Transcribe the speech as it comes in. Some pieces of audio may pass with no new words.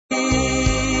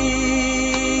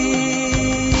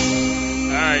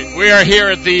We are here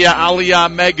at the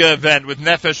Aliyah Mega Event with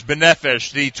Nefesh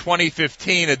B'Nefesh, the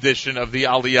 2015 edition of the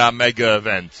Aliyah Mega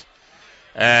Event.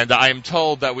 And I am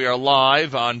told that we are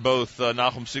live on both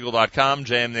NachumSegal.com,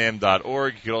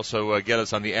 jmnam.org. You can also get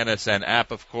us on the NSN app,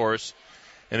 of course.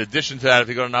 In addition to that, if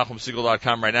you go to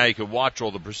NachumSegal.com right now, you can watch all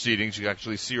the proceedings. You can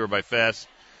actually see Rabbi Fass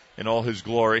in all his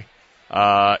glory.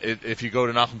 If you go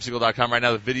to NachumSegal.com right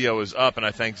now, the video is up, and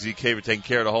I thank ZK for taking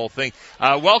care of the whole thing.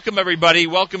 Welcome, everybody.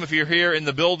 Welcome if you're here in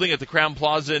the building at the Crowne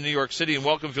Plaza in New York City, and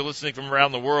welcome if you're listening from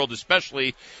around the world,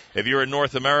 especially if you're in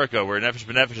North America, where Nefesh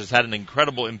B'Nefesh has had an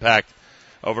incredible impact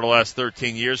over the last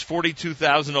 13 years.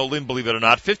 42,000 Olim, believe it or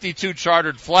not. 52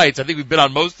 chartered flights. I think we've been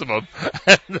on most of them.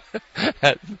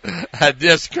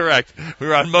 Yes, correct. We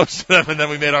were on most of them, and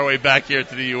then we made our way back here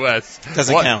to the U.S.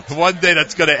 Doesn't count. One day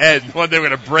that's going to end. One day we're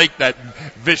going to break that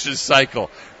vicious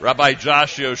cycle. Rabbi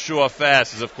Josh Yoshua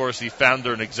Fass is, of course, the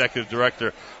founder and executive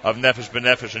director of Nefesh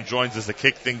B'Nefesh and joins us to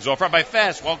kick things off. Rabbi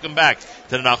Fass, welcome back to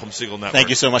the Nachum Segal Network. Thank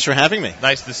you so much for having me.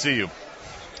 Nice to see you.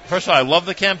 First of all, I love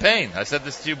the campaign. I said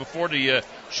this to you before the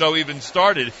show even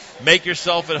started. Make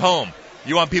yourself at home.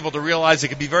 You want people to realize it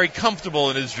can be very comfortable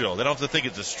in Israel. They don't have to think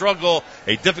it's a struggle,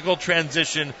 a difficult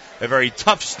transition, a very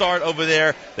tough start over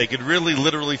there. They could really,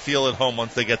 literally feel at home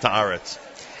once they get to Aretz.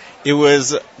 It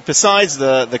was, besides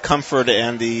the comfort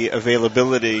and the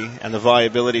availability and the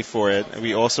viability for it,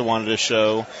 we also wanted to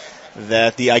show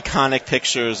that the iconic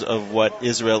pictures of what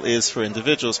Israel is for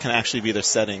individuals can actually be their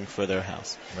setting for their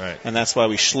house. Right. And that's why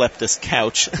we schlepped this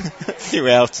couch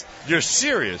throughout. You're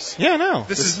serious? Yeah, no.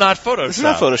 This is not Photoshopped. This is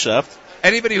not Photoshopped.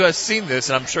 Anybody who has seen this,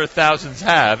 and I'm sure thousands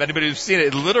have, anybody who's seen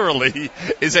it literally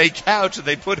is a couch that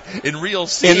they put in real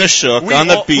scenes. In the shuk, on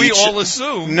the beach. We all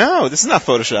assume. No, this is not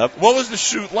Photoshop. What was the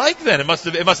shoot like then? It must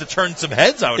have turned some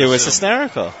heads, I would assume. It was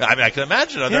hysterical. I mean, I can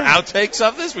imagine. Are there outtakes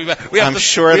of this? I'm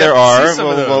sure there are.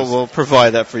 We'll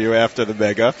provide that for you after the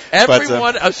mega.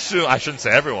 Everyone assume. I shouldn't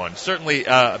say everyone. Certainly,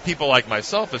 people like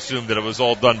myself assumed that it was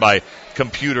all done by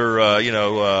computer,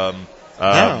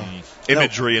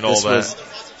 imagery and all that.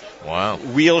 Wow.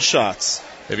 Real shots.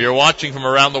 If you're watching from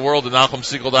around the world at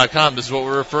NachumSegal.com, this is what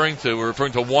we're referring to. We're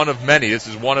referring to one of many. This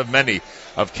is one of many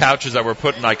of couches that were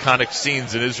put in iconic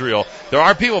scenes in Israel. There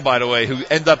are people, by the way, who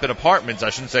end up in apartments, I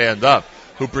shouldn't say end up,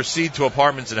 who proceed to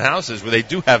apartments and houses where they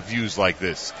do have views like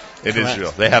this in Correct.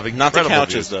 Israel. They have incredible Not the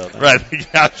couches, views. though. Right, the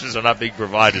couches are not being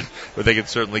provided, but they can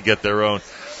certainly get their own.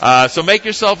 So make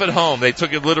yourself at home. They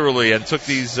took it literally and took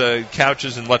these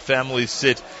couches and let families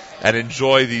sit and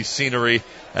enjoy the scenery.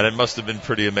 And it must have been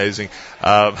pretty amazing.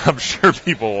 I'm sure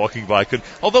people walking by could.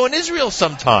 Although in Israel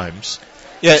sometimes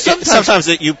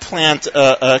you plant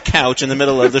a couch in the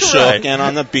middle of the shuk and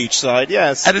on the beach side.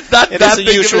 Yes, and it's not it that is big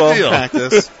a usual of a deal.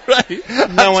 Practice. Right?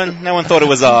 No one thought it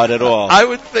was odd at all.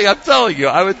 I'm telling you,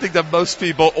 I would think that most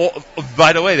people.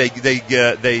 By the way,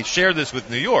 they share this with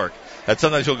New York. That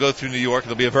sometimes you'll go through New York,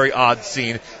 there'll be a very odd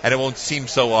scene, and it won't seem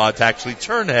so odd to actually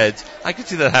turn heads. I could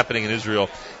see that happening in Israel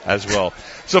as well.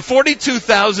 So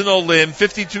 42,000 Olim,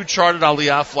 52 chartered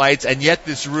Aliyah flights, and yet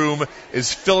this room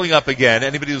is filling up again.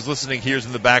 Anybody who's listening hears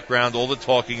in the background all the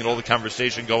talking and all the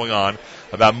conversation going on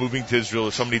about moving to Israel.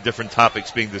 There's so many different topics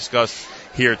being discussed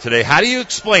here today. How do you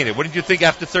explain it? Wouldn't you think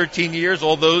after 13 years,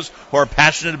 all those who are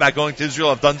passionate about going to Israel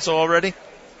have done so already?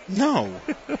 No.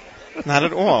 Not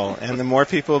at all. And the more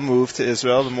people move to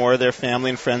Israel, the more their family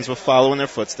and friends will follow in their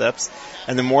footsteps.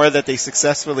 And the more that they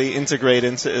successfully integrate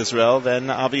into Israel, then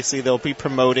obviously they'll be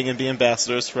promoting and be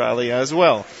ambassadors for Aliyah as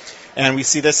well. And we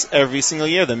see this every single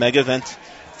year. The mega event,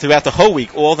 throughout the whole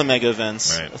week, all the mega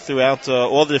events throughout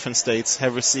all the different states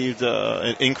have received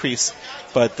an increase.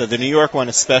 But the New York one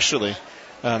especially.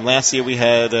 Last year we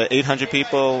had 800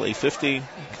 people, 850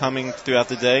 coming throughout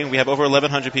the day. We have over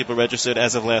 1,100 people registered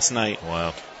as of last night.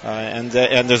 Wow. And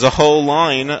there's a whole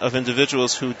line of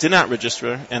individuals who did not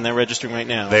register, and they're registering right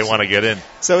now. They want to get in.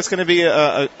 So it's going to be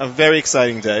a very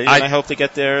exciting day. And I hope they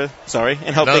get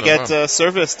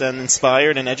serviced and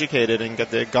inspired and educated and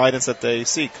get the guidance that they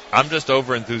seek. I'm just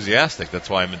over-enthusiastic. That's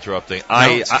why I'm interrupting.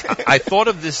 I thought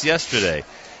of this yesterday.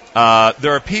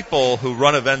 There are people who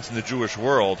run events in the Jewish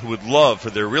world who would love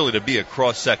for there really to be a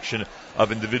cross-section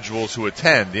of individuals who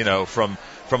attend,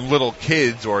 from little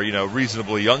kids or,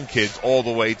 reasonably young kids all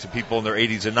the way to people in their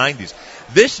 80s and 90s.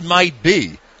 This might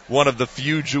be one of the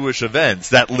few Jewish events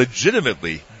that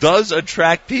legitimately does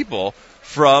attract people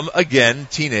from, again,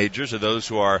 teenagers or those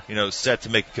who are, set to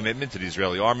make a commitment to the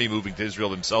Israeli army, moving to Israel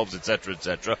themselves,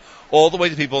 etc., all the way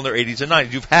to people in their 80s and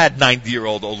 90s. You've had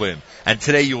 90-year-old Olim, and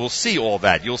today you will see all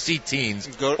that. You'll see teens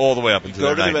all the way up into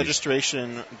their 90s. Go to the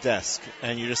registration desk,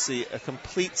 and you just see a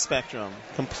complete spectrum,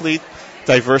 complete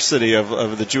diversity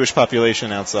of the Jewish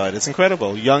population outside. It's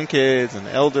incredible. Young kids and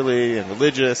elderly and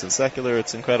religious and secular.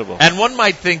 It's incredible. And one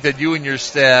might think that you and your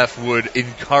staff would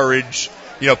encourage,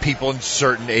 people in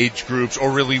certain age groups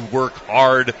or really work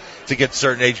hard to get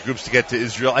certain age groups to get to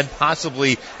Israel and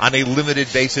possibly on a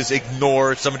limited basis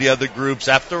ignore some of the other groups.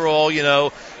 After all,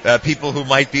 people who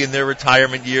might be in their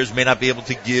retirement years may not be able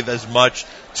to give as much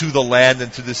to the land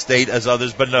and to the state as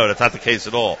others. But no, that's not the case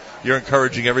at all. You're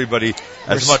encouraging everybody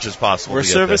as much as possible. We're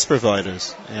service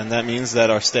providers, and that means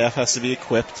that our staff has to be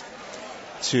equipped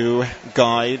to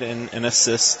guide and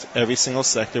assist every single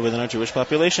sector within our Jewish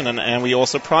population. And we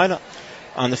also pride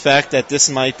on the fact that this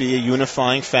might be a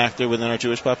unifying factor within our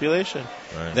Jewish population.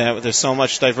 Right. That there's so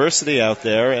much diversity out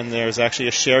there, and there's actually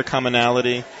a shared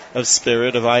commonality of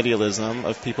spirit, of idealism,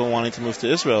 of people wanting to move to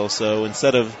Israel. So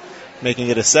instead of making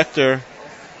it a sector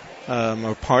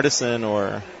or partisan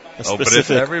or a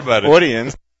specific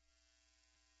audience.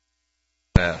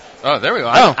 Yeah. Oh, there we go.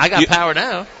 I got power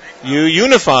now. You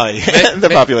unify the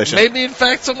population. Maybe, in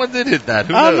fact, someone did hit that.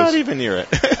 Who knows? I'm not even near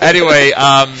it. Anyway,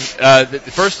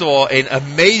 first of all, an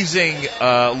amazing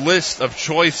list of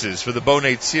choices for the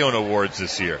Bonei Tzion Awards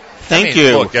this year. Thank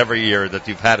you. Look, every year that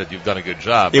you've had it, you've done a good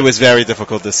job. It was very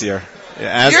difficult this year.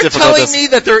 You're telling me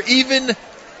that there are even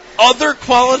other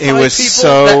qualified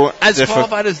people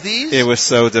qualified as these? It was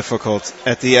so difficult.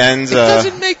 At the end... It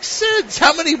doesn't make sense.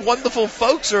 How many wonderful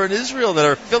folks are in Israel that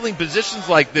are filling positions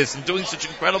like this and doing such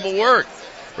incredible work?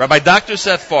 Rabbi Dr.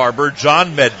 Seth Farber,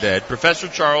 John Medved, Professor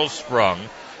Charles Sprung,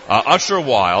 Usher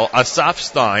Weil, Asaf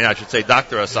Stein, I should say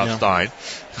Dr. Asaf Stein,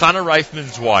 Chana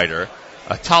Reifman-Zwider,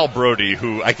 Tal Brody,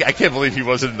 who I can't believe he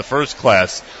wasn't in the first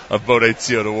class of Bonei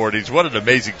Tzion awardees. What an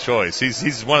amazing choice.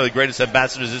 He's one of the greatest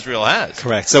ambassadors Israel has.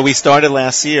 Correct. So we started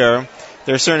last year.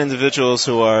 There are certain individuals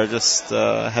who are just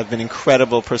have been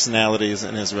incredible personalities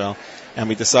in Israel, and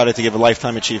we decided to give a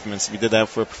lifetime achievements. We did that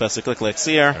for Professor Glick last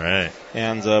year, right.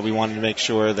 And we wanted to make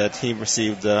sure that he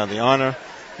received the honor.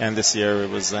 And this year it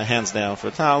was hands down for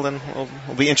Tal, and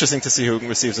it'll be interesting to see who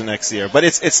receives it next year. But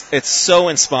it's so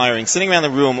inspiring. Sitting around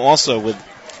the room also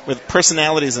with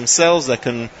personalities themselves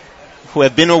who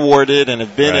have been awarded and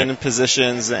have been in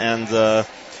positions and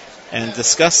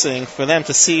discussing for them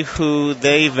to see who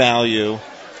they value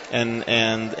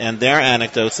and their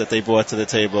anecdotes that they brought to the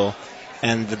table.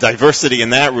 And the diversity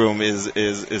in that room is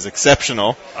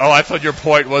exceptional. Oh, I thought your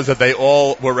point was that they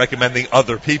all were recommending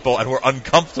other people and were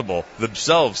uncomfortable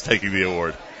themselves taking the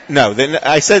award. No, then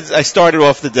I started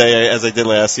off the day as I did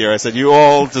last year. I said, you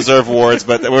all deserve awards,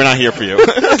 but we're not here for you.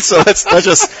 So let's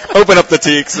just open up the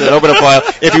teaks and open a file.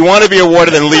 If you want to be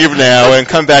awarded, then leave now and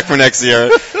come back for next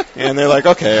year. And they're like,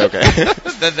 okay.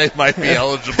 Then they might be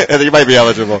eligible. They might be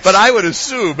eligible. But I would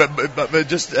assume, but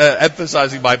just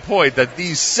emphasizing my point, that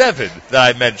these 7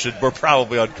 that I mentioned were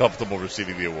probably uncomfortable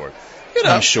receiving the award.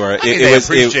 I'm sure. They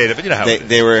appreciate it, but you know how it is.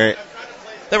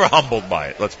 They were humbled by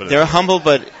it. Let's put it. They were humbled,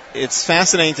 but it's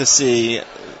fascinating to see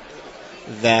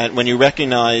that when you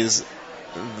recognize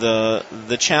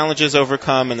the challenges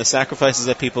overcome and the sacrifices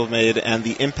that people have made and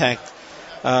the impact,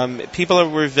 people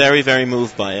were very, very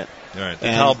moved by it. All right.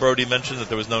 Did Tal Brody mention that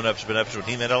there was no Nefesh B'Nefesh when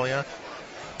he met Aliyah?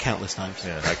 Countless times.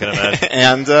 Yeah, I can imagine.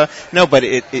 And no, but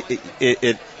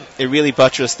it really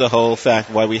buttressed the whole fact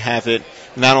why we have it.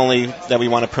 Not only that we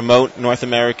want to promote North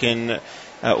American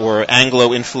or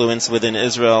Anglo influence within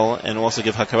Israel and also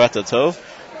give Hakarat Tov,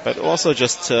 but also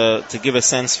just to give a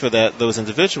sense for those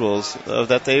individuals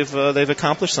that they've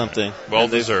accomplished something. Well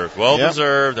deserved,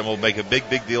 and we'll make a big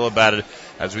deal about it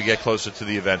as we get closer to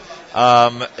the event.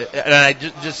 And I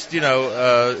just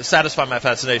satisfy my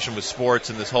fascination with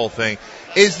sports and this whole thing.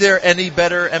 Is there any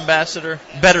better ambassador?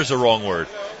 Better's a wrong word.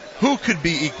 Who could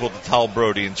be equal to Tal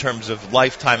Brody in terms of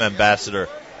lifetime ambassador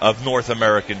of North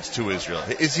Americans to Israel?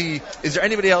 Is there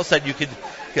anybody else that you could?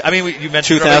 I mean, you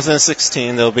mentioned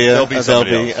 2016. There'll be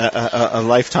a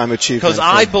lifetime achievement. Because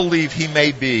I believe he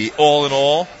may be, all in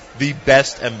all, the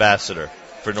best ambassador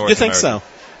for North America. You think so?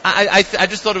 I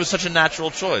just thought it was such a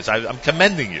natural choice. I'm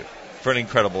commending you for an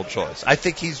incredible choice. I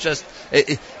think he's just...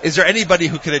 Is there anybody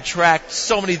who can attract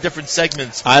so many different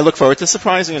segments? I look forward to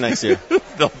surprising you next year.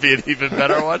 There'll be an even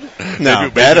better one? No,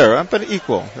 better, but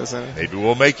equal. Maybe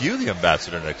we'll make you the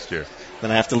ambassador next year. Then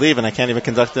I have to leave, and I can't even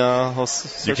conduct a whole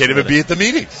search. You can't even be at the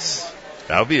meetings.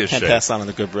 That would be a shame. Can't pass on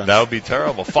the good run. That would be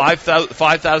terrible.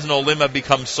 5,000 Olim have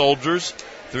become soldiers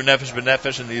through Nefesh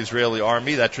B'Nefesh in the Israeli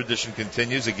army. That tradition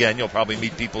continues. Again, you'll probably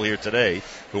meet people here today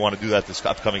who want to do that this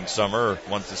upcoming summer or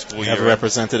once the school year. We have a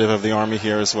representative of the army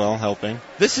here as well, helping.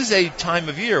 This is a time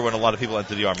of year when a lot of people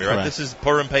enter the army, right? Correct. This is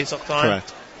Purim Pesach time.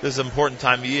 Correct. This is an important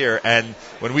time of year, and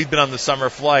when we've been on the summer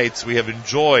flights, we have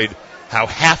enjoyed how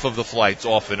half of the flights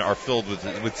often are filled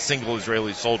with single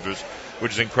Israeli soldiers,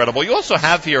 which is incredible. You also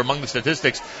have here, among the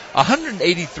statistics,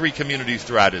 183 communities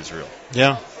throughout Israel.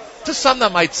 Yeah. To some,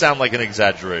 that might sound like an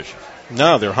exaggeration.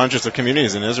 No, there are hundreds of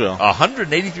communities in Israel.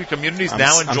 183 communities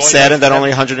now enjoying... I'm saddened that only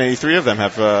 183 of them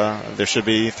have... there should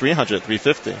be 300,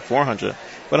 350, 400.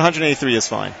 But 183 is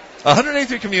fine.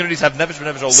 183 communities have Nefesh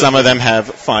B'Nefesh Olim. Some of them have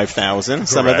 5,000.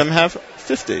 Some of them have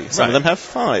 50. Some of them have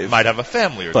 5. Might have a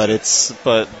family or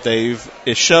two.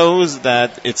 It shows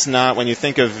that it's not, when you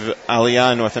think of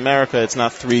Aliyah in North America, it's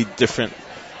not 3 different...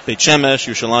 Beit Shemesh,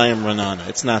 Yerushalayim, Ranana.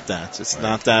 It's not that. It's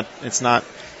not that. It's not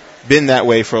been that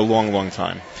way for a long, long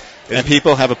time. And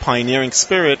people have a pioneering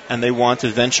spirit, and they want to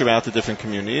venture out to different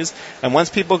communities. And once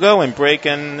people go and break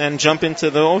and jump into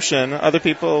the ocean, other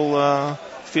people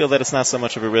feel that it's not so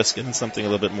much of a risk and something a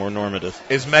little bit more normative.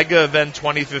 Is Mega Event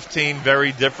 2015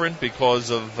 very different because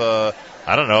of, a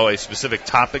specific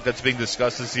topic that's being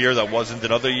discussed this year that wasn't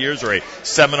in other years, or a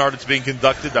seminar that's being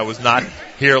conducted that was not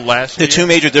here last year? The two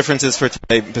major differences for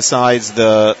today, besides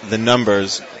the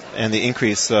numbers and the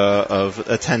increase of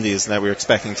attendees that we're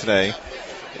expecting today,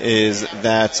 is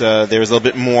that there's a little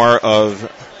bit more of,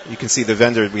 you can see the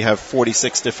vendor, we have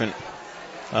 46 different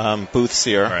booths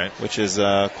here, right, which is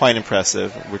quite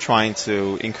impressive. We're trying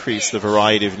to increase the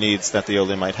variety of needs that the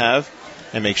Olim might have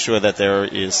and make sure that there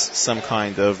is some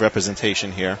kind of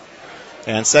representation here.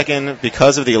 And second,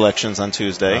 because of the elections on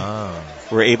Tuesday,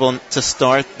 we're able to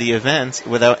start the event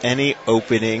without any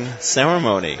opening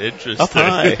ceremony. Interesting. Up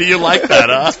high. You like that,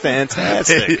 huh? It's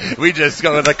fantastic. We just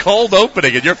go with a cold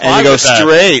opening, and you're fine and you go with that.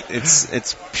 straight.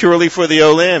 It's purely for the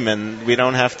Olim, and we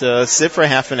don't have to sit for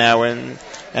half an hour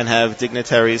and have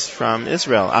dignitaries from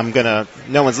Israel.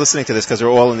 No one's listening to this because they're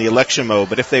all in the election mode,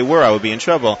 but if they were, I would be in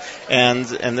trouble. And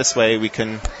this way we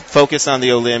can focus on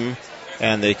the Olim,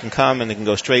 and they can come and they can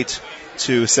go straight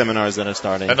to seminars that are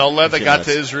starting. And Aliyah that got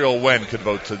to Israel when could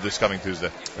vote this coming Tuesday?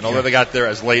 And Aliyah that got there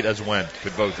as late as when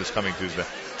could vote this coming Tuesday?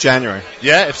 January.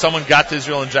 Yeah, if someone got to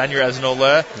Israel in January as an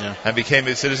Aliyah and became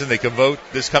a citizen, they could vote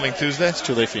this coming Tuesday? It's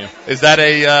too late for you. Is that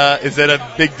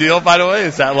a big deal, by the way?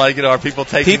 Is that are people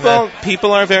taking that?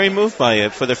 People are very moved by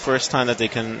it for the first time that they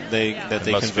can It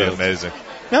can must be vote. Amazing.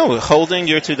 No, holding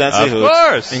your Teudat Of Zehut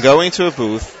course. and going to a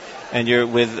booth, and you're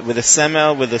with a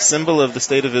semel, with a symbol of the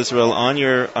state of Israel on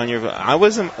your. I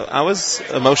was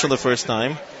emotional the first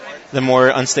time. The more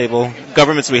unstable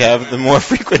governments we have, the more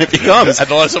frequent it becomes. And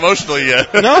the less emotional you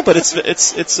get. No, but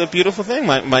it's a beautiful thing.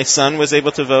 My son was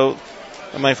able to vote.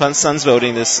 My son's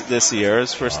voting this year,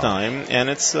 his first time, and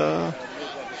it's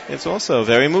also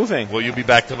very moving. Will you be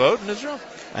back to vote in Israel?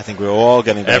 I think we're all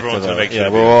getting back Everyone's to vote. Going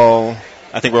to make sure.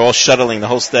 I think we're all shuttling, the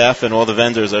whole staff and all the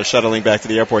vendors are shuttling back to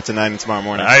the airport tonight and tomorrow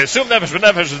morning. I assume Nefesh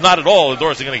B'Nefesh is not at all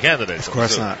endorsing any candidates. Of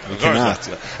course not. We cannot.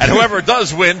 And whoever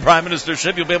does win prime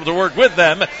ministership, you'll be able to work with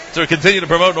them to continue to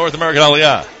promote North American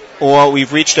Aliyah. Well,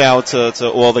 we've reached out to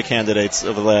all the candidates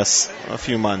over the last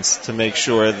few months to make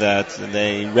sure that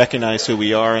they recognize who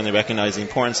we are and they recognize the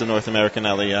importance of North American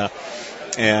Aliyah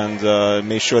and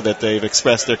make sure that they've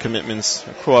expressed their commitments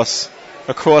across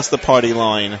the party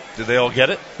line. Did they all get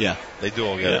it? Yeah. They do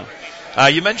all get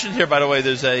it. You mentioned here, by the way,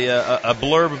 there's a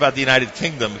blurb about the United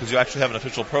Kingdom because you actually have an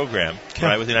official program,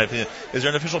 right, with the United Kingdom. Is there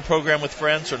an official program with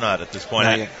France or not at this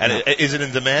point? Is it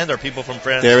in demand? Are people from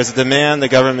France? There is a demand. The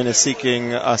government is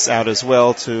seeking us out as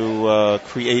well to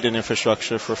create an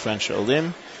infrastructure for French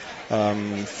Olim.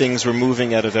 Things were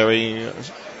moving at a very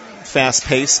fast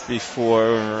pace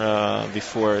before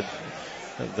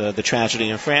the tragedy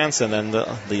in France and then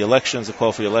the elections, the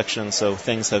call for the elections, so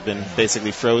things have been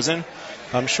basically frozen.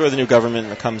 I'm sure the new government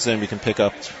that comes in, we can pick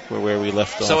up where we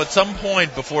left off. So at some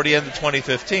point before the end of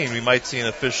 2015, we might see an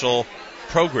official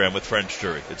program with French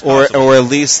Jewry. Or at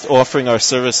least offering our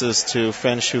services to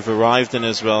French who've arrived in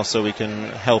Israel so we can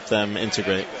help them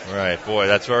integrate. Right. Boy,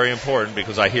 that's very important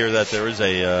because I hear that there's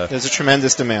a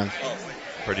tremendous demand.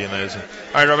 Pretty amazing.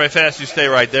 All right, Rabbi Fast, you stay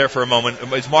right there for a moment.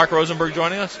 Is Mark Rosenberg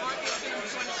joining us?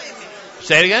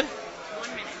 Say it again?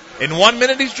 In 1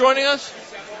 minute he's joining us?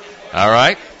 All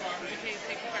right.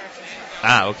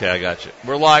 Okay, I got you.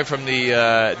 We're live from the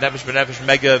Nefesh B'Nefesh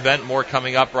mega event. More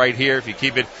coming up right here if you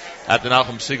keep it at the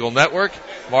Nachum Segal Network.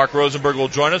 Mark Rosenberg will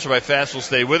join us. Rabbi Fast will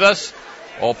stay with us.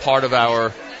 All part of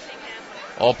our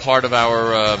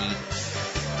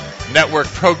network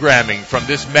programming from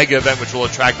this mega event, which will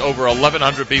attract over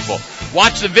 1,100 people.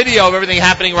 Watch the video of everything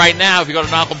happening right now. If you go to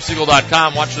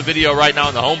NachumSegal.com, watch the video right now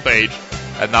on the homepage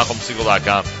at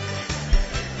NachumSegal.com.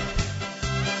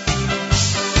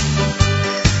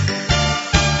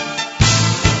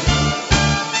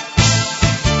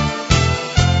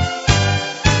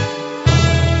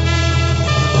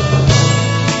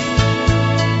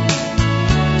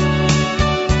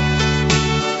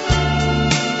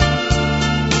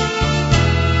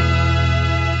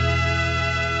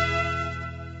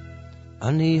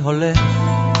 אני הולך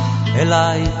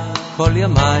אליי כל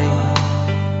ימיי,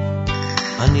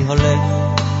 אני הולך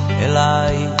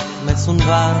אליי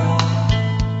מסונבר,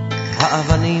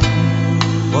 האבנים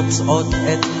פוצעות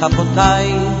את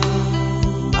כפותיי,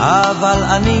 אבל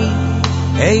אני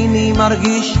איני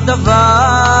מרגיש דבר.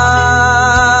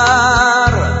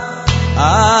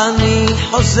 אני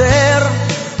חוזר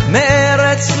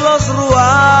מארץ לא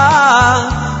זרועה,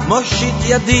 מושיט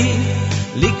ידי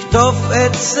לקטוף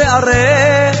את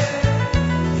שערך,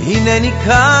 הנני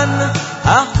כאן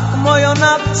אך כמו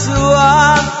יונה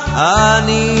פצועה,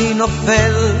 אני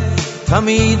נופל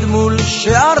תמיד מול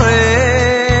שערך,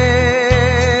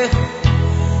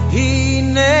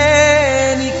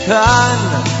 הנני כאן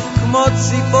כמו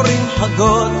ציפורים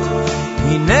חגות,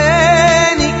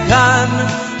 הנני כאן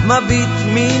מביט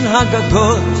מן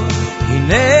הגגות,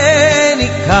 הנני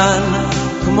כאן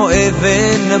כמו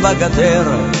אבן בגדר,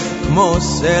 כמו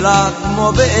סלע,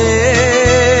 כמו באר.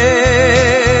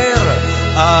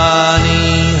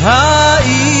 אני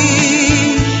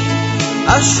האיש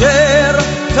אשר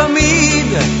תמיד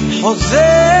חוזר,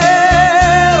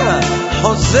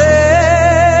 חוזר.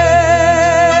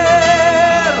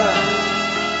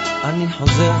 אני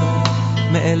חוזר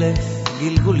מאלף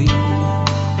גלגולים,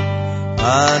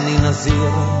 אני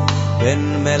נזיר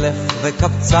בין מלך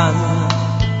וקבצן,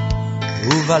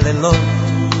 ובלילות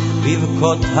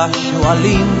בבכות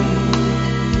השואלים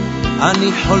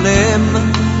אני חולם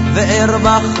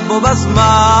וארבח בו בזמן.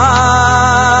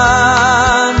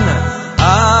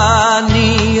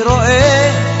 אני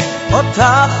רואה אותך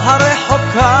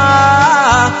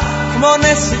הרחוקה כמו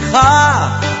נסיכה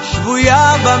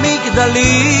שבויה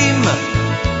במגדלים,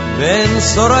 בין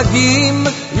סורגים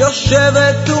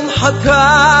יושבת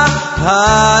ומחכה.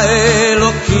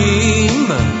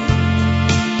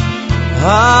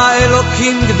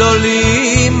 האלוקים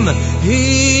גדולים,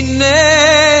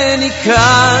 הנני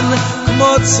כאן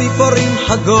כמו ציפורים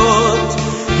חגות,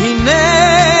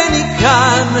 הנני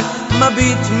כאן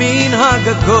מביט מן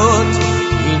הגגות,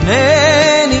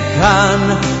 הנני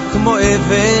כאן כמו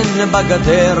אבן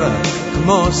בגדר,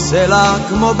 כמו סלע,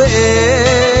 כמו באר.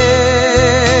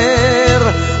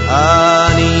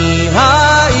 אני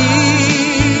האיש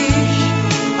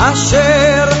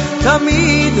אשר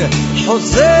תמיד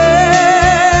חוזר,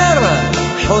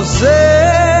 חוזר.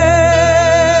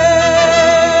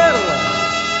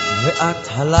 ואת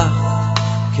הלכת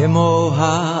כמו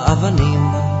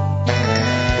האבנים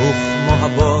וכמו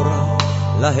הבור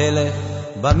להלך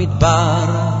במדבר,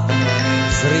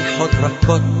 זריחות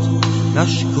רכות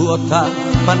נשקו אותך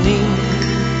פנים,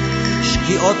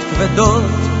 שקיעות כבדות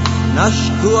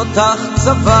נשקו אותך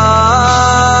צוואר.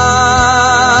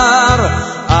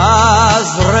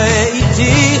 אז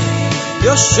ראיתיך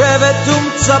יושבת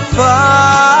ומצפה,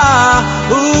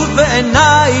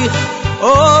 ובעינייך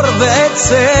אור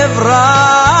ועצב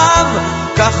רב,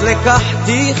 כך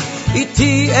לקחתיך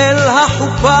איתי אל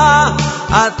החופה,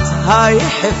 את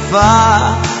היחפה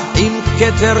עם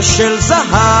כתר של זהב.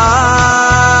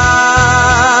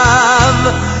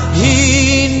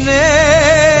 הנני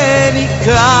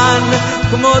כאן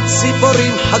כמו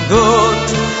ציפורים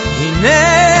חגות,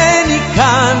 הנני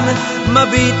כאן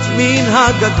מביט מן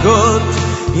הגגות,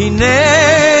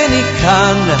 הנני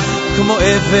כאן כמו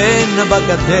אבן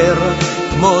בגדר,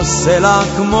 כמו סלע,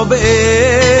 כמו באר.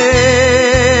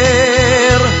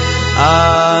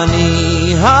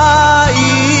 אני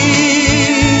האיש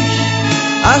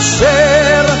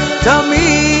אשר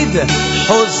תמיד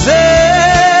חוזר,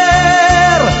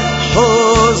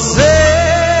 חוזר.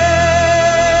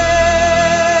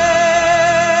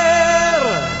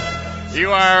 You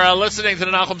are listening to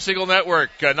the Nachum Segal Network,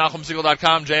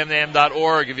 NachumSegal.com,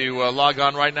 jmnam.org. If you log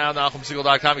on right now,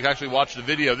 NachumSegal.com, you can actually watch the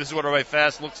video. This is what Rabbi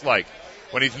Fast looks like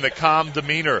when he's in the calm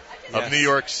demeanor of New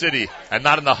York City and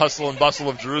not in the hustle and bustle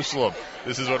of Jerusalem.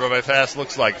 This is what Rabbi Fast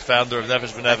looks like, founder of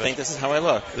Nefesh B'Nefesh. I think this is how I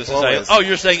look. This is how you, oh,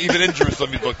 you're saying even in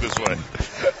Jerusalem you look this way.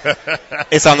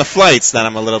 It's on the flights that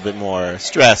I'm a little bit more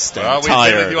stressed and tired.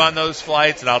 We've been with you on those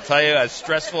flights, and I'll tell you, as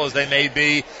stressful as they may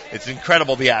be, it's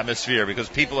incredible, the atmosphere, because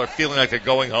people are feeling like they're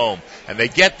going home. And they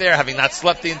get there having not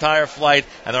slept the entire flight,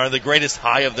 and they're on the greatest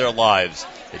high of their lives.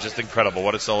 It's just incredible.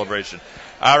 What a celebration.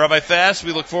 Rabbi Fast,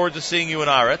 we look forward to seeing you in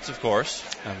Aretz, of course.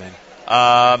 Amen.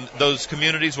 Those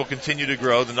communities will continue to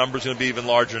grow. The number's going to be even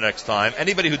larger next time.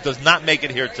 Anybody who does not make it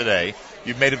here today,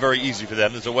 you've made it very easy for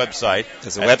them. There's a website.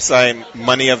 There's a website.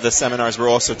 Many of the seminars we're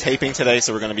also taping today,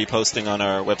 so we're going to be posting on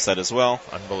our website as well.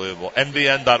 Unbelievable.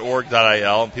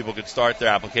 nbn.org.il, and people can start their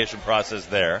application process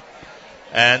there.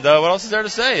 And what else is there to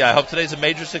say? I hope today's a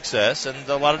major success, and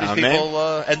a lot of these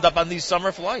people end up on these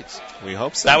summer flights. We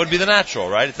hope so. That would be the natural,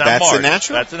 right? It's not That's March. the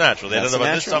natural? That's the natural. They end up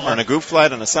on this summer. On a group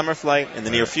flight, on a summer flight, in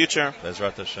the near future.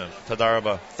 Bezrat Hashem. Tadar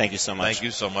Rabba. Thank you so much. Thank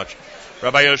you so much.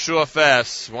 Rabbi Yoshua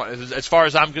Fass, as far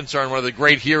as I'm concerned, one of the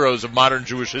great heroes of modern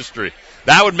Jewish history.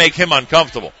 That would make him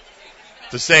uncomfortable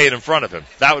to say it in front of him.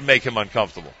 That would make him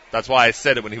uncomfortable. That's why I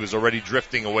said it when he was already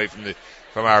drifting away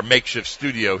from our makeshift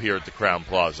studio here at the Crowne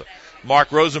Plaza.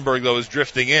 Mark Rosenberg, though, is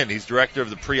drifting in. He's director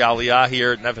of the pre-Aliyah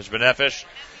here at Nefesh B'Nefesh.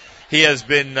 He has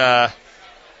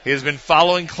been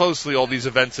following closely all these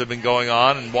events that have been going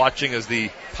on and watching as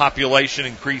the population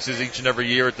increases each and every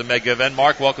year at the mega event.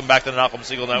 Mark, welcome back to the Nachum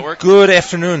Segal Network. Good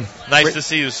afternoon. Nice to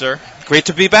see you, sir. Great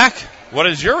to be back. What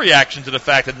is your reaction to the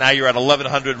fact that now you're at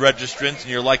 1,100 registrants and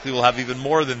you're likely will have even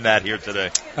more than that here today?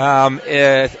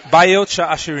 Bayot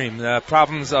Sha'ashirim. The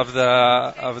problems of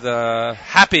the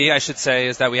happy, I should say,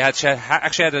 is that we actually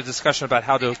had a discussion about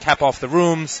how to cap off the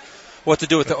rooms, what to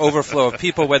do with the overflow of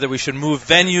people, whether we should move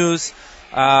venues.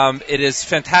 It is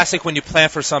fantastic when you plan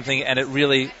for something and it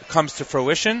really comes to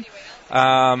fruition,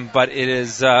 but it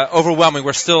is overwhelming.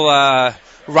 We're still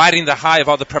riding the high of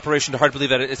all the preparation. Hard to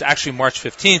believe that it's actually March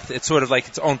 15th. It's sort of like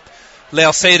its own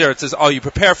Leil Seder. It says, you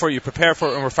prepare for it,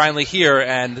 and we're finally here,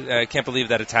 and I can't believe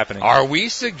that it's happening. Are we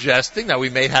suggesting that we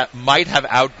might have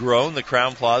outgrown the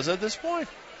Crowne Plaza at this point?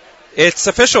 It's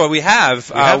official. We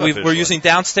have. We're using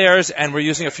downstairs, and we're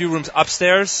using a few rooms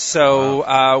upstairs.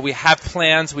 So we have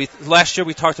plans. Last year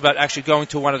we talked about actually going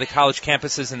to one of the college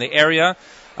campuses in the area.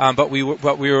 But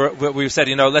we said,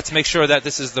 let's make sure that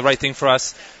this is the right thing for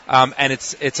us, and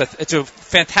it's a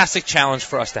fantastic challenge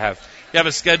for us to have. You have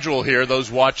a schedule here. Those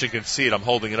watching can see it. I'm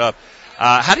holding it up.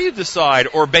 How do you decide,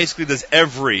 or basically does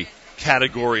every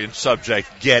category and subject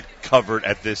get covered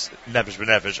at this Nefesh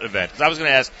B'Nefesh event? Because I was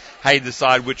going to ask how you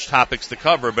decide which topics to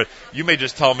cover, but you may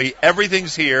just tell me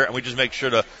everything's here, and we just make sure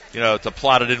to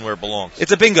plot it in where it belongs.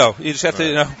 It's a bingo. You just have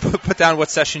to put down what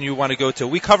session you want to go to.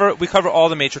 We cover all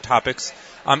the major topics.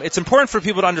 It's important for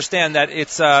people to understand that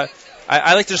it's. I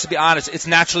like to just be honest. It's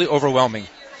naturally overwhelming.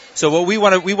 So what we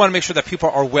want to make sure that people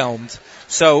are whelmed.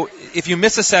 So if you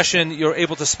miss a session, you're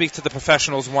able to speak to the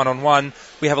professionals one-on-one.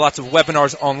 We have lots of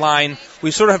webinars online.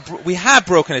 We have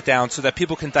broken it down so that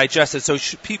people can digest it. So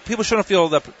people shouldn't feel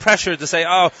the pressure to say,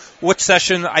 which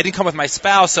session? I didn't come with my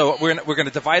spouse, so we're going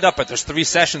to divide up. But there's 3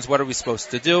 sessions. What are we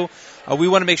supposed to do? We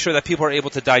want to make sure that people are able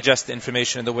to digest the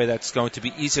information in the way that's going to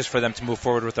be easiest for them to move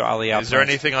forward with their Aliyah. Is there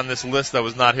anything on this list that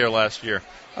was not here last year?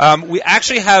 We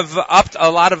actually have upped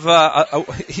a lot of,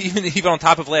 even on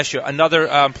top of last year, another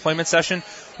employment session.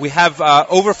 We have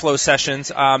overflow sessions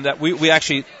that we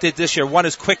actually did this year. One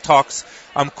is quick talks,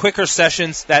 quicker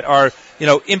sessions that are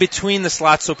in between the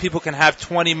slots, so people can have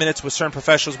 20 minutes with certain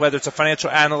professionals, whether it's a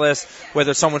financial analyst,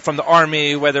 whether it's someone from the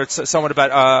Army, whether it's someone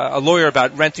about a lawyer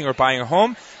about renting or buying a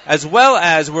home, as well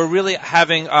as we're really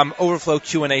having overflow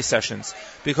Q&A sessions.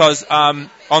 Because on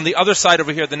the other side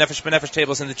over here, the Nefesh B'Nefesh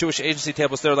tables and the Jewish agency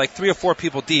tables, there are like 3 or 4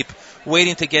 people deep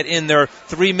waiting to get in there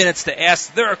 3 minutes to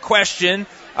ask their question.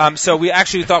 So we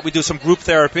actually thought we'd do some group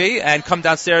therapy and come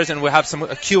downstairs and we'll have some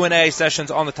Q&A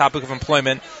sessions on the topic of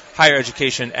employment, higher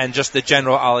education, and just the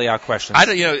general Aliyah questions.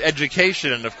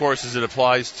 Education, and of course, as it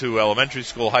applies to elementary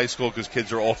school, high school, because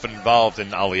kids are often involved in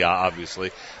Aliyah,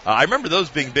 obviously. I remember those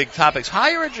being big topics.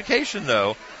 Higher education,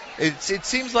 though, it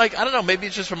seems like, I don't know, maybe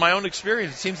it's just from my own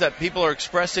experience, it seems that people are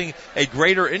expressing a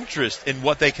greater interest in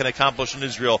what they can accomplish in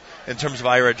Israel in terms of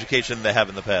higher education than they have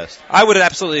in the past. I would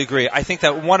absolutely agree. I think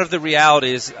that one of the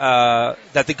realities that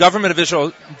the government of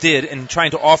Israel did in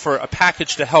trying to offer a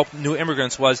package to help new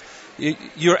immigrants was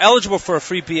you're eligible for a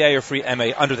free BA or free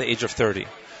MA under the age of 30.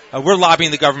 We're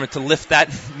lobbying the government to lift that,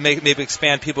 maybe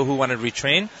expand people who want to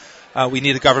retrain. We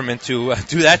need the government to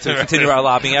do that, to continue our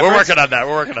lobbying efforts. We're working on that.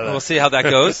 We'll see how that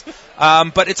goes.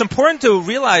 But it's important to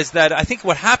realize that I think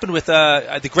what happened with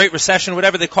the Great Recession,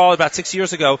 whatever they call it, about 6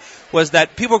 years ago, was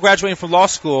that people were graduating from law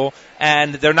school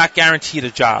and they're not guaranteed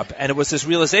a job. And it was this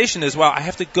realization I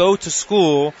have to go to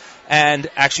school and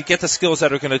actually get the skills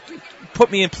that are going to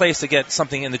put me in place to get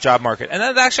something in the job market.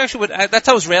 And that's how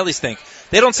Israelis think.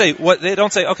 They don't say, okay,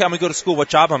 I'm going to go to school, what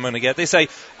job I'm going to get. They say,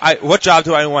 what job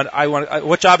do I want?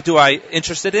 What job do I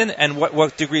interested in, and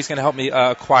what degree is going to help me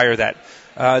acquire that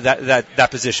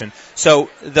position. So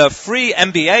the free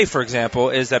MBA, for example,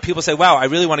 is that people say, wow, I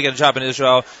really want to get a job in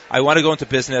Israel. I want to go into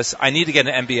business. I need to get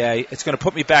an MBA. It's going to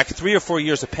put me back 3 or 4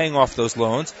 years of paying off those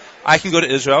loans. I can go to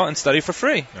Israel and study for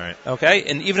free. Right. Okay?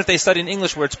 And even if they study in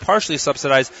English where it's partially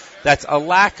subsidized, that's a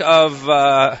lack of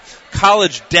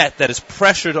college debt that is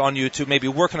pressured on you to maybe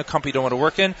work in a company you don't want to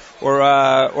work in,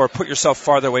 or put yourself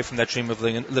farther away from that dream of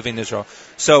living in Israel.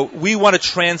 So we want to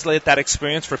translate that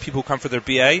experience for people who come for their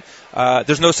BA.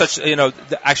 There's no such,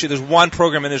 actually there's one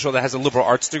program in Israel that has a liberal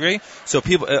arts degree. So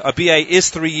a BA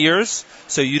is 3 years.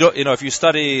 So you don't, if you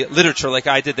study literature like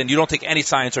I did, then you don't take any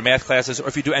science or math classes. Or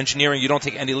if you do engineering, you don't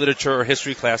take any literature or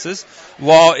history classes.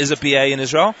 Law is a BA in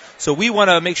Israel. So we want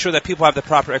to make sure that people have the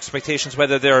proper expectations,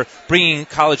 whether they're bringing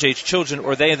college-age children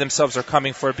or they themselves are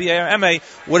coming for a BA or MA.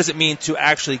 What does it mean to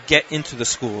actually get into the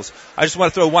schools? I just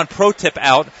want to throw one pro tip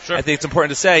out. Sure. I think it's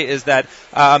important to say is that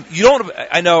you don't.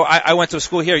 I know I went to a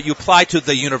school here. You apply to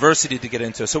the university to get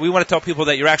into. So we want to tell people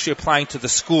that you're actually applying to the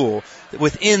school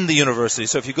within the university.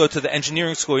 So if you go to the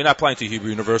engineering school, you're not applying to Hebrew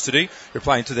University. You're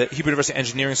applying to the Hebrew University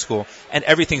Engineering School, and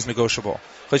everything's negotiable.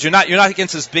 Because you're not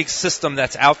against this big system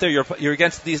that's out there. You're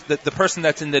against the person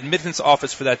that's in the admittance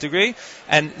office for that degree,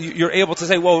 and you're able to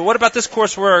say, well, what about this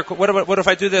coursework? What if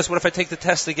I do this? What if I take the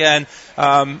test again?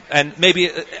 And maybe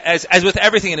as with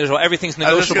everything in Israel, everything's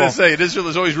negotiable. I was going to say, in Israel,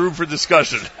 there's always room for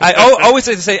discussion. I always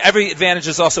like to say every advantage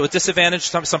is also a disadvantage.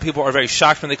 Some people are very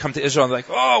shocked when they come to Israel and they're like,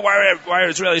 oh, why are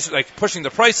Israelis like pushing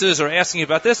the prices or asking you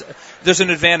about this? There's an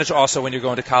advantage also when you're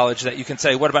going to college that you can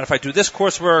say, what about if I do this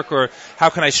coursework, or how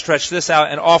can I stretch this out?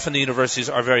 And often the universities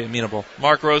are very amenable.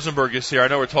 Mark Rosenberg is here. I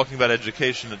know we're talking about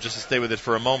education, but just to stay with it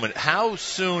for a moment, how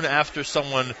soon after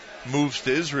someone moves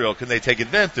to Israel can they take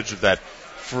advantage of that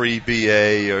free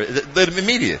BA, or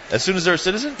immediate, as soon as they're a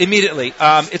citizen? Immediately.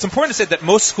 It's important to say that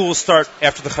most schools start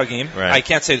after the Chagim. Right. I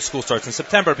can't say the school starts in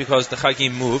September because the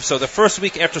Chagim move. So the first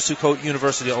week after Sukkot,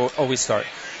 university always start.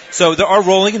 So there are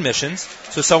rolling admissions.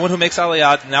 So someone who makes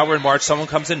Aliyah, now we're in March, someone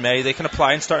comes in May, they can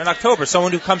apply and start in October.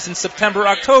 Someone who comes in September,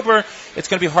 October, it's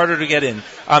going to be harder to get in.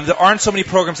 There aren't so many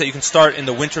programs that you can start in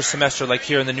the winter semester like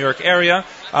here in the New York area.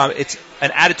 It's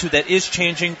an attitude that is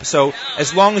changing. So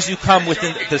as long as you come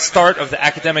within the start of the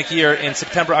academic year in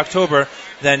September, October,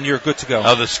 then you're good to go.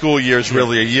 Oh, the school year is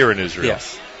really a year in Israel.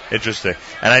 Yes. Interesting.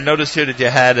 And I noticed here that you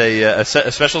had a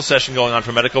special session going on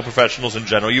for medical professionals in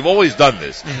general. You've always done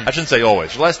this. Mm-hmm. I shouldn't say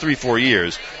always. For the last 3-4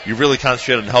 years, you've really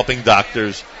concentrated on helping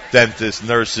doctors, dentists,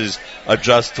 nurses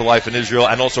adjust to life in Israel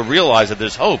and also realize that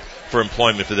there's hope for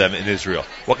employment for them in Israel.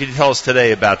 What can you tell us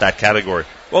today about that category?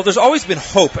 Well, there's always been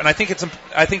hope, and I think if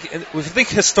you think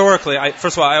historically,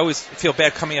 first of all, I always feel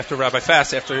bad coming after Rabbi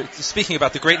Fass after speaking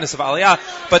about the greatness of Aliyah,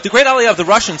 but the great Aliyah of the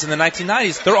Russians in the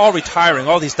 1990s, they're all retiring,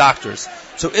 all these doctors.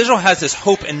 So Israel has this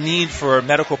hope and need for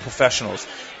medical professionals.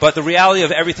 But the reality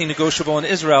of everything negotiable in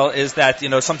Israel is that,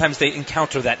 sometimes they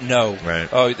encounter that no. Right.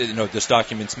 Oh, this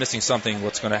document's missing something,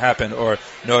 what's going to happen? Or,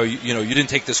 no, you didn't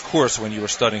take this course when you were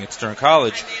studying at Stern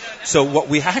College. So what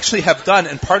we actually have done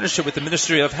in partnership with the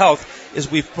Ministry of Health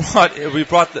is we brought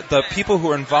the people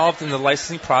who are involved in the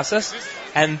licensing process,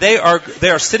 and they are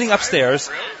sitting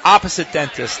upstairs opposite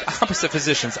dentists, opposite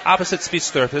physicians, opposite speech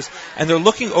therapists, and they're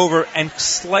looking over and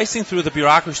slicing through the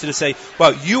bureaucracy to say,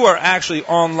 well, you are actually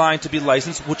online to be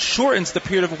licensed, which shortens the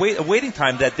period of waiting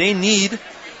time that they need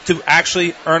to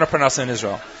actually earn a parnasa in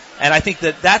Israel. And I think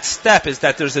that step is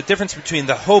that there's a difference between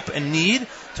the hope and need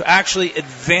to actually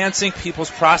advancing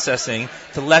people's processing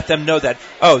to let them know that,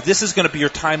 oh, this is going to be your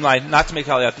timeline, not to make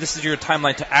Aliyah, this is your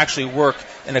timeline to actually work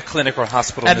in a clinic or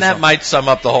hospital. And that might sum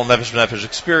up the whole Nefesh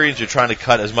experience. You're trying to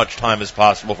cut as much time as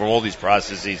possible from all these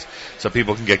processes so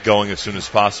people can get going as soon as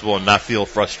possible and not feel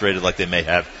frustrated like they may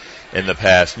have in the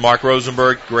past. Mark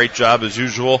Rosenberg, great job as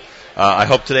usual. I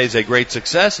hope today's a great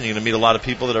success, and you're going to meet a lot of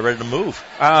people that are ready to move.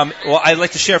 Well, I'd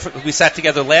like to share, we sat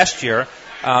together last year.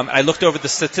 I looked over the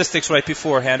statistics right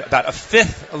beforehand. About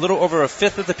a little over a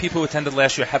fifth of the people who attended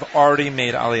last year have already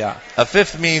made Aliyah. A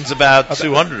fifth means about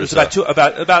 200 or so.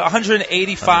 About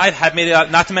 185 have made it out,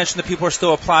 not to mention the people who are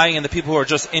still applying and the people who are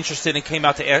just interested and came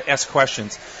out to ask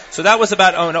questions. So that was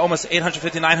about almost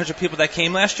 850, 900 people that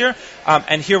came last year.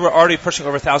 And here we're already pushing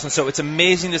over 1,000. So it's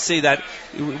amazing to see that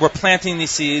we're planting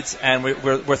these seeds, and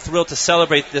we're thrilled to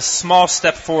celebrate this small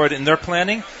step forward in their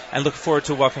planning and look forward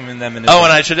to welcoming them in. Oh,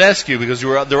 and I should ask you, because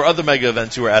there were other mega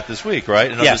events you were at this week, right?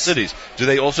 In other cities. Do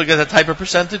they also get that type of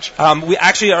percentage? We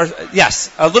actually are, yes,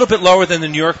 a little bit lower than the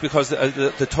New York because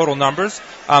the total numbers.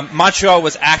 Montreal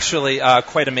was actually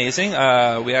quite amazing.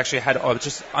 We actually had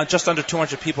just under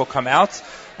 200 people come out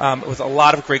with a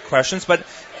lot of great questions. But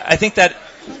I think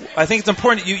it's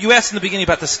important. You asked in the beginning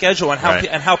about the schedule and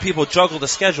how people juggle the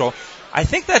schedule. I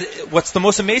think that what's the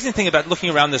most amazing thing about looking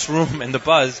around this room and the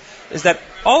buzz is that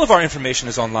all of our information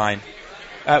is online.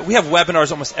 We have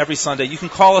webinars almost every Sunday. You can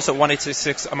call us at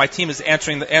 1-866. My team is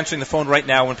answering the phone right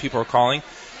now when people are calling.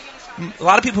 A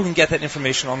lot of people can get that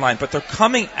information online, but they're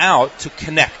coming out to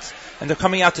connect. and they're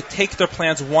coming out to take their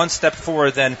plans one step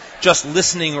forward than just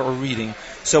listening or reading.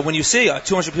 So when you see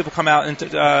 200 people come out in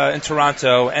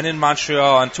Toronto and in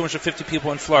Montreal and 250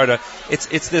 people in Florida,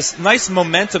 it's this nice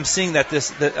momentum seeing that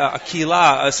a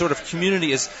kihila, a sort of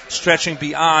community, is stretching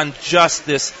beyond just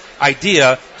this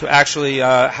idea to actually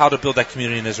how to build that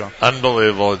community in Israel.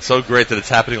 Unbelievable. It's so great that it's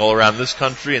happening all around this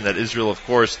country and that Israel, of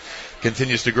course,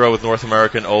 continues to grow with North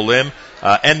American Olim.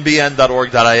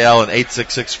 nbn.org.il and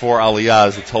 866-4-Aliyah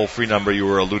is the toll-free number you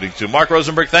were alluding to. Mark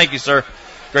Rosenberg, thank you, sir.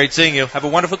 Great seeing you. Have a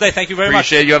wonderful day. Thank you very much.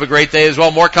 Appreciate it. You have a great day as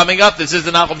well. More coming up. This is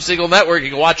the Nachum Segal Network. You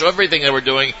can watch everything that we're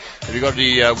doing if you go to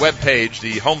the webpage,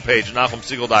 the homepage,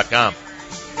 NachumSegal.com.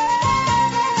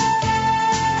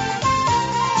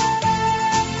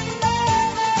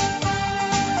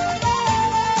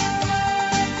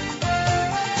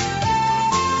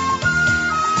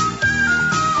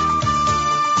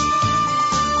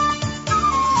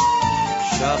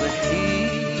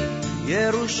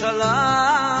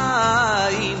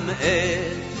 ירושלים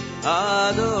את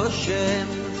עד השם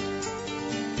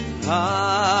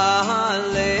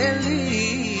הללי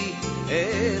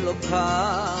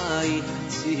אלוקי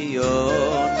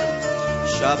ציון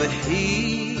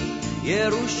שבחי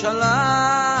ירושלים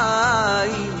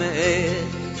את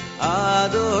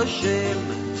עד השם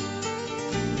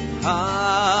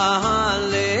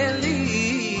הללי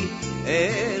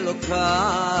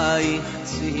אלוקי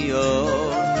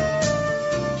ציון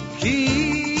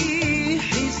כי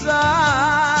חיזק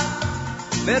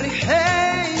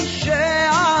בריחי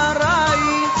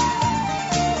שערייך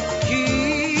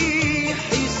כי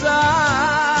חיזק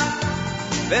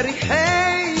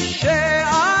בריחי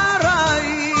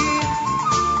שערייך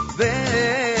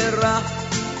ורח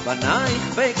בנייך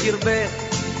בקרבך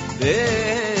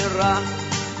ורח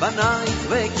בנייך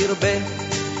בקרבך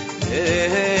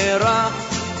ורח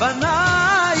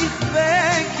בנייך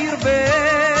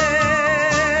בקרבך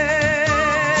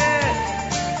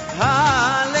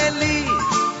הללי,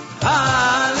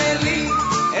 הללי,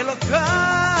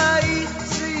 אלוקי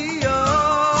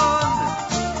ציון.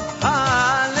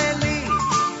 הללי,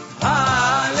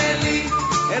 הללי,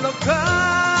 אלוקי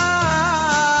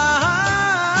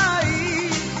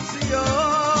ציון.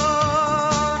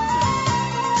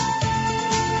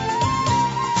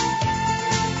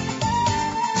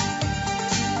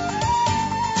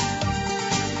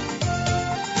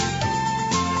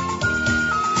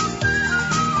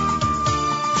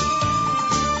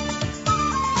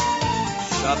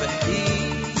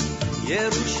 שבחי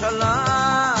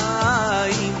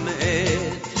ירושלים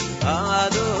את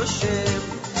עד השם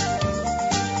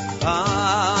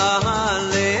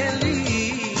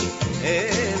הללי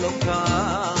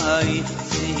אלוקי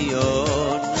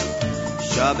ציון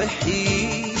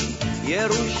שבחי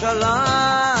ירושלים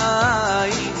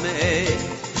את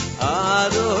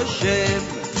עד השם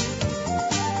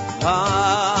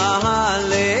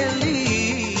הללי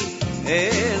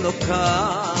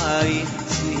אלוקי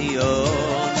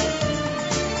ציון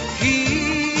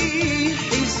כי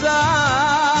חיזק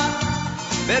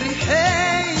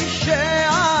בריחי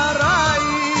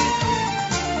שערייך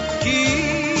כי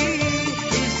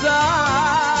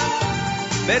חיזק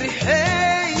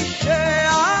בריחי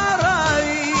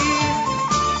שערייך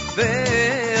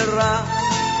ורח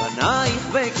בנייך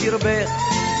בקרבך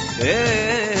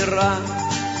ורח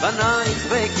בנייך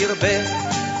בקרבך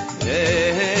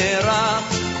ורח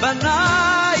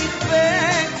בנייך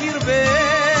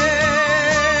בקרבך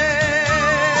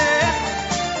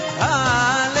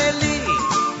הללי,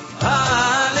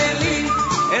 הללי,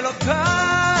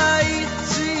 אלוקי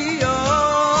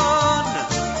ציון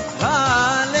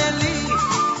הללי,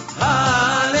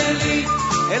 הללי,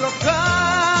 אלוקי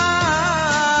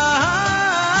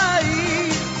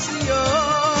ציון.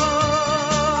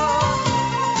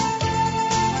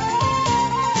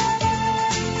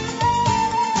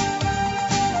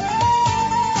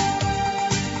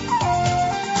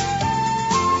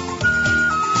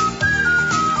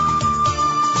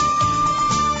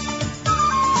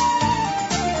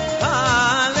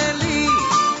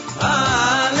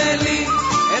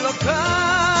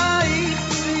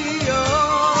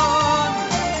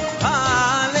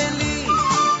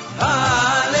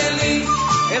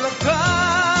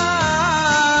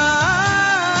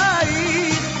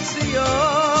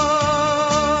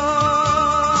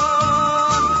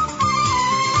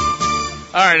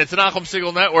 All right, it's the Nachum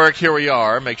Segal Network. Here we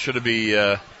are. Make sure to be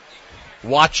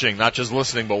watching, not just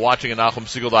listening, but watching at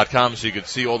NachumSegal.com so you can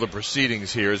see all the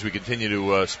proceedings here as we continue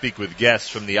to speak with guests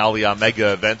from the Aliyah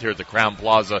Mega event here at the Crowne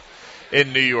Plaza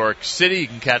in New York City. You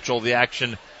can catch all the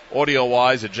action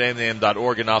audio-wise at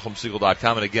jmam.org and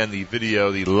NachumSegal.com. And again, the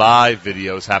live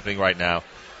video is happening right now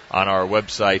on our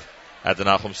website, at the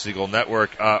Nachum Segal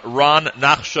Network. Ron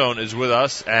Nachshon is with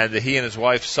us, and he and his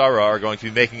wife Sarah are going to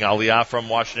be making Aliyah from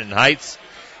Washington Heights,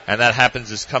 and that happens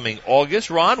this coming August.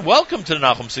 Ron, welcome to the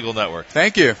Nachum Segal Network.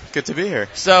 Thank you. Good to be here.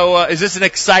 So is this an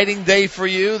exciting day for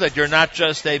you, that you're not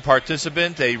just a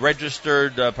participant, a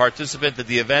registered participant at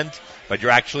the event, but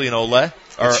you're actually an Oleh?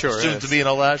 Or sure soon is. to be an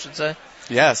Oleh, I should say?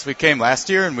 Yes, we came last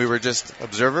year, and we were just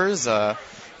observers.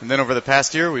 And then over the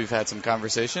past year, we've had some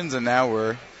conversations, and now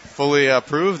we're fully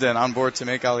approved and on board to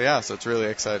make Aliyah, so it's really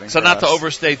exciting. So not to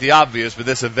overstate the obvious, but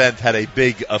this event had a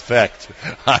big effect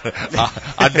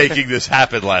on making this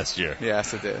happen last year.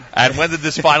 Yes, it did. And when did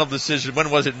this final decision,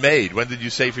 when was it made? When did you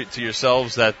say to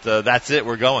yourselves that that's it,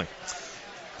 we're going?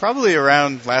 Probably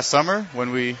around last summer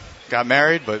when we got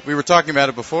married, but we were talking about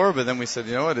it before, but then we said,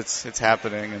 you know what, it's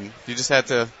happening, and you just had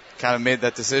to kind of made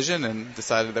that decision and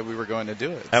decided that we were going to do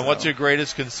it. And what's your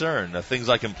greatest concern? Things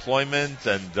like employment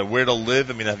and where to live?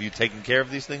 I mean, have you taken care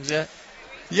of these things yet?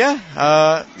 Yeah,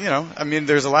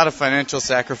 there's a lot of financial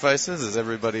sacrifices, as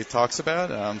everybody talks about.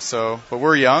 But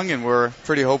we're young and we're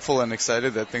pretty hopeful and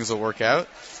excited that things will work out.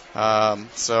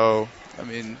 If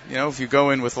you go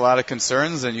in with a lot of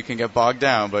concerns, then you can get bogged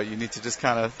down, but you need to just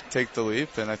kind of take the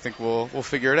leap, and I think we'll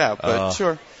figure it out. But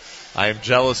sure. I am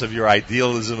jealous of your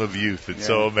idealism of youth. It's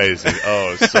so amazing.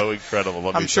 Oh, it's so incredible.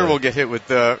 I'm sure we'll get hit with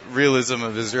the realism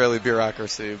of Israeli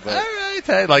bureaucracy. But all right,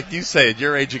 hey, like you say, at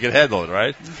your age you can handle it,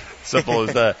 right? Simple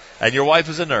as that. And your wife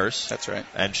is a nurse. That's right.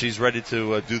 And she's ready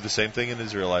to do the same thing in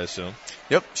Israel, I assume.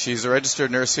 Yep, she's a registered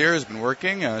nurse here, has been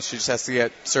working. She just has to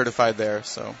get certified there.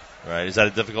 So. Right. Is that a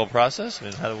difficult process? I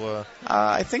mean, how do?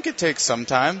 I think it takes some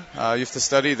time. You have to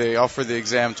study. They offer the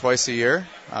exam twice a year,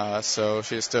 so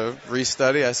she has to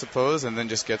restudy, I suppose, and then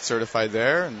just get certified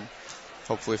there, and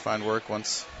hopefully find work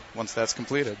once that's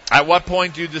completed. At what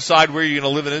point do you decide where you're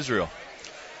going to live in Israel?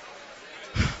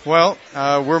 Well,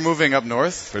 we're moving up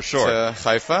north for sure to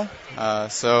Haifa,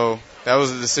 so that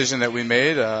was a decision that we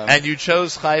made. And you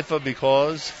chose Haifa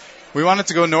because? We wanted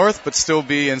to go north, but still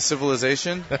be in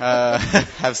civilization,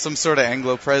 have some sort of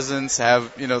Anglo presence,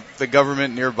 have, the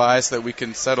government nearby so that we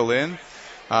can settle in,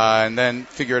 and then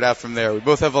figure it out from there. We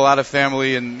both have a lot of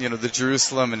family in, the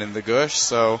Jerusalem and in the Gush,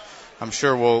 so I'm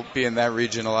sure we'll be in that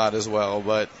region a lot as well.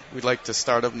 But we'd like to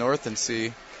start up north and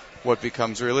see what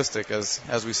becomes realistic as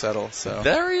we settle. So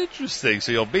very interesting.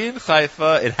 So you'll be in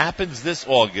Haifa. It happens this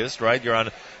August, right? You're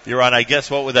on, I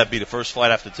guess, what would that be, the first flight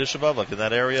after Tisha B'Av, like in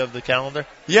that area of the calendar?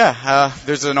 Yeah,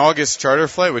 there's an August charter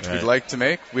flight, which we'd like to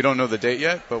make. We don't know the date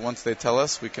yet, but once they tell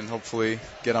us, we can hopefully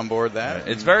get on board that.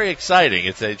 Right. It's very exciting.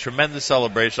 It's a tremendous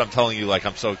celebration. I'm telling you, like,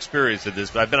 I'm so experienced at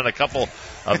this, but I've been on a couple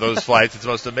of those flights. It's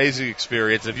the most amazing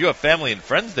experience. If you have family and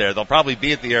friends there, they'll probably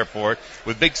be at the airport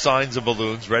with big signs and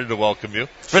balloons ready to welcome you.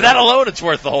 For that alone, it's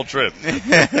worth the whole trip.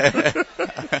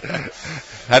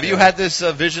 Have you had this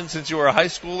vision since you were a high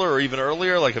schooler or even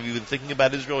earlier? Like, have you been thinking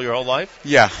about Israel your whole life?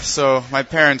 Yeah, so my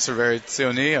parents are very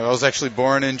Tzioni. I was actually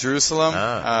born in Jerusalem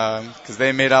because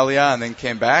they made Aliyah and then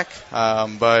came back.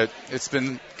 But it's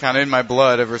been kind of in my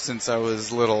blood ever since I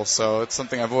was little, so it's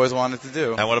something I've always wanted to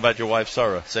do. And what about your wife,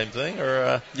 Sarah? Same thing?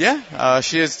 Or Yeah,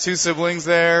 she has 2 siblings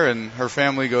there, and her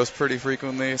family goes pretty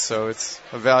frequently, so it's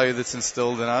a value that's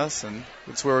instilled in us, and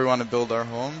it's where we want to build our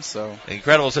home. So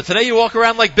incredible. So today you walk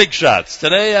around like big shots.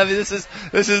 Today, I mean, this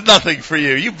is nothing for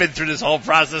you. You've been through this whole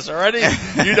process already.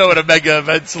 You know what a mega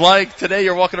event's like. Today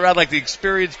you're walking around like the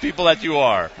experienced people that you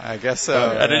are. I guess so.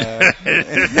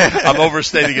 I'm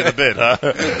overstating it a bit, huh?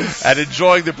 And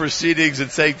enjoying the proceedings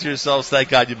and saying to yourselves, thank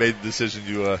God you made the decision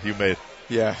you made.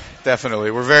 Yeah, definitely.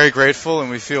 We're very grateful, and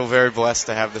we feel very blessed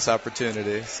to have this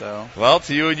opportunity. So, well,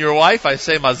 to you and your wife, I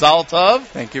say Mazal Tov.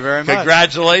 Thank you very much.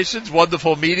 Congratulations.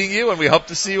 Wonderful meeting you, and we hope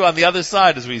to see you on the other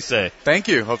side, as we say. Thank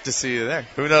you. Hope to see you there.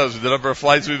 Who knows, with the number of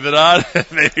flights we've been on,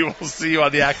 maybe we'll see you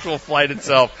on the actual flight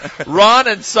itself. Ron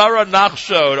and Sarah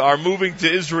Nachshon are moving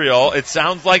to Israel. It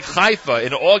sounds like Haifa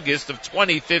in August of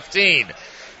 2015.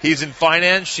 He's in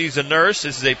finance. She's a nurse.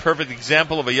 This is a perfect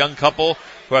example of a young couple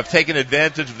who have taken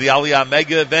advantage of the Aliyah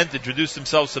mega event, introduced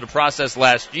themselves to the process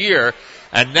last year,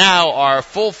 and now are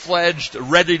full-fledged,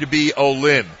 ready to be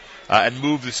Olim and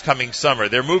move this coming summer.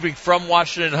 They're moving from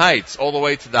Washington Heights all the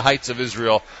way to the heights of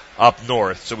Israel up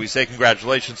north. So we say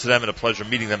congratulations to them and a pleasure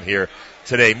meeting them here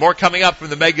today. More coming up from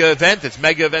the mega event. It's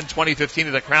Mega Event 2015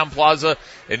 at the Crowne Plaza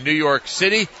in New York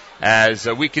City as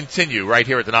we continue right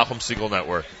here at the Nachum Segal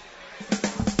Network.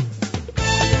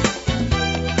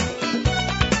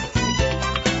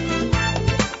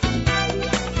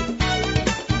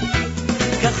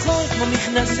 כחול כמו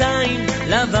מכנסיים,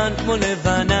 לבן כמו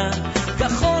לבנה,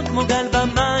 כחול כמו גל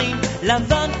במים,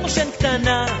 לבן כמו שן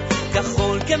קטנה,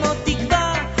 כחול כמו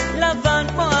תקווה, לבן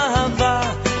כמו אהבה,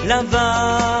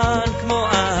 לבן כמו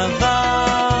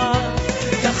אהבה.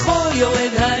 כחול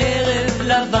יורד הערב,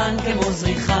 לבן כמו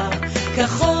זריחה,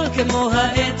 כחול כמו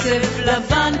העצב,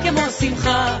 לבן כמו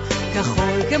שמחה,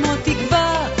 כחול כמו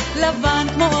תקווה, לבן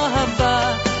כמו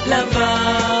אהבה,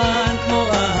 לבן כמו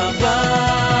אהבה.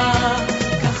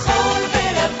 כחול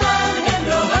ולבן הם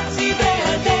לא רק צבעי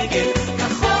הדגל,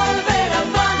 כחול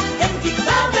ולבן הם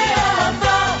תקווה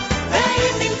ואהבה.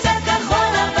 ואם נמצא כחול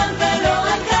לבן ולא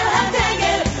רק על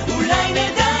הדגל, אולי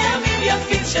נדע ימים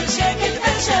יפים של שקט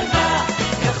ושלווה.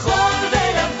 כחול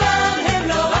ולבן הם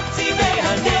לא רק צבעי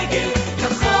הדגל,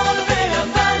 כחול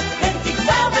ולבן הם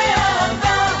תקווה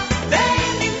ואהבה.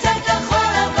 ואם נמצא כחול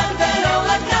לבן ולא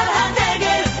רק על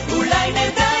הדגל, אולי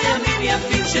נדע ימים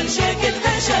יפים של שקט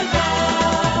ושלווה.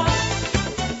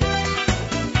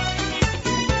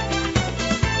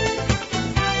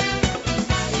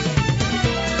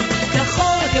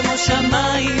 כחול כמו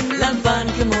שמיים, לבן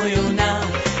כמו יונה,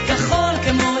 כחול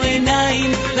כמו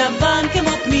עיניים, לבן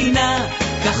כמו פנינה,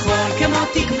 כחול כמו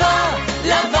תקווה,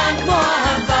 לבן כמו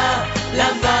אהבה,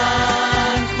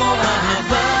 לבן כמו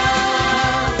אהבה.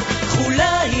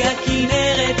 כחולה היא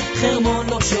הכנרת, חרמון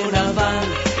לובשו לבן,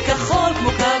 כחול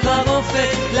כמו קו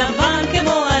הרופק, לבן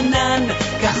כמו ענן,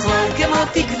 כחול כמו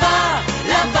תקווה,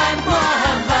 לבן כמו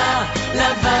אהבה,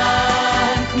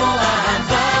 לבן כמו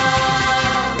אהבה.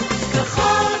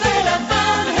 כחול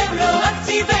ולבן הם לא רק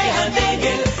צבעי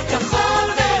הדגל, כחול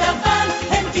ולבן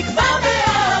הם תקווה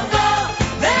ואהבה.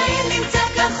 ואם נמצא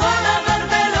כחול לבן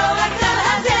ולא רק על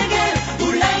הדגל,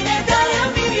 אולי נדע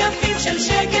ימים יפים של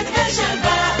שקט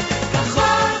ושלווה.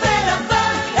 כחול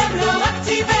ולבן הם לא רק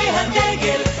צבעי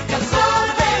הדגל, כחול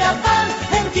ולבן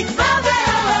הם תקווה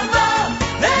ואהבה.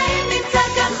 ואם נמצא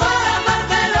כחול לבן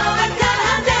ולא רק על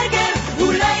הדגל,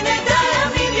 אולי נדע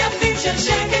ימים יפים של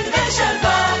שקט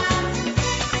ושלווה.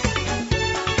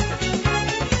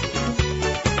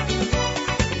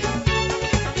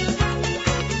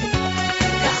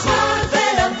 כחול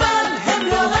ולבן הם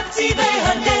לא רק צבעי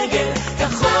הדגל,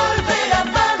 כחול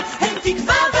ולבן הם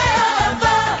תקווה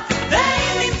ואהבה.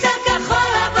 ואם נמצא כחול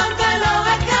לבן ולא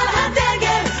רק על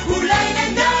הדגל, אולי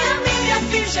נדע ימים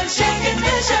יפים של שקט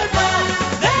ושלווה.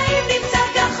 ואם נמצא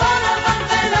כחול לבן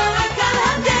ולא רק על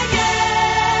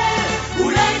הדגל,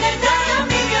 אולי נדע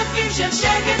ימים יפים של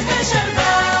שקט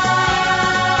ושלווה.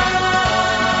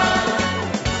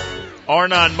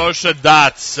 Arnon Moshe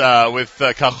Dots with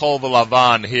Kachol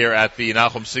V'Lavan here at the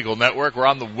Nachum Segal Network. We're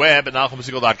on the web at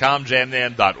NachumSegal.com,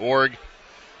 jmnam.org.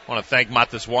 I want to thank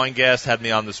Matis Weingast, had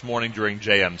me on this morning during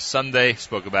JM Sunday,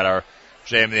 spoke about our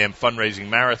JMNAM fundraising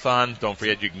marathon. Don't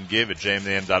forget you can give at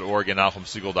jmnam.org and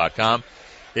NachumSegal.com.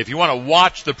 If you want to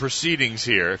watch the proceedings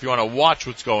here, if you want to watch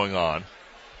what's going on,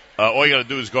 all you got to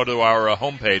do is go to our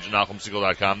homepage at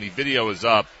NachumSegal.com. The video is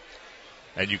up,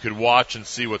 and you can watch and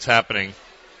see what's happening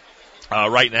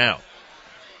right now.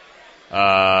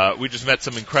 We just met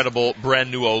some incredible brand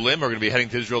new Olim. We're going to be heading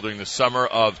to Israel during the summer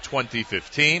of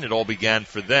 2015. It all began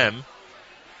for them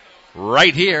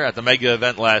right here at the mega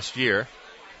event last year.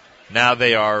 Now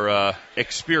they are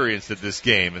experienced at this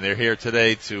game, and they're here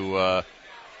today to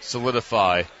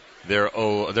solidify their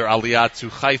Aliyah to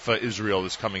Haifa, Israel,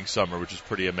 this coming summer, which is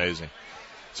pretty amazing.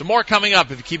 So more coming up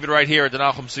if you keep it right here at the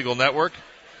Nachum Segal Network.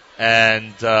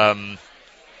 And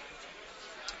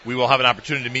we will have an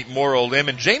opportunity to meet more Olim.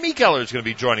 And Jamie Keller is going to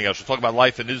be joining us. We'll talk about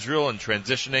life in Israel and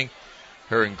transitioning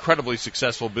her incredibly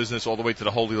successful business all the way to the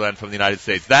Holy Land from the United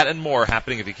States. That and more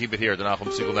happening if you keep it here at the Nachum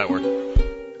Segal Network.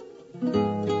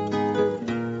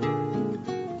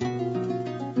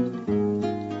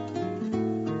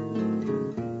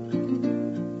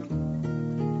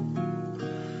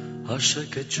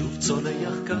 השקט שוב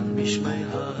צולח כאן משמי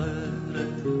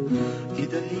הערב,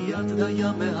 כדאיית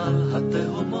דיה מעל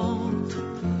התהומות,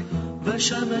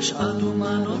 ושמש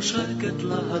אדומה נושקת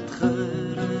להט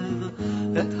חרב,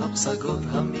 את הפסגות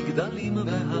המגדלים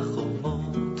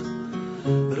והחומות.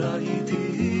 ראיתי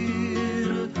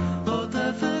עיר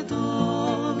עוטפת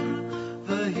אור,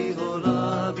 והיא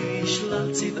עולה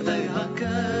בשלל צבעי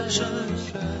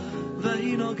הקשת,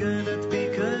 והיא נוגנת בי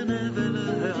כנבל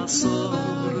העשור.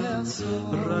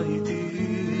 ראיתי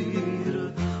עיר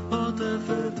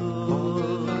עוטפת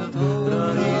אור,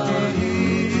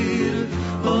 ראיתי עיר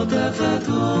עוטפת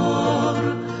אור,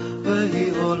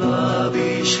 והיא עולה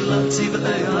בשלל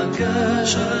צבעי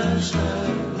הקשת,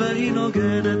 והיא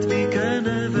נוגנת בי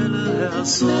כנבל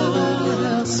העשור.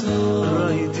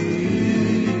 ראיתי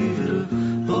עיר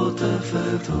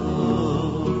עוטפת אור.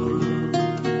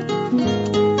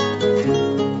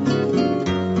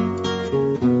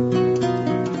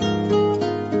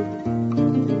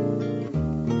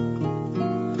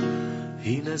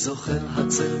 זוכר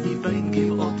הצל מבין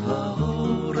גבעות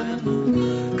העורף,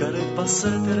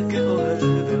 בסתר כאוהב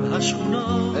אל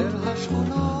השכונות,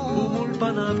 ומול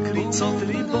פניו קריצות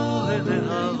ליבו הן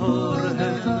האור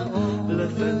הן,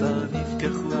 לפתע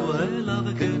נפקחו אליו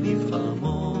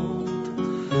כנפעמות.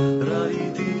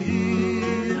 ראיתי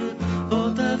עיר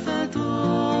עוטפת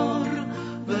אור,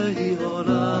 והיא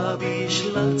עולה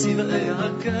בשלל צבעי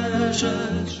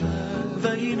הקשת,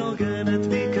 והיא נוגנת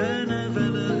בי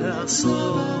כנבל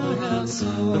העשור.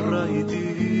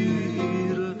 ראיתי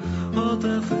עיר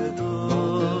עוטפת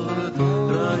אור,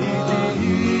 ראיתי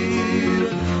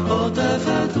עיר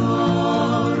עוטפת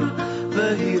אור,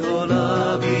 והיא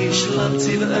עולה בשלל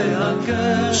צבעי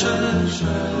הקשת,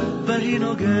 והיא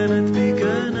נוגנת בי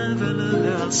כנבל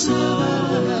העשור.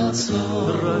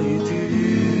 ראיתי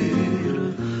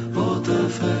עיר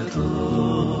עוטפת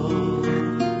אור.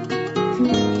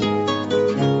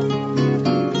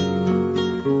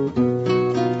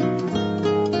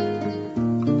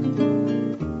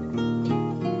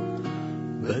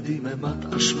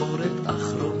 בדממת אשמורת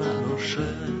אחרונה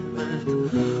נושמת,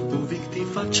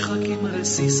 ובכתיפת שחקים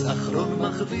רסיס אחרון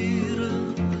מחביר,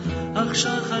 אך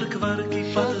שחר כבר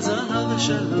כיפת זהב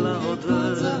שלה עוד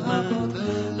רמת,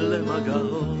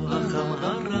 למגעו החם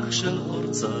הרך של אור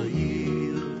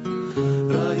צעיר.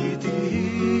 ראיתי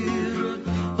עיר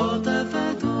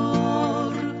עוטפת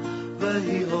אור,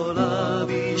 והיא עולה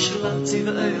בשלל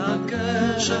צבעי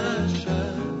הקשת,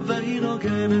 והיא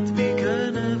נוגנת בי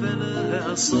כנבל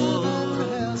העשור.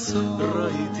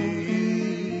 ראיתי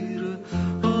עיר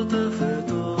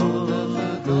עוטפת אור,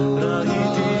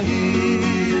 ראיתי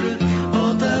עיר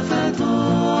עוטפת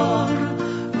אור,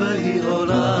 והיא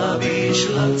עולה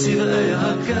בשלל צבעי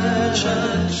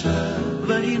הקשת,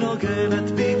 והיא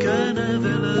נוגנת בי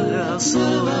כנבל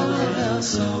העשור.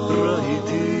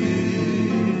 ראיתי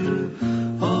עיר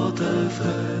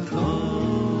עוטפת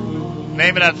אור.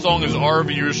 Name of that song is Arv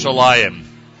Yerushalayim.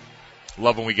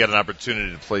 Love when we get an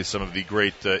opportunity to play some of the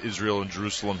great Israel and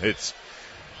Jerusalem hits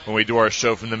when we do our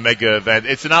show from the mega event.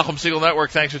 It's the Nachum Segal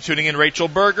Network. Thanks for tuning in. Rachel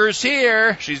Berger's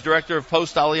here. She's Director of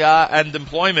Post Aliyah and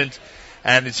Employment,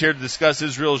 and is here to discuss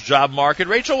Israel's job market.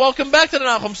 Rachel, welcome back to the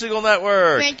Nachum Segal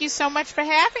Network. Thank you so much for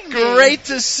having me. Great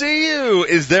to see you.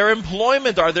 Is there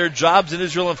employment? Are there jobs in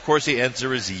Israel? Of course, the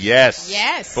answer is yes.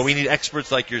 Yes. But we need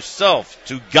experts like yourself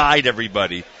to guide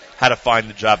everybody how to find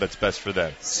the job that's best for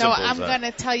them. So I'm going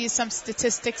to tell you some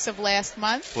statistics of last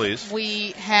month. Please.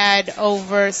 We had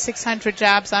over 600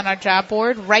 jobs on our job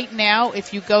board. Right now,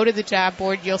 if you go to the job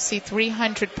board, you'll see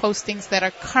 300 postings that are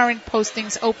current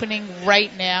postings opening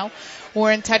right now.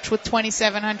 We're in touch with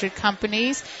 2,700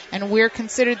 companies, and we're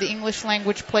considered the English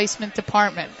language placement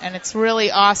department. And it's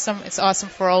really awesome. It's awesome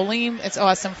for Olim. It's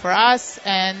awesome for us.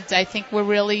 And I think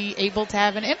we're really able to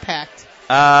have an impact.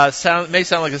 May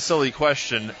sound like a silly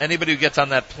question. Anybody who gets on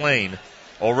that plane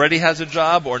already has a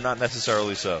job, or not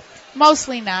necessarily so?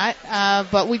 Mostly not,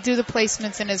 but we do the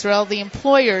placements in Israel. The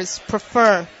employers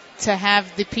prefer to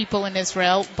have the people in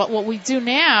Israel. But what we do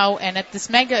now, and at this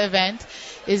mega event,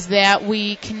 is that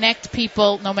we connect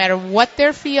people, no matter what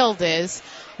their field is,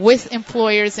 with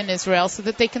employers in Israel so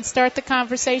that they can start the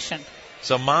conversation.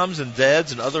 So moms and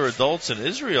dads and other adults in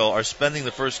Israel are spending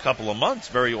the first couple of months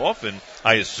very often,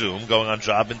 I assume, going on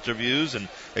job interviews and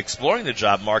exploring the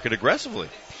job market aggressively.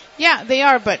 Yeah, they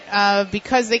are, but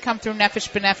because they come through Nefesh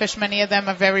B'Nefesh, many of them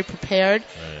are very prepared,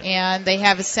 and they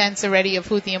have a sense already of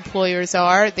who the employers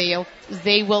are.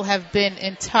 They will have been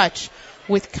in touch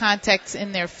with contacts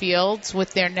in their fields,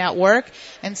 with their network,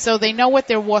 and so they know what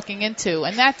they're walking into,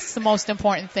 and that's the most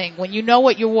important thing. When you know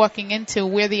what you're walking into,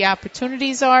 where the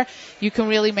opportunities are, you can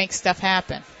really make stuff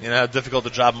happen. You know how difficult the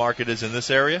job market is in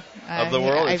this area of the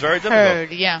world? It's very difficult.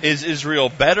 Heard, yeah. Is Israel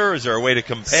better? Is there a way to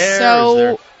compare?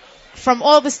 So, from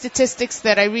all the statistics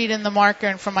that I read in the market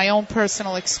and from my own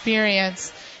personal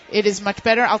experience, it is much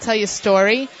better. I'll tell you a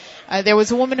story. There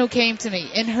was a woman who came to me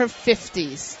in her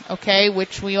 50s, okay,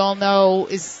 which we all know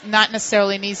is not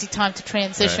necessarily an easy time to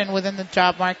transition within the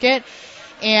job market.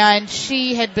 And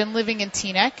she had been living in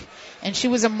Teaneck, and she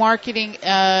was a marketing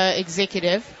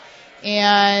executive.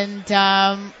 And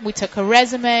we took her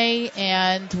resume,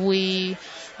 and we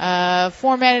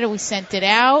formatted it, we sent it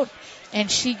out, and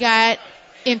she got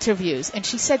interviews. And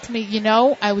she said to me, you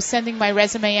know, I was sending my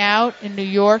resume out in New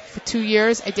York for 2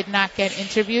 years. I did not get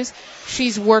interviews.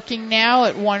 She's working now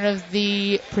at one of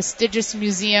the prestigious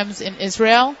museums in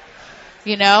Israel,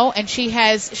 you know, and she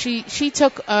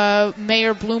took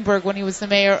Mayor Bloomberg when he was the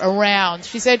mayor around.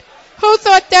 She said, who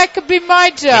thought that could be my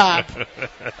job?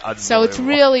 So it's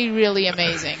really, really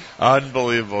amazing.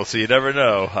 Unbelievable. So you never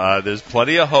know. There's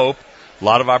plenty of hope. A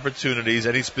lot of opportunities.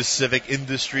 Any specific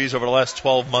industries over the last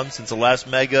 12 months since the last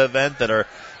mega event that are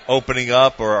opening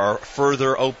up or are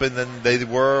further open than they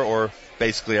were, or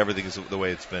basically everything is the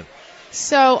way it's been?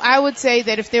 So I would say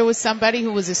that if there was somebody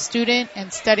who was a student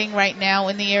and studying right now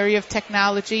in the area of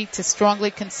technology, to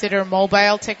strongly consider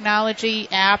mobile technology,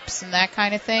 apps, and that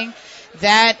kind of thing,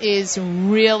 that is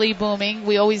really booming.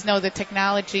 We always know that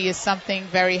technology is something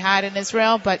very hot in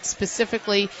Israel, but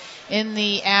specifically in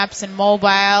the apps and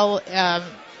mobile,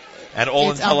 and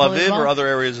all in Tel Aviv or other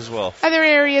areas as well? Other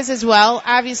areas as well.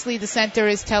 Obviously, the center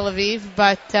is Tel Aviv,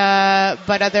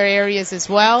 but other areas as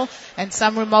well, and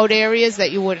some remote areas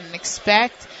that you wouldn't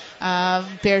expect.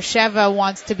 Beersheba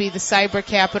wants to be the cyber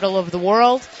capital of the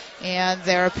world, and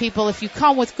there are people, if you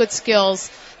come with good skills,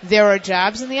 there are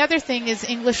jobs. And the other thing is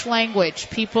English language.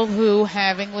 People who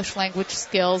have English language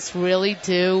skills really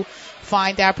do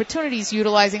find opportunities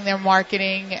utilizing their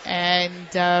marketing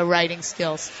and writing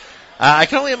skills. I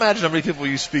can only imagine how many people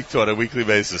you speak to on a weekly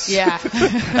basis. Yeah.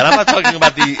 And I'm not talking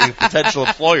about the potential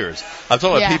employers. I'm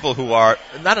talking about people who are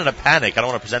not in a panic. I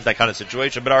don't want to present that kind of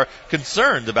situation, but are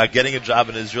concerned about getting a job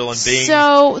in Israel and being...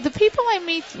 So the people I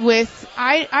meet with,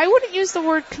 I wouldn't use the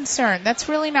word concern. That's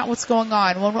really not what's going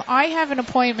on. When I have an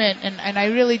appointment, and I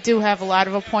really do have a lot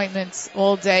of appointments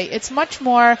all day, it's much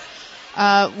more...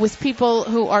 with people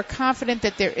who are confident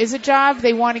that there is a job,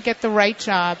 they want to get the right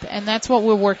job, and that's what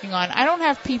we're working on. I don't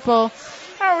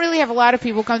really have a lot of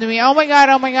people come to me, oh my God,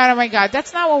 oh my God, oh my God.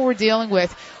 That's not what we're dealing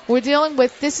with. We're dealing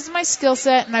with, this is my skill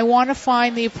set, and I want to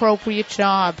find the appropriate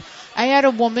job. I had a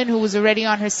woman who was already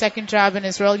on her second job in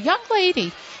Israel, young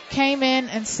lady, came in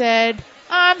and said,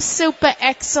 I'm super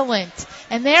excellent,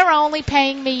 and they're only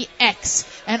paying me X,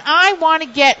 and I want to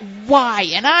get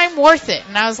Y, and I'm worth it.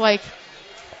 And I was like,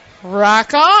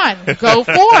 rock on. Go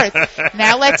forth.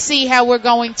 Now let's see how we're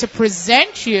going to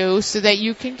present you so that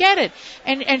you can get it.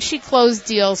 And she closed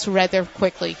deals rather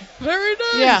quickly. Very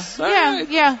nice.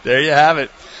 Yeah. There you have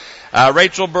it.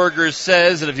 Rachel Berger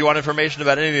says that if you want information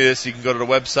about any of this, you can go to the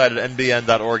website at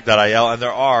nbn.org.il, and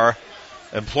there are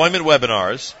employment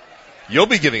webinars. You'll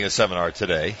be giving a seminar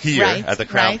today here at the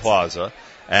Crowne Plaza.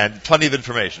 And plenty of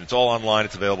information. It's all online.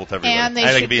 It's available to everybody. And they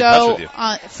can should be in touch with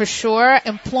go, for sure,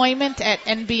 employment at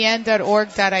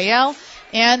nbn.org.il.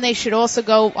 And they should also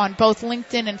go on both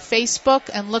LinkedIn and Facebook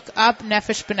and look up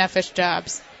Nefesh B'Nefesh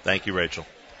jobs. Thank you, Rachel.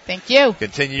 Thank you.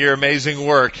 Continue your amazing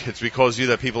work. It's because of you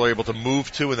that people are able to move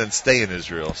to and then stay in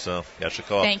Israel. So,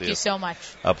 Yashikov. Thank you so much.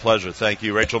 A pleasure. Thank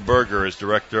you. Rachel Berger is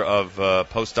Director of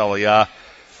Post Aliyah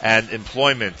and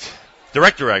Employment.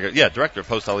 Director of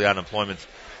Post Aliyah and Employment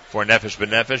for Nefesh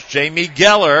B'Nefesh. Jamie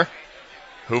Geller,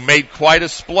 who made quite a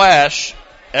splash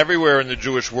everywhere in the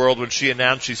Jewish world when she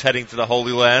announced she's heading to the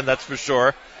Holy Land, that's for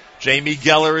sure. Jamie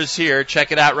Geller is here.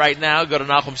 Check it out right now. Go to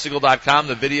NachumSegal.com.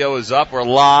 The video is up. We're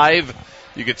live.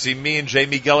 You can see me and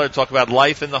Jamie Geller talk about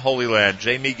life in the Holy Land.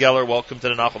 Jamie Geller, welcome to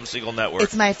the Nachum Segal Network.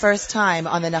 It's my first time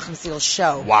on the Nachum Segal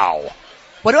show. Wow.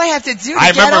 What do I have to do to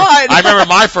get on? I remember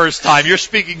my first time. You're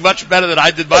speaking much better than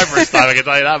I did my first time, I can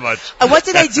tell you that much. And what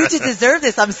did I do to deserve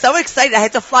this? I'm so excited. I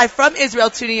had to fly from Israel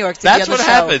to New York to be on the show. That's what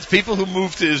happens. People who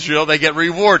move to Israel, they get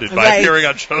rewarded by appearing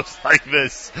on shows like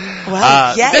this.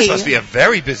 Well, yay. This must be a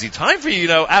very busy time for you. You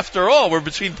know, after all, we're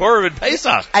between Purim and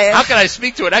Pesach. How can I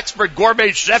speak to an expert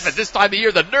gourmet chef at this time of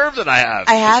year? The nerve that I have.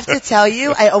 I have to tell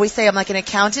you, I always say I'm like an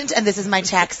accountant, and this is my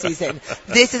tax season.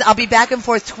 I'll be back and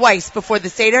forth twice before the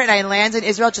Seder, and I land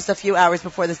in Israel just a few hours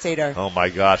before the Seder. Oh my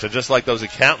gosh. And just like those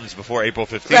accountants before April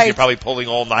 15th, you're probably pulling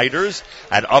all-nighters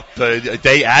and up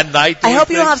day and night. I hope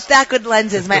you don't have that good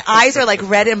lenses. My eyes are like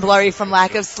red and blurry from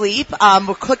lack of sleep.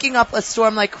 We're cooking up a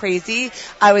storm like crazy.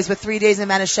 I was with 3 days in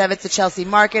Manischewitz at Chelsea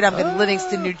Market. I'm in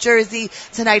Livingston, New Jersey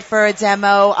tonight for a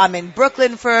demo. I'm in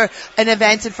Brooklyn for an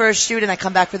event and for a shoot, and I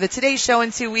come back for the Today Show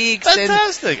in 2 weeks.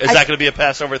 Fantastic. Is that going to be a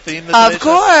Passover theme? Of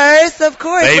course.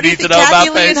 They need to know Kathy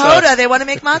about Lee and Pesach. Hoda, they want to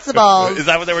make matzo balls. Is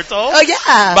that what they were told? Oh,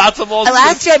 yeah. Matzo balls.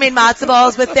 Last year I made matzo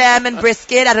balls with them and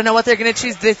brisket. I don't know what they're going to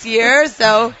choose this year,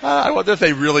 so. I wonder if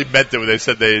they really meant it when they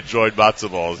said they enjoyed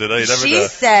matzo balls. You never know.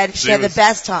 Said she had the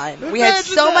best time. We had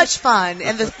so much fun,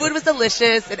 and the food was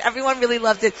delicious, and everyone really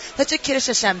loved it. Such a Kiddush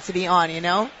Hashem to be on, you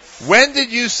know? When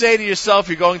did you say to yourself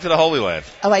you're going to the Holy Land?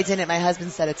 Oh, I didn't. My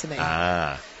husband said it to me.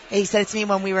 He said it to me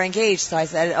when we were engaged, so I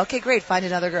said, okay, great, find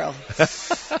another girl.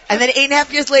 And then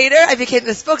 8.5 years later, I became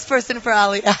the spokesperson for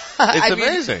Aliyah. It's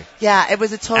amazing. Yeah, it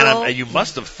was a total... And you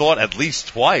must have thought at least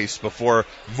twice before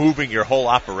moving your whole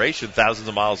operation thousands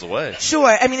of miles away. Sure.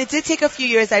 I mean, it did take a few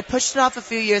years. I pushed it off a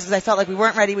few years because I felt like we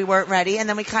weren't ready. And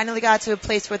then we kind of got to a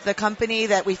place with the company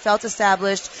that we felt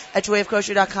established at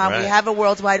joyofkosher.com. Right. We have a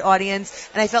worldwide audience.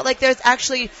 And I felt like there's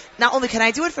actually, not only can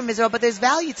I do it from Israel, but there's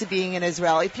value to being in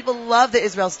Israel. People love the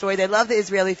Israel story. story. They love the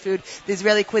Israeli food, the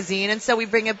Israeli cuisine, and so we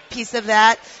bring a piece of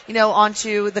that,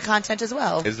 onto the content as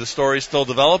well. Is the story still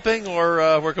developing,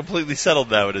 or we're completely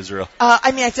settled now in Israel?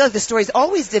 I feel like the story's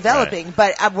always developing,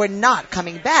 but we're not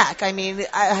coming back.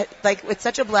 It's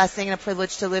such a blessing and a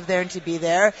privilege to live there and to be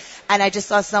there. And I just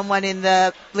saw someone in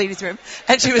the ladies' room,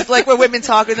 and she was like, where women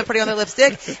talk and they're putting on their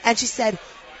lipstick, and she said,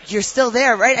 "You're still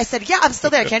there, right?" I said, "Yeah, I'm still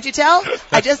there. Can't you tell?"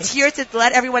 I just here to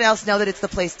let everyone else know that it's the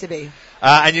place to be.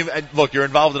 And look, you're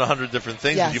involved in 100 different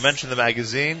things. Yes. You mentioned the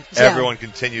magazine. Yeah. Everyone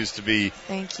continues to be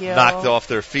Thank you. knocked off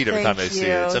their feet every Thank time they you. see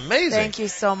it. It's amazing. Thank you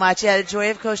so much. Yeah,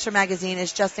 Joy of Kosher magazine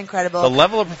is just incredible. The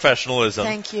level of professionalism.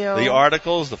 Thank you. The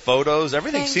articles, the photos,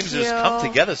 everything Thank seems to you. just come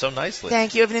together so nicely.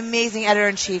 Thank you. We have an amazing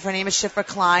editor-in-chief. Her name is Shifra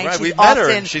Klein. Right, She's we've met her,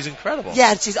 often- and she's incredible.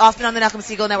 Yeah, she's often on the Nachum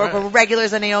Segal Network. Right. We're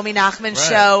regulars on Naomi Nachman's Right.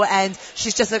 show, and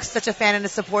she's just such a fan and a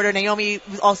supporter. Naomi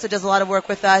also does a lot of work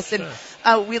with us, and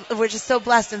we're just so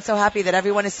blessed and so happy that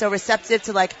everyone is so receptive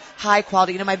to high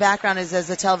quality. My background is as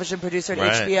a television producer at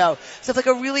Right. HBO, so it's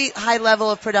a really high level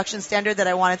of production standard that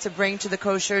I wanted to bring to the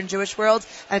kosher and Jewish world,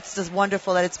 and it's just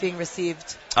wonderful that it's being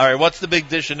received. All right, what's the big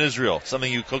dish in Israel?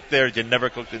 Something you cook there you never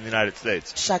cooked in the United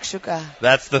States? Shakshuka.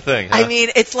 That's the thing, huh?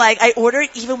 It's like I order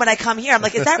it even when I come here. I'm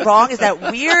like, is that wrong? Is that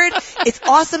weird? It's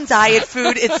awesome diet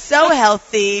food. It's so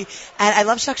healthy, and I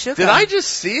love shakshuka. Did I just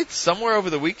see it somewhere over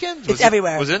the weekend? It's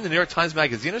everywhere. Was it in the New York Times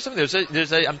Magazine or something?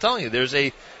 I'm telling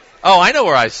you, oh, I know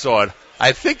where I saw it.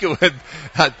 I think it would,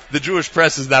 the Jewish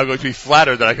press is now going to be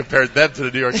flattered that I compared them to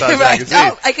the New York Times right. Magazine.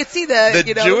 No, I could see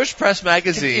the Jewish Press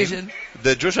Magazine. Confusion.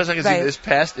 The Jewish Press Magazine, Right. this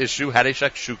past issue, had a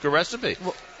shakshuka recipe.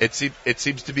 Well, it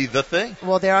seems to be the thing.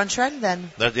 Well, they're on trend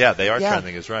then. Yeah, they are Yeah.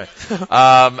 trending, is right.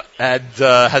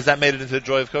 Has that made it into the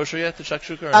Joy of Kosher yet, the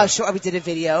shakshuka? Or not? Sure. We did a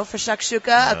video for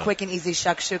shakshuka, a quick and easy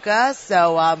shakshuka.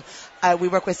 So we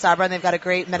work with Sabra, and they've got a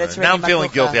great Mediterranean. Now I'm feeling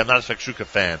matzah. guilty. I'm not a shakshuka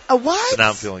fan. What? So now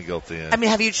I'm feeling guilty. Yeah.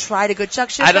 Have you tried a good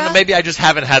shakshuka? I don't know. Maybe I just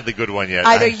haven't had the good one yet.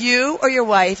 Either you or your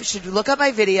wife should look up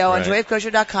my video on Right.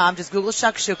 joyofkosher.com. Just Google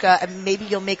shakshuka, and maybe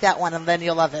you'll make that one, and then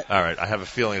you'll love it. All right. I have a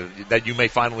feeling that you may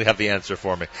finally have the answer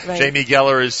for me. Right. Jamie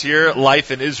Geller is here. Life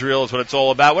in Israel is what it's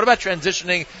all about. What about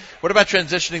transitioning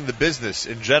the business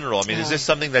in general? Is this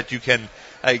something that you can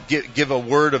give a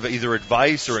word of either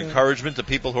advice or encouragement to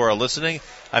people who are listening?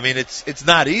 It's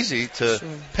not easy to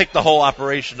pick the whole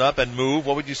operation up and move.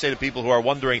 What would you say to people who are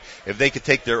wondering if they could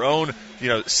take their own,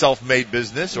 self-made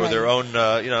business or their own,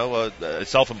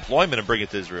 self-employment and bring it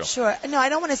to Israel? Sure. No, I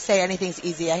don't want to say anything's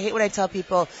easy. I hate when I tell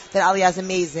people that Aliyah is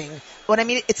amazing.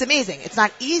 It's amazing. It's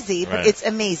not easy, but Right. it's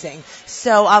amazing.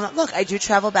 So, look, I do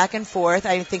travel back and forth.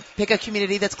 I think pick a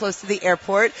community that's close to the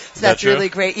airport. So that's true? really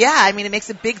great. Yeah, it makes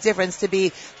a big difference to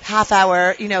be half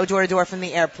hour, door to door from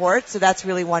the airport. So that's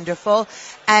really wonderful.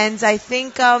 And I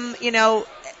think,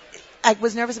 I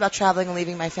was nervous about traveling and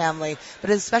leaving my family,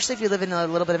 but especially if you live in a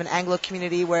little bit of an Anglo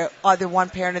community where either one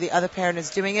parent or the other parent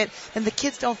is doing it, then the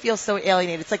kids don't feel so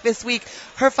alienated. It's like this week,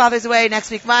 her father's away,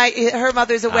 next week her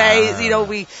mother's away,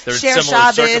 we They're share similar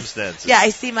Shabbos. circumstances. Yeah, I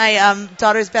see my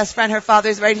daughter's best friend, her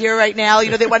father's right here right now.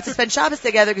 They wanted to spend Shabbos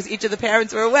together because each of the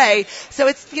parents were away. So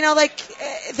it's,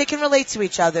 they can relate to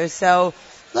each other. So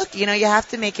look, you have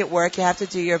to make it work. You have to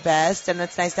do your best, and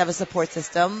it's nice to have a support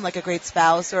system, like a great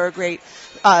spouse or a great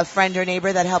friend or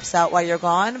neighbor that helps out while you're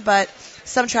gone. But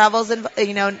some travel's,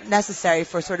 necessary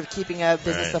for sort of keeping a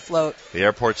business Right. afloat. The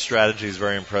airport strategy is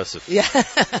very impressive. Yeah.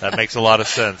 That makes a lot of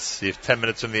sense. You have 10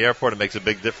 minutes from the airport, it makes a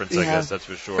big difference, I Yeah, guess, that's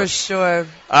for sure. For sure.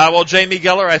 Well, Jamie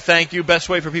Geller, I thank you. Best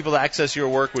way for people to access your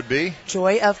work would be?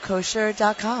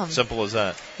 Joyofkosher.com. Simple as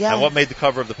that. Yeah. And what made the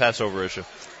cover of the Passover issue?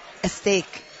 A steak.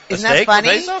 A Isn't steak that for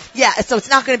funny? Pesach? Yeah, so it's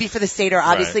not going to be for the Seder,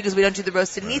 obviously, Right. because we don't do the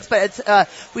roasted meats, but it's,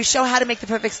 we show how to make the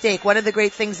perfect steak. One of the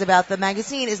great things about the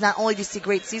magazine is not only do you see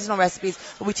great seasonal recipes,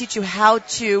 but we teach you how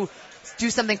to do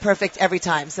something perfect every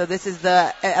time. So this is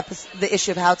the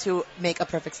issue of how to make a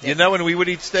perfect steak. When we would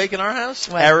eat steak in our house?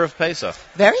 When? Erev Pesach.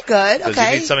 Very good. Because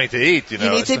Okay. you need something to eat, You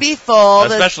need to be full.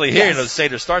 Especially here, Yes. the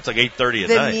Seder starts like 8:30 at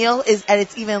The night. meal is, and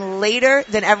it's even later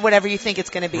than whatever you think it's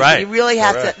going to be. Right. You really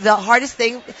have Correct. to. The hardest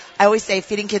thing, I always say,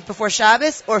 feeding kids before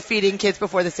Shabbos or feeding kids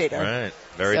before the Seder. Right.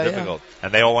 Very So, yeah. difficult.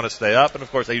 And they all want to stay up, and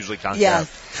of course they usually can't. Yes.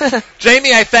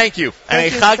 Jamie, I thank you.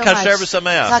 Thank and you a Chag so Kasher much.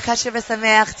 V'Sameach. Chag Kasher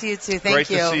V'Sameach to you too. Thank Great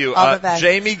you. to see you. All the best.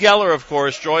 Jamie Geller, of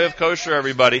course, Joy of Kosher,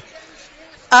 everybody.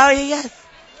 Oh, yes.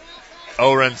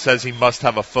 Oren says he must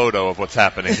have a photo of what's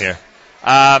happening here.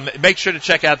 Make sure to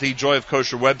check out the Joy of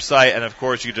Kosher website, and of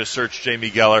course you just search Jamie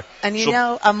Geller. And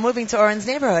I'm moving to Oren's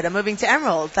neighborhood. I'm moving to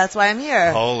Emerald. That's why I'm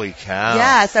here. Holy cow.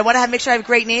 Yes, I want to make sure I have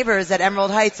great neighbors at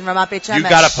Emerald Heights and Ramat Beit Shemesh. You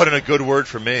gotta put in a good word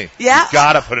for me. Yeah? You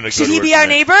gotta put in a good word Should he be for our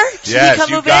me. neighbor? Should Yes, he come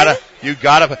you move gotta, in? you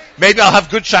gotta. Maybe I'll have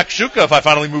good shakshuka if I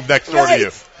finally move next door to Right.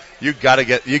 you. You gotta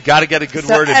get a good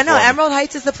word in. I know for me. Emerald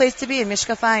Heights is the place to be in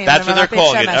Mishkafayim. That's what they're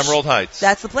calling it, Emerald Heights.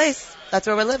 That's the place. That's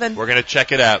where we're living. We're gonna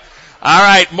check it out. All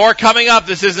right, more coming up.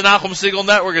 This is the Nachum Segal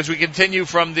Network as we continue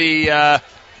from the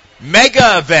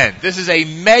mega event. This is a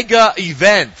mega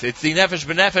event. It's the Nefesh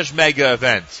B'Nefesh mega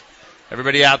event.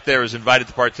 Everybody out there is invited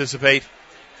to participate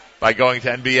by going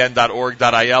to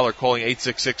nbn.org.il or calling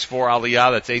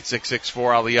 866-4-ALIYAH. That's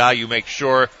 866-4-ALIYAH. You make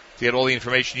sure to get all the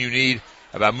information you need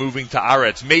about moving to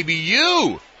Aretz. Maybe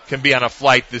you can be on a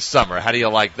flight this summer. How do you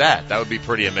like that? That would be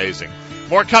pretty amazing.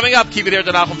 More coming up. Keep it here at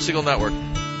the Nachum Segal Network.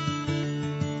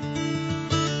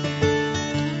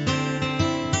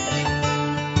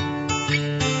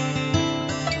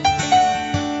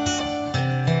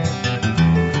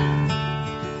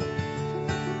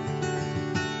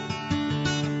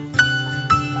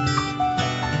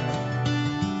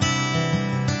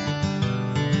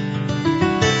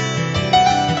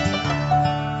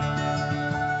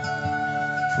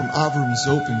 Avram's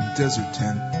open desert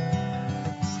tent.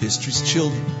 History's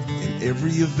children in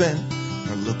every event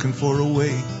are looking for a way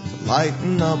to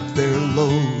lighten up their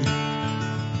load.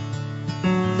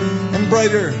 And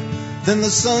brighter than the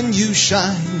sun you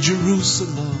shine,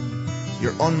 Jerusalem.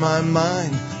 You're on my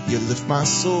mind, you lift my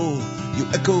soul, you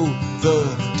echo the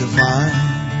divine.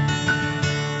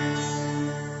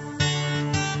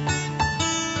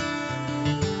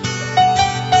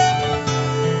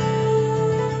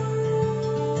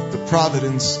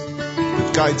 Providence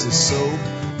that guides us so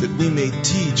that we may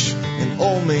teach and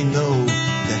all may know,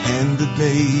 the hand that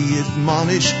may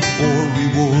admonish or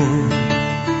reward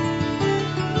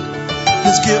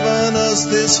has given us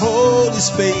this holy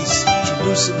space.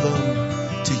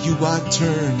 Jerusalem, to you I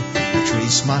turn, I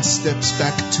trace my steps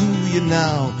back to you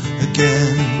now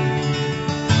again.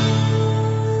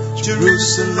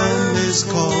 Jerusalem is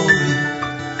calling,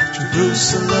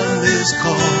 Jerusalem is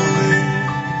calling.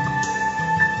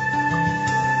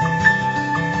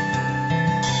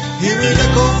 Hear it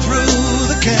echo through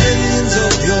the canyons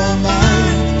of your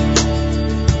mind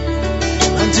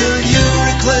until you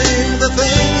reclaim the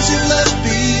things you left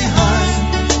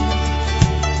behind.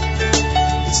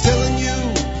 It's telling you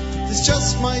this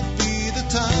just might be the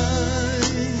time.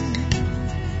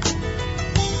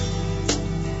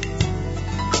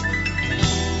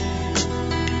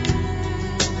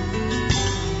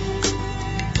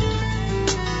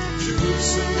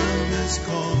 Jerusalem is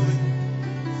calling.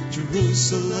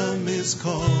 Jerusalem is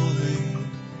calling.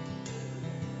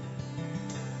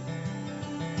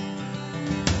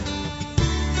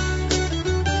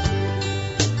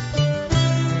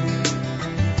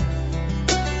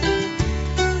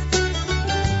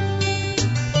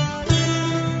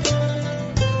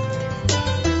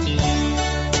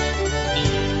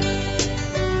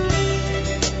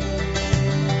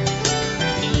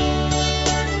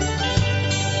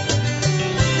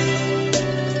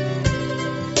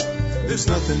 There's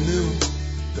nothing new,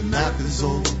 the map is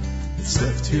old. It's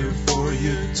left here for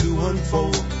you to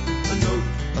unfold. A note,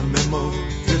 a memo,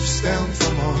 drifts down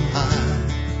from on high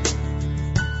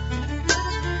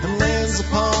and lands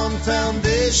upon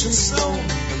foundation stone.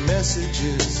 The message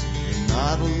is, you're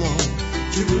not alone.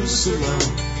 Jerusalem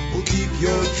will keep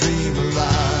your dream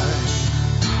alive.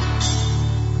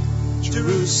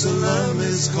 Jerusalem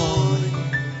is calling.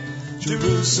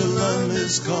 Jerusalem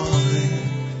is calling.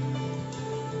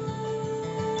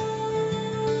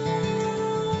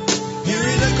 Hear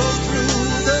it echo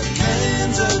through the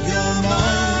canyons of your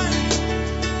mind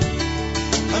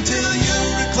until you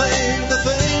reclaim the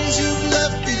things you've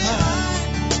left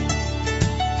behind.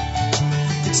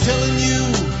 It's telling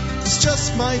you this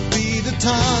just might be the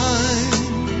time.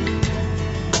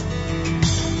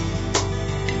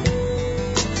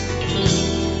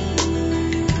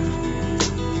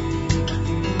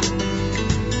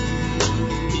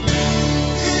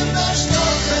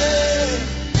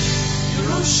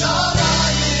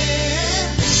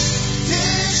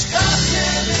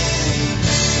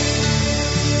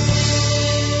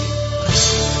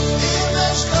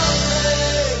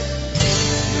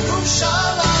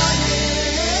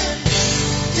 Yerushalayim,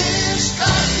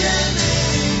 tishkach yemini.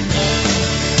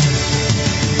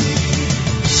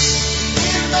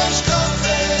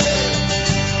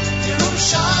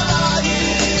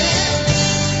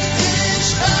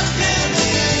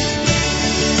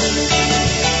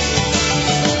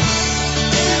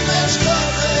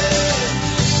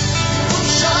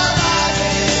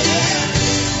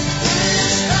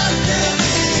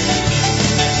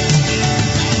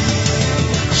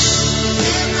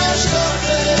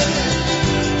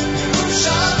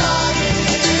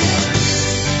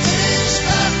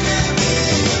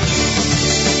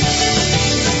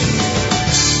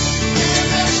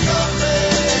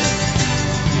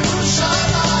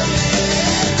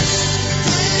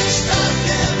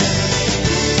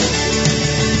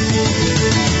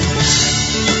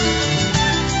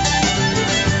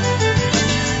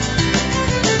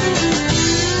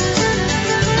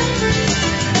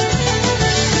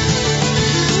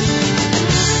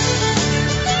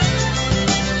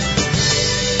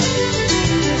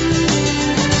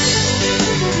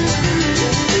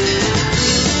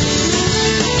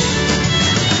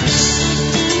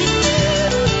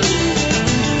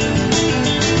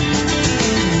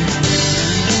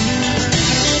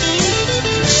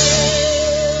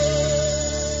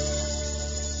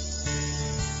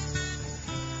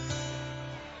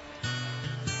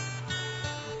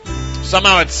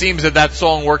 Somehow it seems that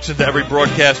song works into every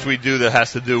broadcast we do that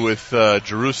has to do with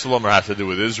Jerusalem or has to do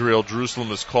with Israel.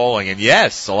 Jerusalem is calling. And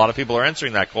yes, a lot of people are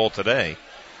answering that call today.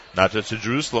 Not just to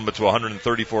Jerusalem, but to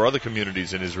 134 other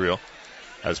communities in Israel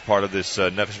as part of this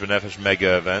Nefesh B'Nefesh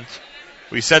mega event.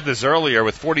 We said this earlier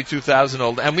with 42,000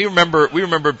 old, and we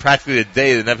remember practically the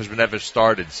day that Nefesh B'Nefesh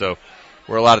started, so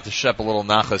we're allowed to shep a little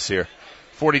nachas here.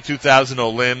 42,000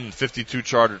 olim, 52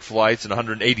 chartered flights, and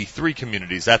 183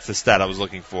 communities. That's the stat I was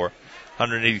looking for.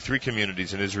 183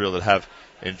 communities in Israel that have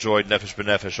enjoyed Nefesh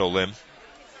B'Nefesh olim.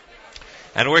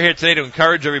 And we're here today to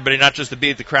encourage everybody not just to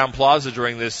be at the Crowne Plaza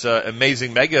during this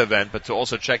amazing mega event, but to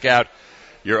also check out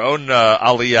your own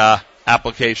Aliyah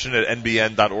application at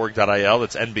nbn.org.il.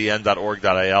 That's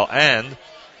nbn.org.il. And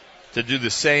to do the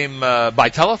same by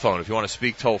telephone. If you want to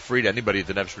speak toll-free to anybody at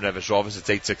the Nefesh B'Nefesh office, it's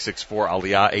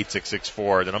 8664-ALIYAH,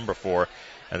 8664, the number 4,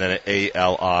 and then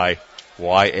ALIYAH.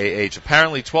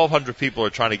 Apparently 1,200 people are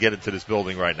trying to get into this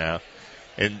building right now,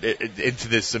 into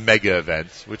this mega event,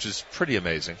 which is pretty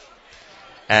amazing.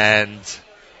 And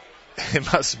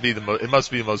it must be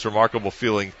the most remarkable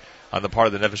feeling on the part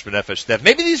of the Nefesh B'Nefesh staff.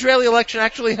 Maybe the Israeli election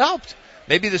actually helped.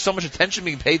 Maybe there's so much attention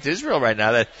being paid to Israel right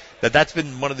now that's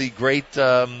been one of the great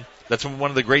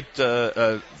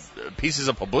pieces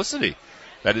of publicity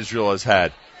that Israel has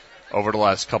had over the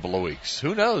last couple of weeks.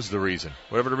 Who knows the reason?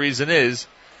 Whatever the reason is,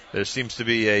 there seems to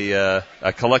be a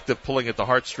collective pulling at the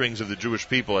heartstrings of the Jewish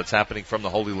people that's happening from the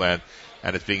Holy Land,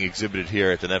 and it's being exhibited here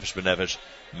at the Nefesh B'Nefesh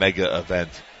mega event.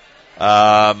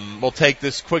 We'll take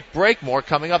this quick break. More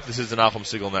coming up. This is the Nachum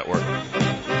Segal Network.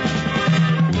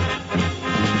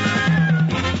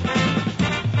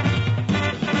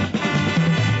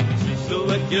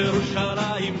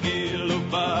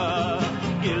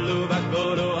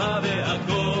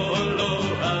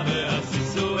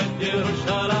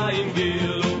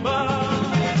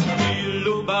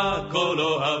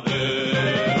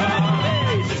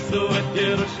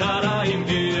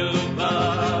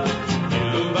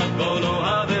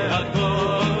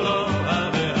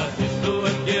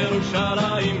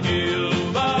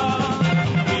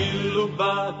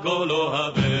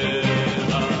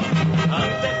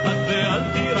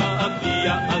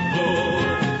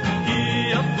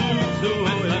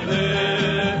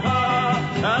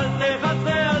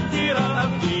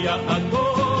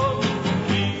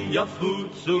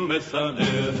 יפוצו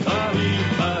מסנף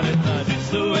הרפארת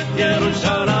תישאו את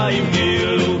ירושלים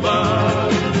גילו בה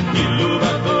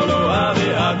כל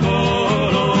אוהביה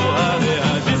כל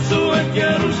אוהביה תישאו את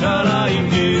ירושלים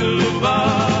גילו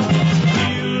בה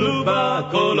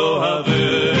כל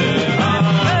אוהביה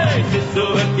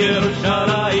תישאו את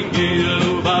ירושלים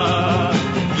גילו בה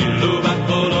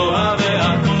כל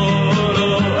אוהביה כל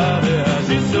אוהביה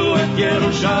תישאו את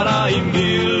ירושלים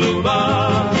גילו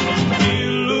בה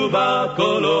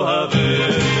כל אוהביה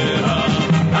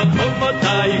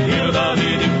הקומותייך עיר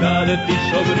דוד הפקדתי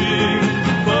שומרים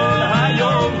כל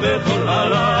היום וכל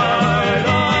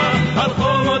הלילה על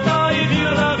קומותייך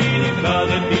עיר דוד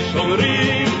הפקדתי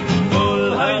שומרים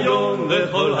כל היום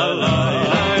וכל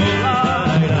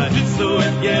הלילה תישאו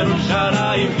את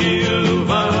ירושלים גילו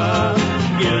בה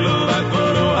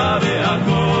כל אוהביה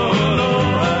כל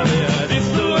אוהביה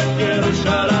תישאו את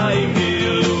ירושלים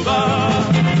גילו בה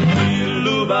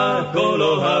כל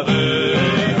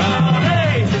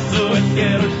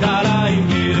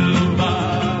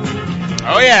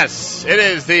Oh yes, it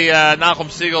is the Nachum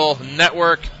Segal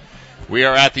Network. We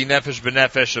are at the Nefesh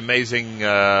B'Nefesh amazing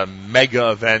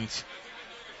mega event.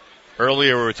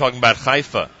 Earlier we were talking about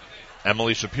Haifa.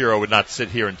 Emily Shapiro would not sit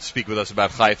here and speak with us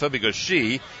about Haifa because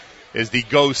she is the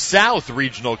Go South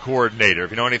regional coordinator.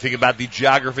 If you know anything about the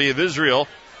geography of Israel,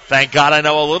 thank God I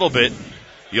know a little bit.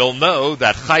 You'll know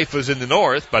that Haifa's in the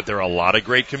north, but there are a lot of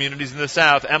great communities in the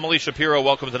south. Emily Shapiro,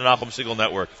 welcome to the Nachum Segal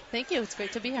Network. Thank you. It's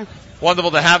great to be here.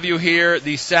 Wonderful to have you here.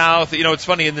 The south, you know, it's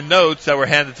funny, in the notes that were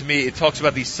handed to me, it talks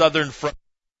about the southern front.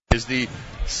 Is the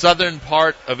southern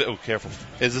part of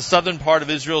Is the southern part of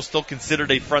Israel still considered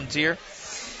a frontier?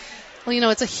 Well, you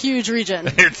know, it's a huge region.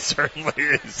 It certainly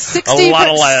is. A lot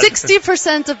of land.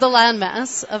 60% of the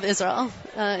landmass of Israel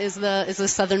is the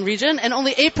southern region, and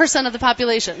only 8% of the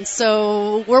population.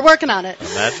 So we're working on it.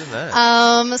 Imagine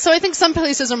that. So I think some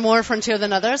places are more frontier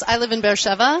than others. I live in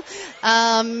Beersheba,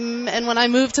 and when I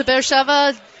moved to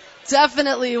Beersheba,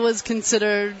 definitely was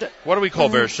considered. What do we call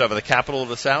Beersheba? The capital of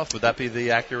the south? Would that be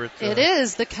the accurate? It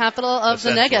is the capital of the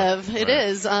Negev. Right. It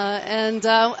is, and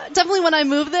definitely when I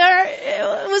moved there,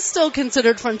 it was still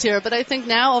considered frontier. But I think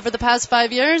now, over the past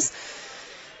 5 years,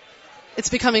 it's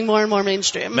becoming more and more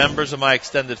mainstream. Members of my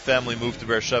extended family moved to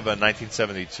Beersheba in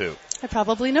 1972. I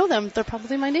probably know them. They're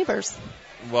probably my neighbors.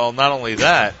 Well, not only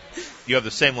that, you have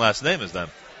the same last name as them.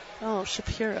 Oh,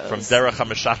 Shapiro's. From Derech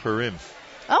HaMeshacharim.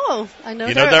 Oh, I know.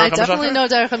 You know I Derech definitely HaMeshacharim? know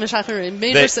Derech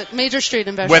HaMeshacharim. Major street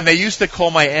in Be'er Sheva. When they used to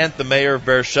call my aunt the mayor of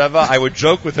Be'er Sheva, I would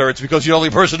joke with her, it's because you're the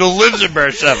only person who lives in Be'er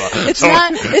Sheva.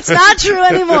 It's not true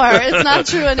anymore. It's not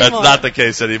true anymore. That's not the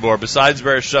case anymore. Besides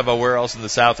Be'er Sheva, where else in the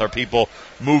South are people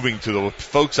moving to? The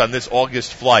folks on this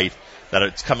August flight that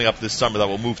it's coming up this summer that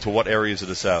will move to what areas of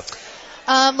the South?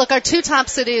 Look, our two top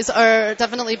cities are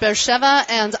definitely Be'er Sheva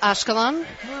and Ashkelon.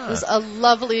 There's a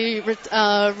lovely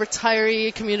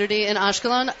retiree community in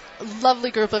Ashkelon.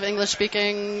 Lovely group of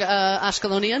English-speaking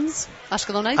Ashkelonites.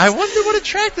 I wonder what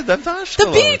attracted them to Ashkelon.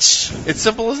 The beach. It's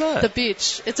simple as that. The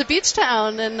beach. It's a beach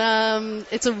town, and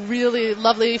it's a really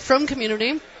lovely frum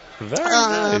community. Very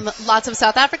nice. Lots of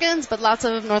South Africans, but lots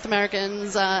of North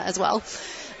Americans as well.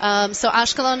 So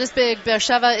Ashkelon is big. Be'er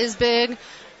Sheva is big.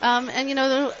 And,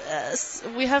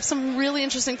 we have some really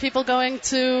interesting people going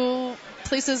to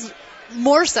places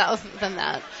more south than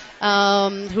that,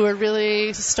 who are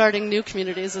really starting new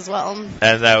communities as well.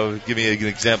 And give me an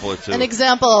example or two. An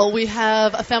example, we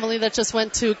have a family that just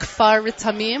went to Kfar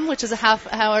Ritamim, which is a half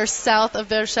hour south of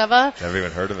Be'er Sheva. Never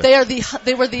even heard of it.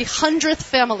 They were the 100th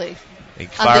family. In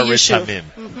Kfar Ritamim.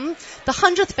 Mm-hmm. The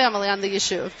 100th family on the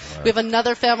yishuv. Wow. We have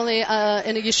another family in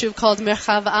a yishuv called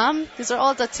Merchav Am. These are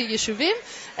all Dati yishuvim,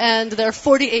 and there are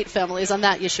 48 families on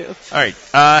that yishuv. All right.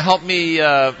 Help me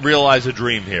realize a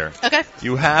dream here. Okay.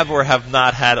 You have or have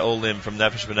not had Olim from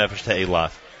Nefesh B'Nefesh to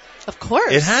Eilat? Of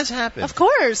course. It has happened. Of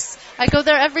course. I go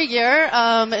there every year,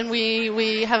 and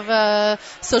we have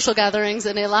social gatherings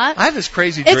in Eilat. I have this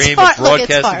crazy dream of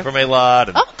broadcasting from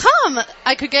Eilat. Oh, come!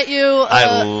 I could get you.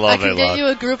 I love Eilat. Get you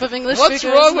a group of English What's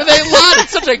speakers. What's wrong with Eilat?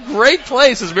 It's such a great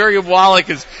place. As Miriam Wallach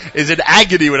is in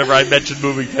agony whenever I mention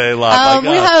moving to Eilat. We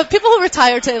have people who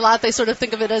retire to Eilat. They sort of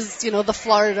think of it as the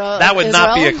Florida. That would Israel.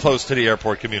 not be a close to the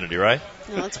airport community, right?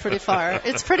 No, it's pretty far.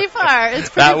 It's pretty far.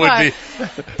 That would be.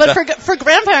 But for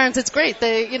grandparents, it's great.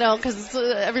 They, because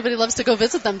everybody loves to go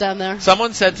visit them down there.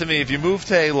 Someone said to me, if you move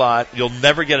to Eilat, you'll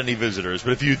never get any visitors.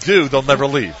 But if you do, they'll never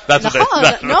leave. That's what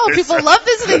they people love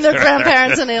visiting their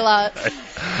grandparents in Eilat.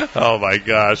 Oh my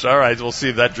gosh! All right, we'll see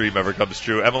if that dream ever comes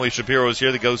true. Emily Shapiro is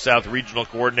here, the Go South Regional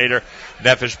Coordinator,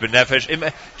 Nefesh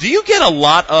B'Nefesh. Do you get a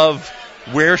lot of?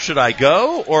 Where should I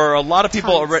go? Or a lot of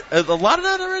people already, a lot of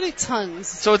that already? Tons.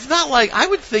 So it's not like, I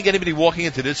would think anybody walking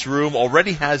into this room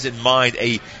already has in mind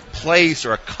a place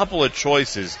or a couple of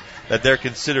choices that they're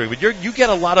considering. But you get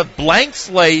a lot of blank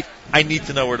slate, I need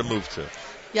to know where to move to.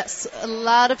 Yes, a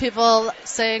lot of people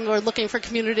saying or looking for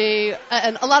community,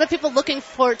 and a lot of people looking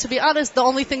for, to be honest, the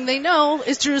only thing they know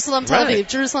is Jerusalem, Tel Aviv. Right.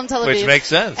 Jerusalem, Tel Aviv. Which makes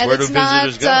sense. And where do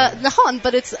visitors go?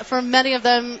 But it's, for many of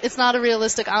them, it's not a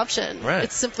realistic option. Right.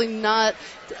 It's simply not,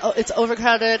 it's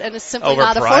overcrowded and it's simply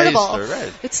not affordable.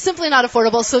 Right. It's simply not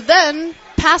affordable. So then,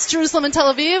 past Jerusalem and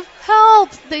Tel Aviv, help!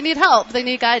 They need help. They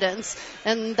need guidance.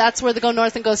 And that's where the Go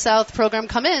North and Go South program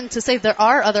come in to say there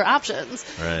are other options.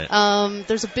 Right.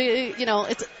 There's a big,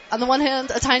 it's on the one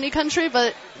hand a tiny country,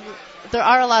 but there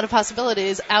are a lot of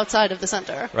possibilities outside of the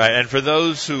center. Right. And for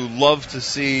those who love to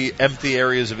see empty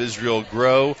areas of Israel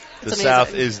grow, the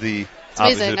South is the It's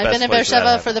amazing. I've been in Be'er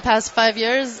Sheva for the past 5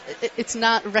 years. It's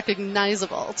not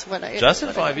recognizable to when I. Just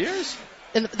in 5 years?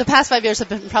 In the past 5 years have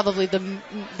been probably the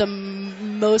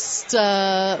most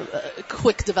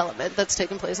quick development that's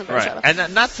taken place in Be'er Sheva.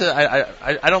 And not to,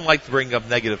 I don't like to bring up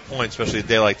negative points, especially a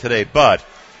day like today, but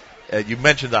you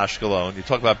mentioned Ashkelon, you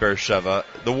talk about Be'er Sheva.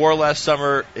 The war last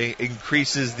summer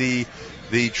increases the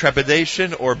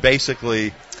trepidation, or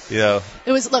basically, It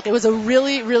was a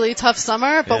really, really tough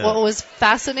summer, but what was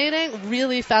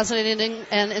really fascinating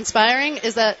and inspiring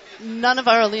is that none of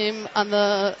our Olim on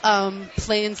the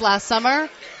planes last summer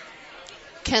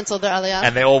canceled their Aliyah.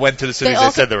 And they all went to the cities they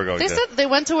said they were going to. They said they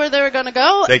went to where they were going to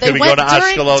go. They could be going to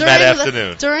Ashkelon that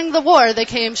afternoon. During the war, they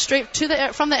came straight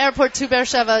from the airport to Be'er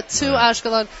Sheva to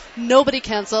Ashkelon. Nobody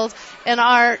canceled. And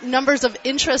our numbers of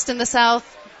interest in the South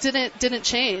didn't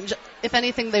change. If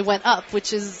anything, they went up,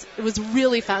 it was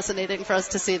really fascinating for us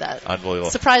to see that.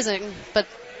 Unbelievable. Surprising, but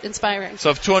inspiring.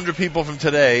 So if 200 people from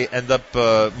today end up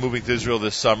moving to Israel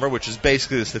this summer, which is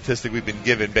basically the statistic we've been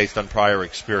given based on prior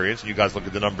experience, and you guys look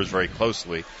at the numbers very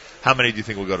closely, how many do you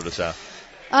think will go to the South?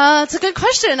 It's a good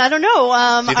question. I don't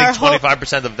know. Do you think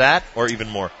 25% of that, or even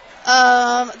more?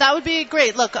 That would be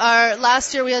great. Look,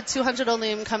 last year we had 200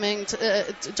 Olim coming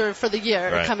for the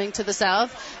year, coming to the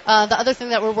south. The other thing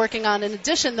that we're working on, in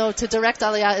addition, though, to direct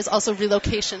Aliyah, is also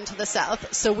relocation to the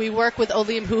south. So we work with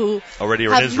Olim who already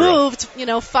have moved,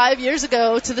 5 years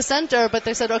ago to the center, but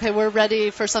they said, okay, we're ready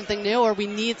for something new, or we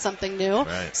need something new.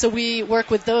 Right. So we work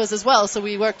with those as well. So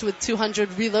we worked with 200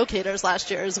 relocators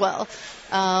last year as well.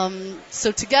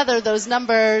 So together, those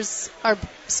numbers are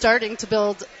starting to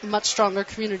build much stronger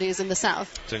communities in the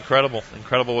South. It's incredible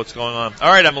what's going on.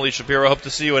 All right, Emily Shapiro, hope to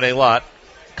see you in a lot.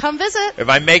 Come visit. If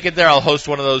I make it there, I'll host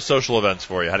one of those social events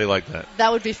for you. How do you like that?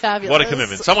 That would be fabulous. What a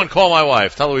commitment. Someone call my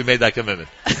wife. Tell her we made that commitment.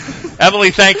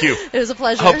 Emily, thank you. It was a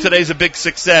pleasure. Hope today's a big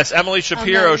success. Emily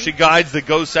Shapiro, Amen. She guides the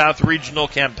Go South regional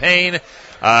campaign.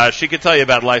 She could tell you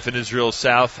about life in Israel's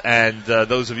South, and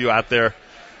those of you out there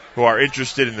who are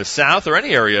interested in the South or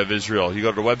any area of Israel, you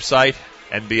go to the website,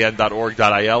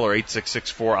 nbn.org.il or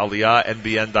 8664-ALIYAH,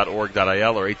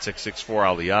 nbn.org.il or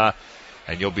 8664-ALIYAH,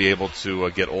 and you'll be able to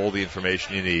get all the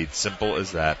information you need. Simple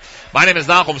as that. My name is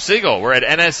Nachum Segal. We're at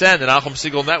NSN, the Nachum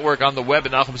Segal Network, on the web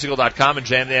at nachumsegal.com and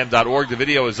jamnam.org. The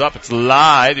video is up. It's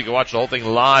live. You can watch the whole thing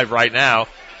live right now.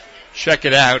 Check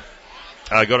it out.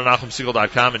 Go to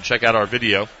nachumsegal.com and check out our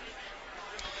video.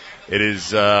 It is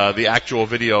the actual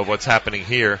video of what's happening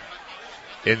here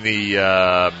at the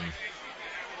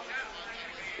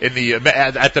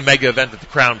mega event at the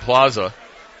Crowne Plaza.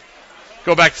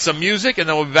 Go back to some music, and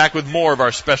then we'll be back with more of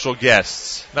our special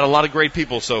guests. Met a lot of great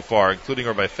people so far, including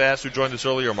Rabbi Fass, who joined us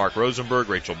earlier, Mark Rosenberg,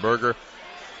 Rachel Berger,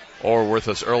 all were with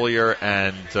us earlier,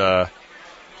 and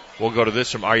we'll go to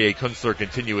this from Aryeh Kunstler,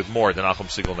 continue with more at the Nachum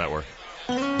Segal Network.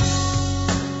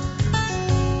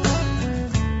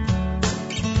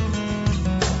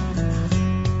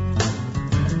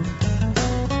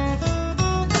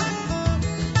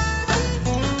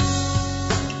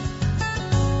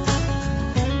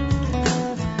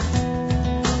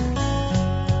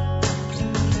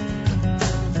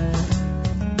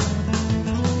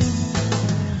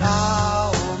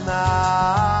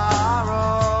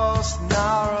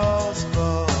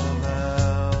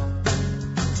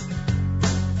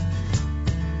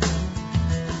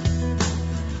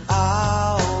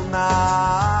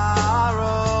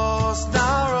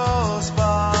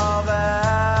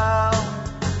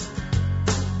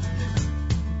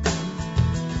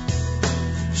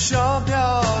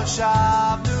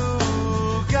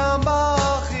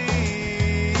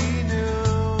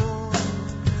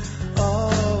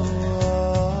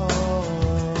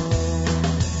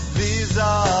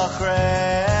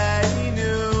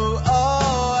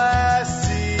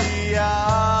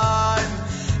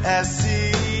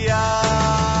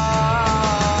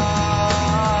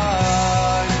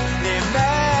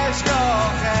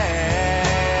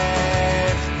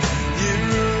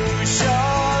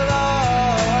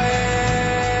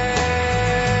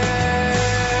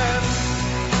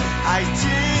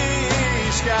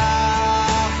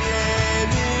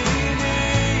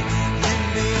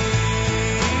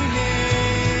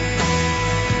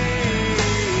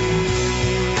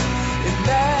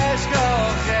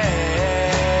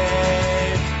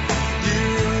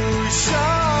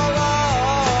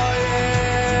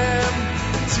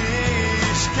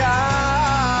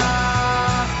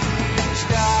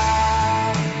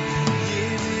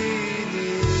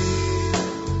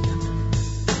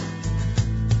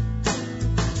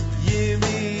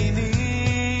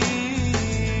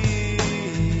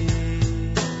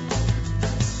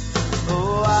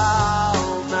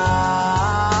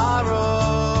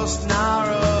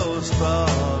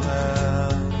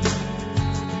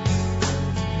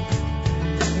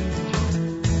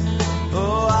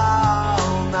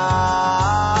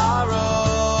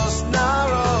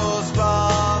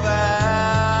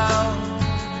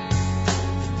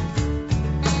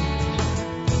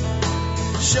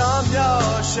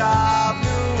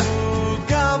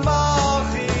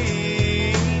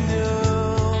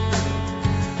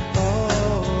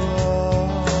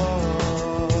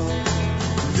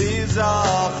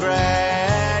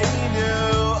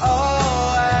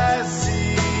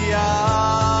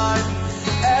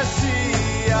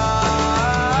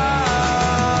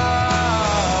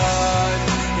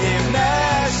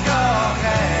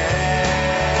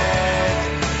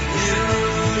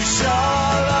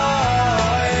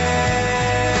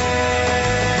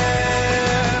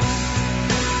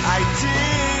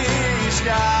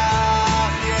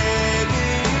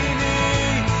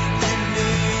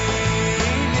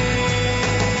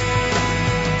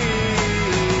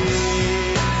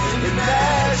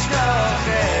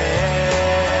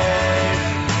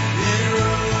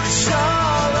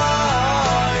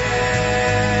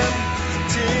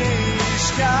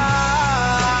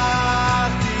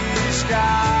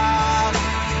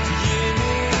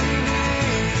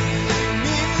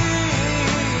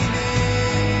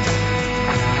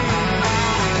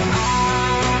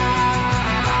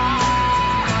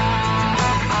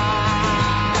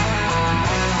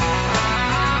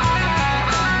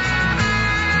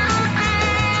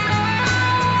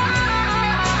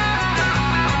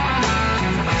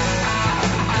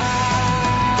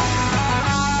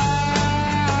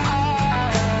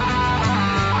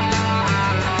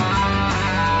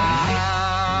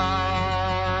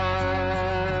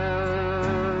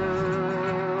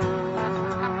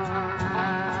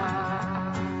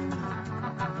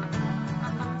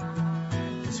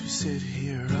 sit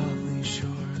here on these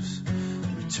shores.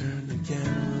 Return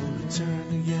again to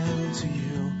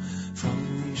you. From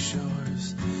these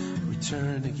shores,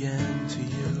 return again to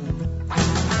you.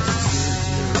 Sit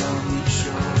here on these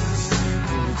shores.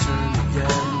 We'll return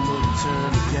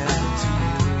again to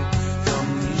you. From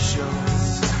these shores,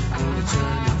 we'll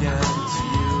return again to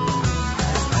you.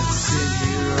 Let's sit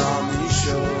here on these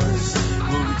shores.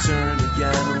 We'll return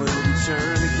again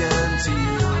to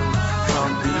you. From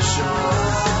these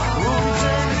shores, we'll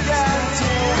return again to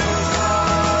you.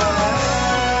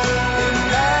 In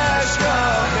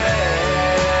Ashkelon,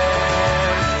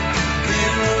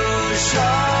 Yerushalayim,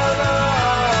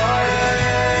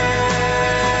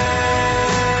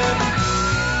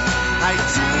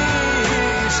 Haitishka,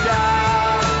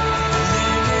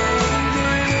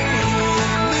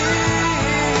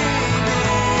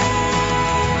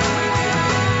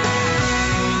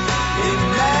 in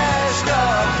Ashkelon,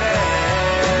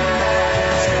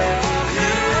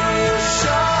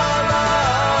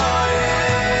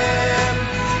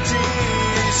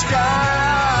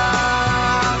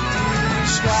 Yerushalayim,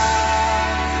 Tishka,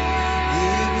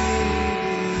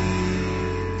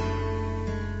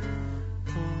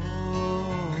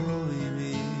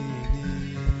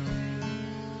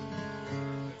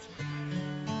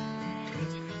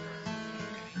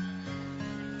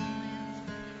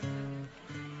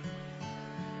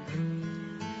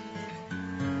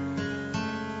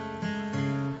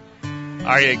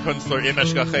 Aryeh Kunstler, Im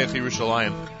Eshkachech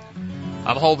Yerushalayim.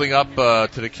 I'm holding up to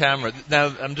the camera.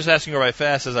 Now, I'm just asking right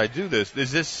fast as I do this.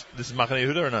 Is this Machane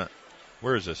Yehuda or not?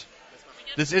 Where is this?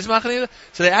 This is Machane Yehuda?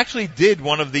 So they actually did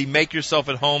one of the Make Yourself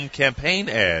at Home campaign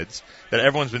ads that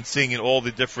everyone's been seeing in all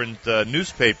the different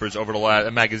newspapers over the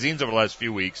last, magazines over the last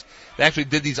few weeks. They actually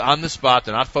did these on the spot.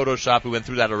 They're not Photoshop. We went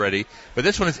through that already. But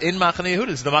this one is in Machane Yehuda.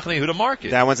 This is the Machane Yehuda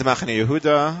market. That one's in Machane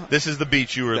Yehuda. This is the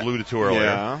beach you were alluded to earlier.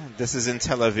 Yeah. This is in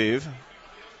Tel Aviv.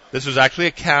 This was actually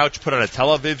a couch put on a Tel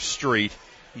Aviv street.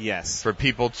 Yes. For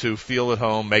people to feel at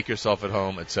home, make yourself at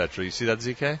home, etc. You see that,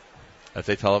 ZK? That's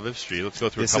a Tel Aviv street. Let's go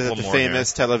through a couple more. This is the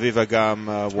famous Tel Aviv Agam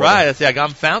water. Right, that's the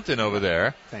Agam fountain over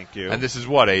there. Thank you. And this is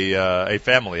what? A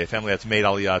family that's made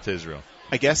Aliyah to Israel.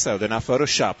 I guess so. They're not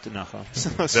photoshopped, Nachum.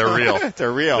 They're real.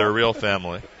 They're real. They're a real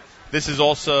family. This is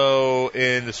also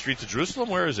in the streets of Jerusalem.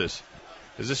 Where is this?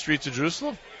 Is this streets of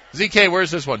Jerusalem? ZK, where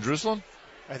is this one? Jerusalem?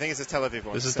 I think it's a Tel Aviv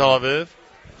one. This is Tel Aviv.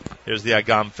 Here's the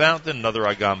Agam fountain, another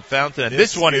Agam fountain. And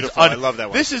this one beautiful. I love that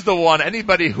one. This is the one,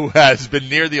 anybody who has been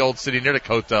near the old city, near the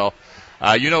Kotel,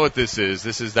 you know what this is.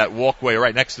 This is that walkway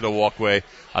right next to the walkway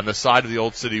on the side of the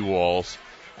old city walls.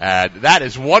 And that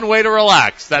is one way to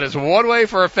relax. That is one way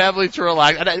for a family to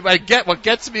relax. And what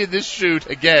gets me in this shoot,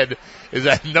 again, is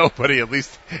that nobody, at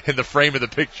least in the frame of the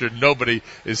picture, nobody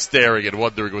is staring and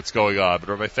wondering what's going on. But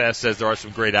Rabbi Fast says there are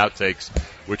some great outtakes,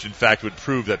 which in fact would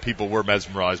prove that people were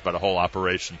mesmerized by the whole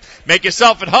operation. Make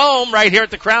yourself at home right here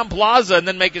at the Crowne Plaza, and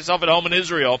then make yourself at home in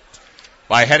Israel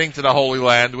by heading to the Holy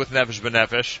Land with Nefesh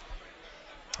B'Nefesh.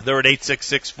 They're at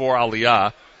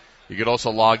 8664-ALIYAH. You could also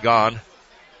log on,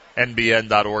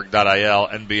 nbn.org.il,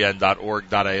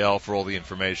 nbn.org.il for all the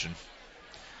information.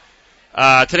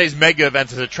 Today's mega event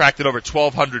has attracted over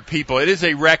 1,200 people. It is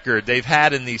a record. They've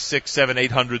had in the 600,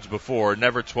 700, 800s before,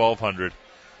 never 1,200.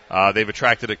 They've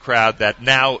attracted a crowd that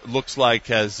now looks like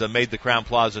has made the Crowne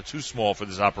Plaza too small for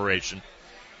this operation.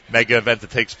 Mega event that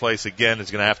takes place again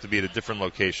is going to have to be at a different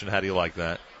location. How do you like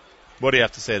that? What do you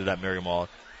have to say to that, Miriam Wallach?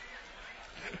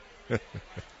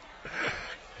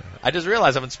 I just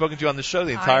realized I haven't spoken to you on the show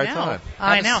the entire time.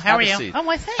 I know. How are you? Seat. Oh,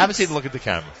 my thanks. Have a seat and look at the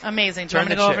camera. Amazing. Do you want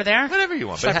me to go over there? Whatever you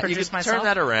want. Should I but produce you can myself? Turn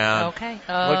that around. Okay. Look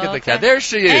at the camera. There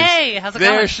she is. Hey, how's it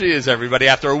going? There she is, everybody.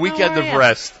 After a weekend of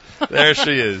rest, there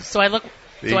she is. Do I look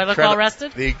well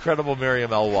rested? The incredible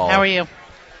Miriam L. Wallach. How are you?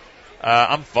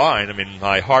 I'm fine. I mean,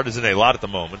 my heart is in a lot at the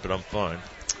moment, but I'm fine.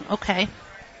 Okay.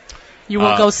 You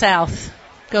will go south.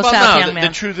 Go south, young man.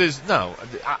 The truth is, no.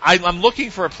 I'm looking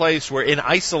for a place where, in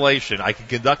isolation, I can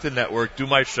conduct a network, do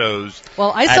my shows.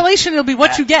 Well, isolation will be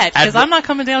what you get, because I'm not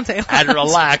coming down to England. And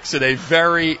relax in a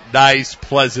very nice,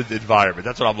 pleasant environment.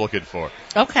 That's what I'm looking for.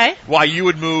 Okay. Why, you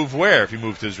would move where if you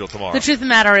moved to Israel tomorrow? The truth of the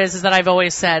matter is that I've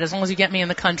always said, as long as you get me in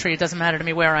the country, it doesn't matter to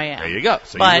me where I am. There you go.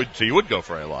 So you would go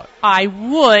for a lot. I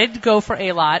would go for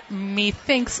a lot.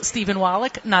 Methinks Stephen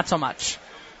Wallach, not so much.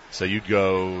 So you'd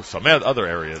go some other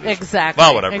area. Exactly.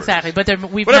 Well, whatever. Exactly. But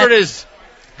whatever it is,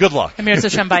 good luck. Amir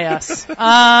Hashem by us.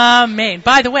 Amen.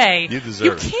 By the way, you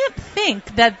can't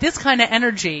think that this kind of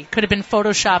energy could have been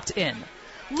photoshopped in.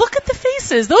 Look at the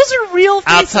faces; those are real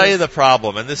faces. I'll tell you the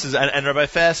problem, and this is, and Rabbi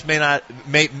Fast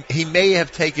may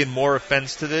have taken more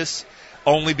offense to this.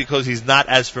 only because he's not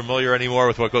as familiar anymore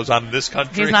with what goes on in this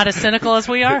country. He's not as cynical as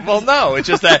we are? Well, no. It's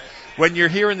just that when you're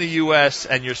here in the U.S.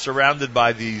 and you're surrounded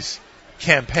by these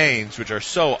campaigns, which are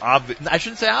so obvious, I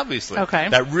shouldn't say obviously,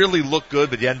 that really look good,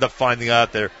 but you end up finding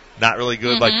out they're not really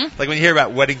good. Like when you hear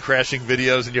about wedding crashing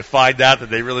videos and you find out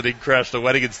that they really didn't crash the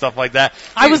wedding and stuff like that.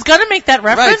 I was going to make that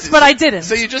reference, but I didn't.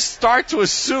 So you just start to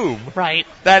assume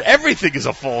that everything is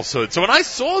a falsehood. So when I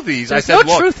saw these, There's I said,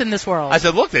 no truth in this world. I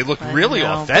said, look, they look really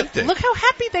authentic. Look how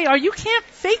happy they are. You can't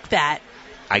fake that.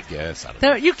 I guess. I don't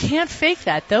know. You can't fake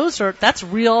that. That's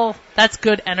real. That's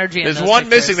good energy. There's in those one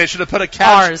pictures. missing. They should have put a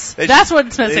couch. Ours. That's what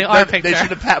it's missing. Our picture. They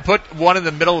should have put one in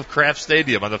the middle of Kraft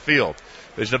Stadium on the field.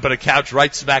 They should have put a couch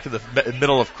right smack in the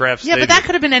middle of Kraft Stadium. Yeah, but that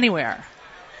could have been anywhere.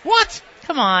 What?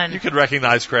 Come on. You could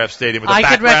recognize Kraft Stadium with the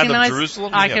background of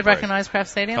Jerusalem. I could recognize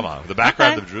Kraft Stadium. Come on, with the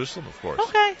background of Jerusalem, of course.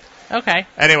 Okay.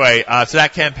 Anyway, so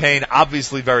that campaign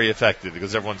obviously very effective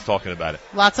because everyone's talking about it.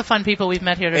 Lots of fun people we've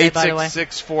met here today, by the way.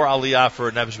 866-4-Aliyah for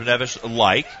Nefesh B'Nefesh,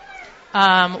 like.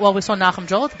 Well, we saw Nachum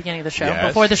Joel at the beginning of the show,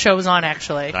 before the show was on,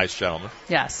 actually. Nice gentleman.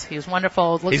 Yes, he's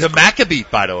wonderful. He's a Maccabee,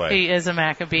 by the way. He is a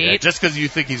Maccabee. Yeah, just because you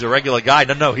think he's a regular guy,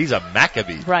 no, he's a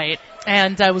Maccabee. Right.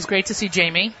 And it was great to see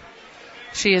Jamie.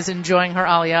 She is enjoying her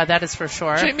Aliyah, that is for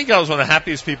sure. Jamie Gell is one of the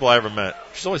happiest people I ever met.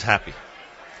 She's always happy.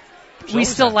 We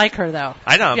still like her, though.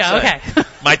 I know, I'm saying. Okay.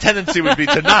 My tendency would be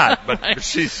to not, but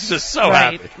she's just so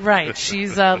happy. Right.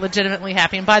 She's legitimately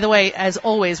happy. And by the way, as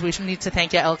always, we need to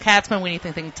thank Yael Katzman. We need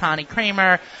to thank Tani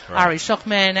Kramer, Ari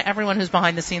Shuchman, everyone who's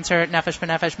behind the scenes here at Nefesh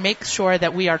B'Nefesh. Make sure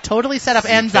that we are totally set up.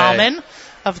 And Zalman,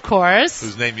 of course.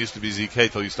 Whose name used to be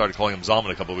ZK till you started calling him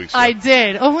Zalman a couple of weeks ago. I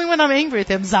did. Only when I'm angry with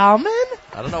him. Zalman?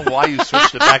 I don't know why you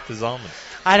switched it back to Zalman.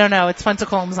 I don't know. It's fun to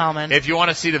call him Zalman. If you want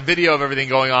to see the video of everything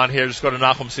going on here, just go to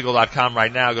NachumSegal.com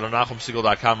right now. Go to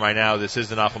NachumSegal.com right now. This is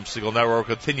the Nachum Segal Network.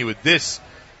 We'll continue with this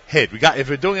hit. If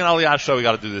we're doing an Aliyah show, we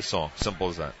got to do this song. Simple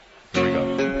as that. Here we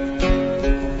go.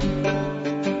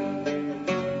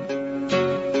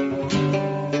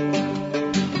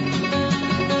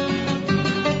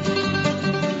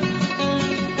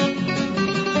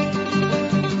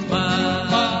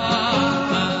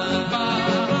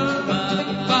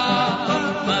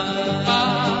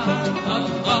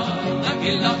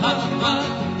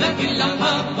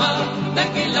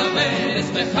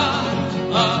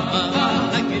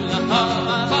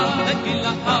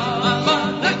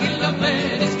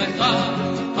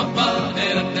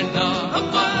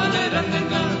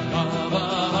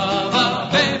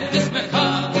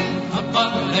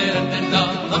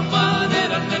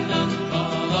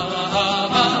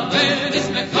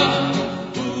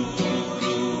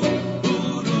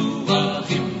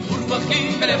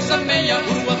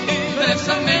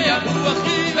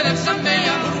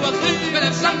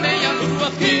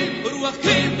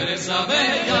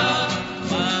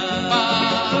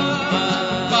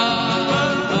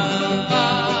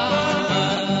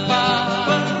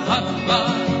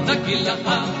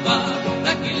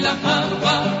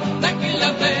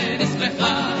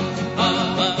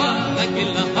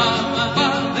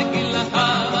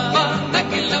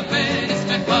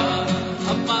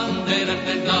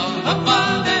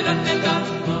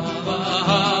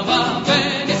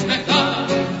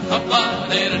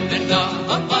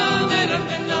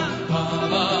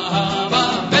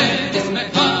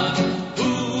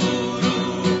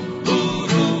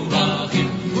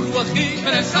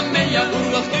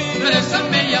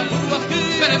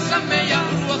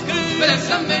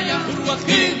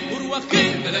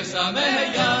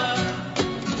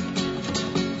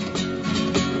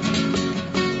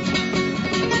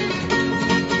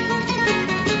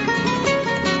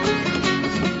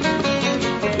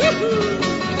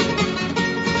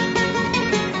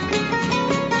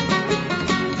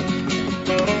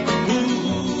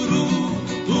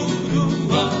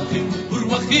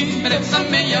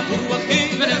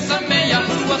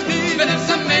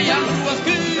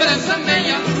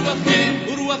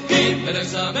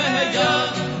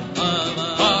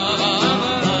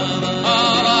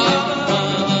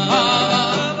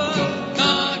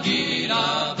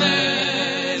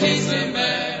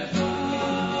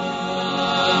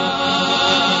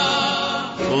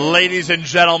 Ladies and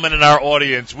gentlemen in our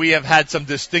audience, we have had some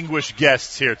distinguished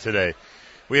guests here today.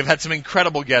 We have had some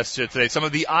incredible guests here today, some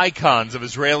of the icons of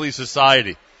Israeli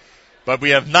society. But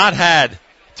we have not had,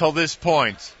 till this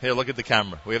point, here, look at the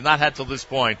camera. We have not had till this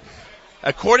point,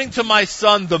 according to my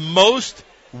son, the most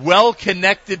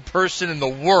well-connected person in the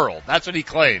world. That's what he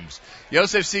claims.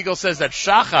 Yosef Siegel says that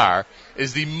Shachar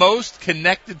is the most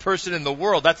connected person in the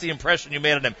world. That's the impression you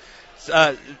made on him.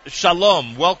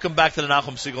 Shalom. Welcome back to the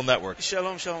Nachum Segal Network.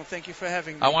 Shalom, shalom. Thank you for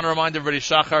having me. I want to remind everybody,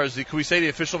 Shachar is can we say the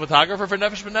official photographer for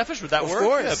Nefesh B'Nefesh? Would that work? Of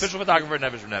course. Yeah, official photographer for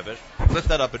Nefesh B'Nefesh. Lift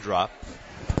that up a drop.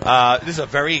 This is a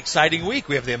very exciting week.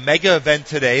 We have the mega event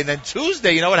today, and then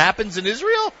Tuesday, you know what happens in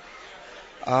Israel?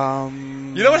 You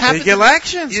know what happens? Big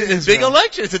elections. Big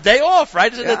election. It's a day off,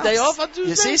 right? Isn't it a day off on Tuesday?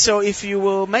 You see, so if you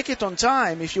will make it on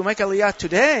time, if you make Aliyah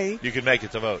today, you can make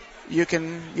it to vote. You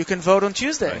can vote on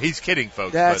Tuesday. He's kidding,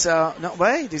 folks. That's no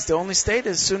wait. It's the only state.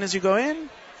 As soon as you go in,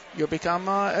 you become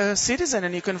a citizen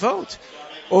and you can vote.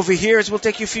 Over here, it will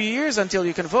take you a few years until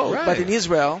you can vote. Right. But in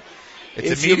Israel,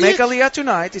 it's if you make Aliyah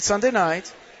tonight, it's Sunday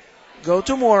night. Go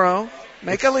tomorrow,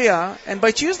 make Aliyah, and by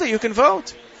Tuesday you can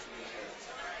vote.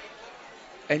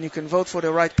 And you can vote for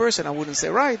the right person. I wouldn't say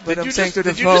right, but I'm saying to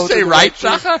the vote. Did you just say right,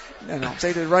 Shachar? No, I'm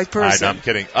saying to the right person. No, I'm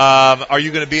kidding. Are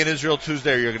you going to be in Israel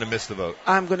Tuesday, or you're going to miss the vote?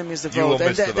 I'm going to miss the vote. You will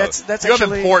miss the vote. That's you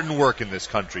actually have important work in this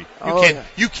country.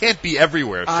 You can't be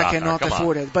everywhere, Shachar. I cannot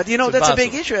afford it. But it's that's impossible. a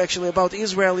big issue actually about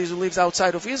Israelis who lives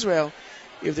outside of Israel,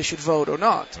 if they should vote or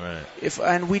not. Right.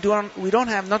 And we don't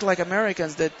have, not like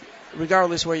Americans that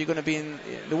regardless where you're going to be in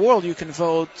the world, you can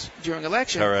vote during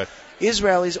election. Correct.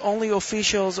 Israel is only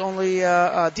officials, only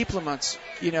diplomats,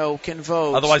 can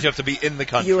vote. Otherwise, you have to be in the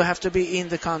country. You have to be in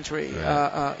the country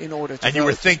in order to vote. And you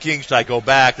were thinking, should I go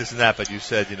back, this and that, but you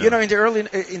said, in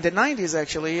the 90s,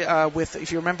 actually, with,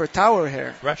 if you remember, Tower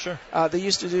Hair. Right, sure. They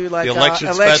used to do like the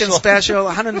election special,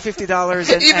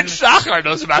 $150. Even Shachar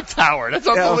knows about Tower. That's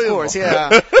unbelievable. Yeah,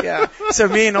 of course, yeah. So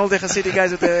me and all the Hasidic guys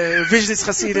with the Vizhnitz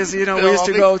Hasidus, we used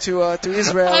to go to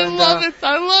Israel. I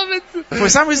love it. For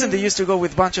some reason, they used to go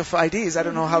with a bunch of IDs. I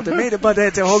don't know how they made it, but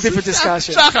it's a whole different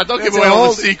discussion. Shachar, don't give away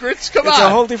all the secrets. Come on. It's a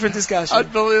whole different discussion.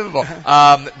 Unbelievable.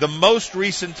 The most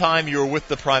recent time you were with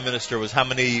the Prime Minister was how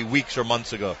many weeks or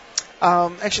months ago?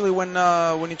 Actually,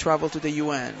 when he traveled to the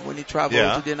UN, when he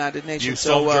traveled to the United Nations. You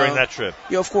saw him during that trip?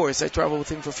 Yeah, of course. I traveled with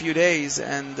him for a few days,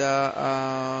 and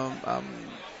I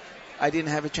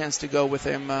didn't have a chance to go with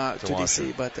him to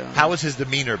DC. But how was his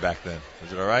demeanor back then?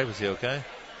 Was it all right? Was he okay?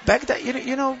 Back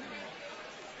then,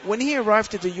 when he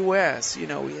arrived to the U.S., he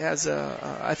has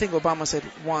I think Obama said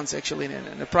once, actually,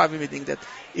 in a private meeting, that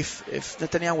if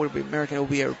Netanyahu would be American, he would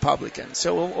be a Republican.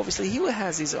 So obviously he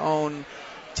has his own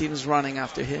teams running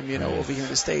after him, over here in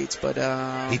the States. But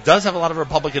he does have a lot of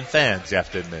Republican fans, you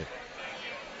have to admit.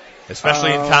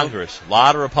 Especially in Congress. A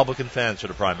lot of Republican fans for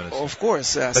the Prime Minister. Of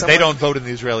course. But they don't vote in the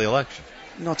Israeli election.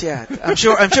 Not yet. I'm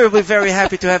sure we'll be very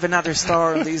happy to have another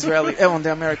star on the on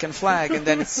the American flag, and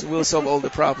then we'll solve all the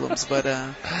problems. But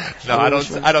no, I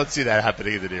don't see that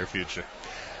happening in the near future.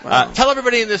 Wow. Tell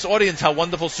everybody in this audience how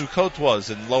wonderful Sukkot was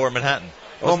in Lower Manhattan.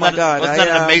 Oh my God! Wasn't that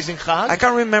an amazing chag? I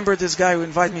can't remember this guy who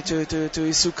invited me to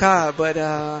his sukkah, but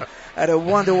had a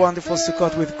wonderful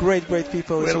Sukkot with great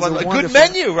people. It was a good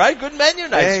menu, right? Good menu,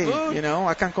 nice food.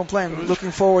 I can't complain.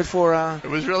 Looking forward for it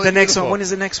was really the next beautiful. one. When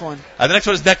is the next one? The next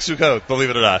one is next Sukkot,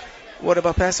 believe it or not. What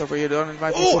about Passover? You don't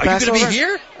invite me for Passover? Are you going to be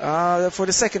here? For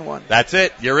the second one. That's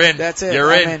it. You're in. That's it.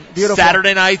 You're in. Beautiful.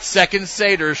 Saturday night, second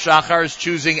Seder. Shachar is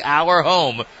choosing our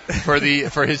home for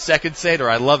his second Seder.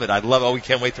 I love it. Oh, we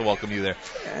can't wait to welcome you there.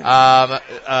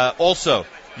 Also,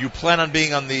 you plan on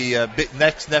being on the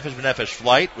next Nefesh B'Nefesh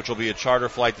flight, which will be a charter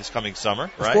flight this coming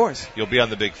summer, right? Of course. You'll be on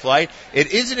the big flight.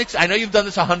 It is I know you've done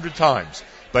this 100 times,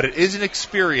 but it is an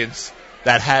experience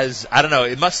that has, I don't know,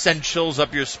 it must send chills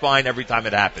up your spine every time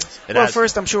it happens.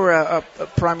 First, I'm sure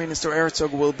Prime Minister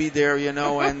Herzog will be there,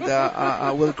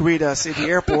 and will greet us at the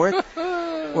airport.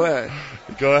 What?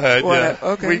 Go ahead, yeah.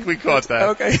 Okay. We caught that.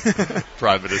 Okay.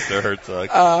 Prime Minister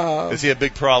Herzog. Is he a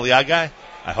big pro Aliyah guy?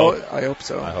 I hope. I hope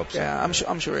so. Yeah, I'm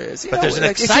sure he is. But there's an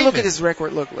excitement. If you look at his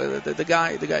record, the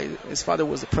guy, his father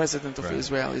was the president of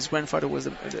Israel. His grandfather was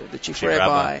the chief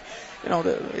rabbi.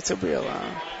 It's a real,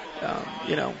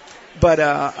 But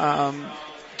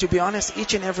to be honest,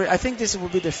 each and every, I think this will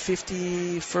be the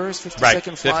 51st,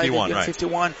 52nd flight. 51, right.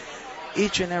 51.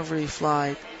 Each and every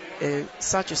flight is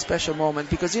such a special moment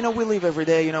because, we live every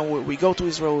day, we go to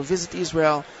Israel, we visit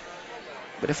Israel.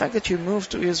 But the fact that you move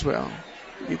to Israel,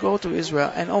 you go to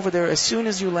Israel, and over there, as soon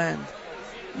as you land,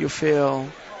 you feel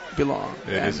belong.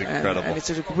 It is incredible. And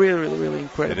it's a really, really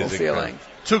incredible feeling.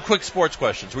 Incredible. 2 quick sports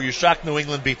questions. Were you shocked New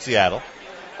England beat Seattle?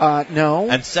 No.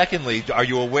 And secondly, are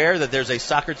you aware that there's a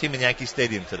soccer team in Yankee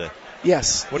Stadium today?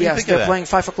 Yes. What do you think they're of that? playing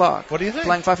 5 o'clock. What do you think?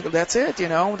 Playing 5 o'clock. That's it,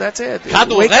 That's it.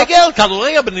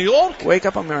 Kadurregel in New York? Wake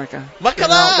up, America.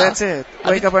 That's it.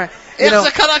 Wake up.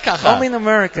 Only in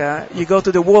America, you go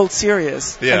to the World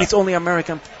Series, and it's only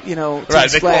American, teams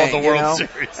right, they playing. call it the World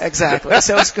Series. Exactly.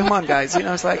 So come on, guys.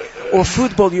 It's like, or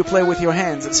football, you play with your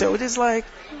hands. So it is like,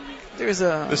 there's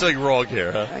a... There's something wrong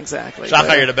here, huh? Exactly.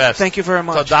 Shachar, you're the best. Thank you very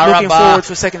much. Toda Looking rabba. forward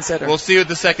to second Seder. We'll see you at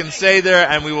the second Seder,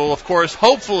 and we will, of course,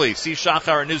 hopefully see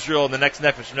Shachar in Israel in the next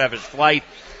Nefesh flight.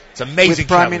 It's amazing. With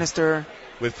Prime Minister.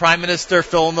 With Prime Minister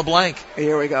fill in the blank.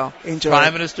 Here we go. Enjoy.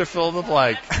 Prime Minister fill in the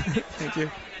blank. Thank you.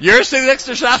 You're sitting next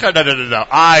to Shachar. No.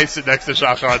 I sit next to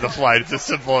Shachar on the flight. It's as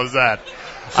simple as that.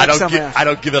 I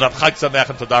don't give it up. Chag Sameach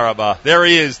and Toda Rabba. There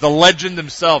he is, the legend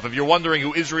himself. If you're wondering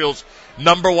who Israel's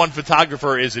number one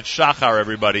photographer is, it's Shachar,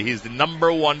 everybody. He's the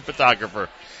number one photographer.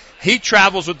 He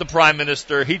travels with the Prime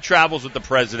Minister. He travels with the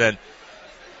President.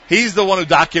 He's the one who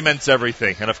documents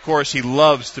everything. And, of course, he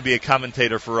loves to be a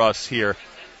commentator for us here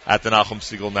at the Nachum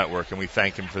Segal Network, and we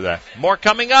thank him for that. More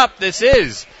coming up. This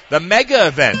is the mega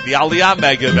event, the Aliyah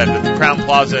mega event at the Crowne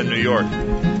Plaza in New York.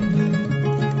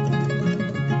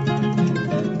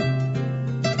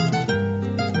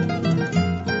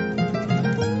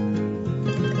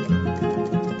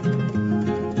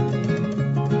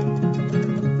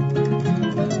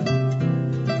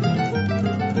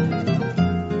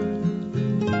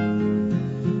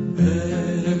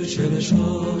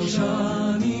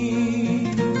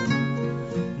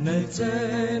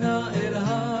 נצאנה אל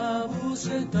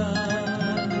הבוסתן,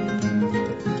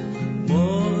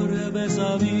 מור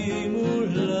בסביב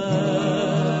ולבנה,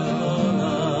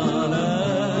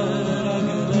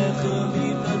 לרגלך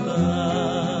מפתן.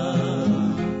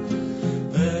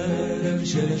 ערב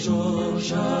של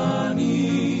שושני,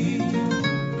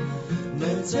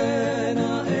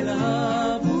 נצאנה אל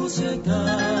הבוסתן,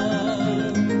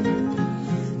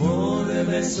 מור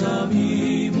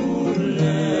בסביב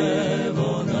ולבנה,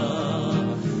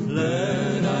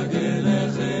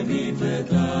 לרגלך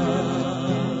מפתן.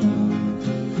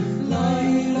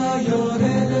 לילה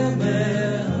יורד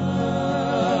מעל,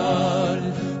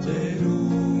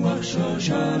 ברוח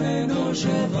שושן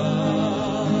נושבה,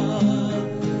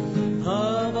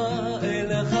 הבה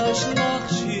אלך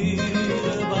אשלח שיר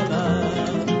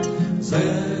בלב,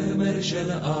 זמר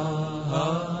של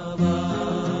אהבה.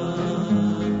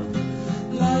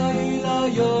 לילה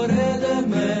יורד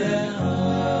מעל,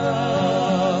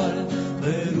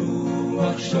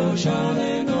 ברוח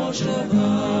שושן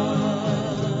נושבה,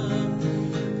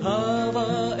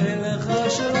 הבה אלך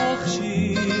אשלח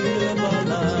שיר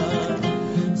בלב,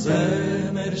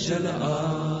 זמר של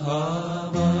אהבה.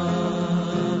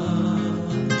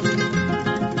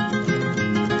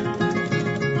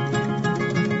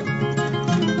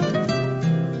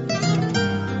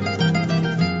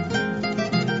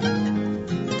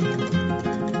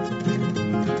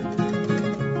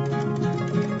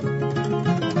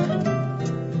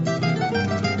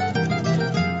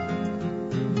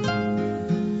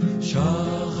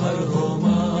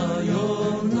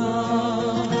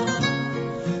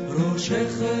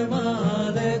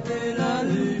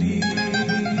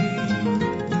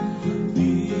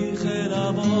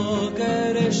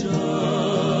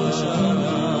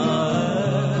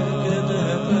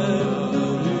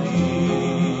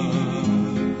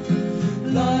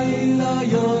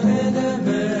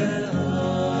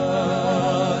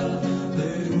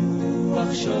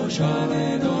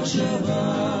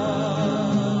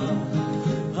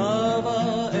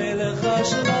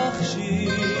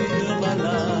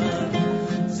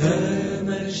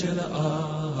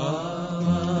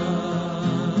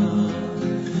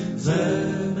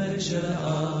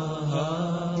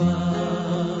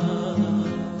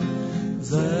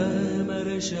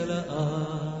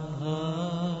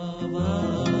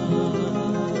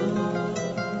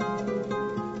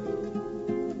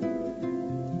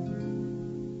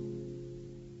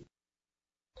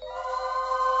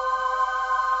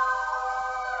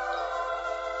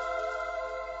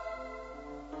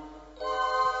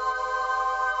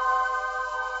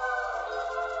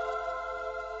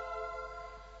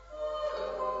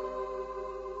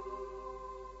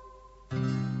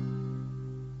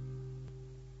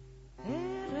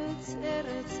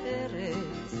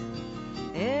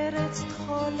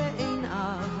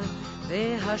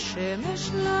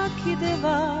 השמש לה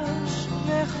כדבש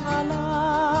וחלב,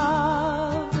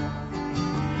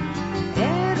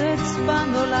 ארץ בה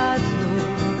נולדנו,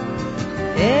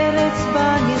 ארץ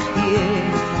בה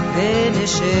נחיה,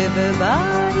 ונשב בה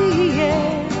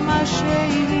יהיה מה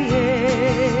שיהיה.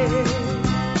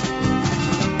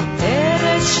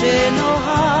 ארץ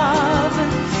שנאהב,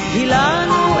 היא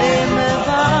לנו אם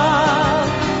ואב,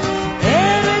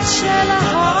 ארץ של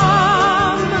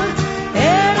העם,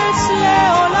 ארץ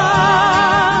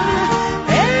לעולם,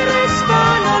 ארץ בה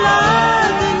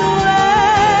נולדנו,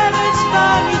 ארץ בה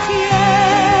נחיה,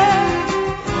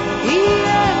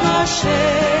 יהיה מה שיהיה.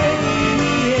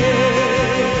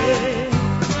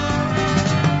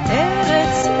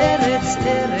 ארץ, ארץ,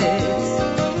 ארץ,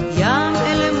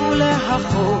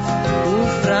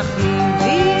 אחים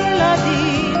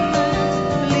וילדים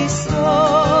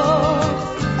לשרוף.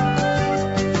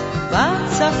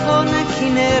 בצפון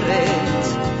כנרת,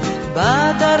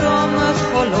 בדרום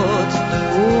חולות,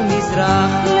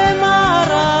 ומזרח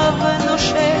למערב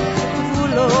נושק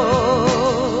גבולות.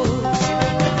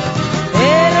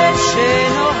 ארץ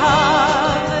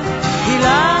שנאהב, היא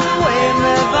לנו אם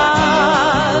וו,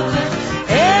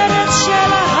 ארץ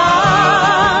של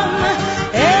העם,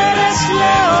 ארץ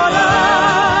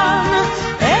לעולם,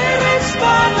 ארץ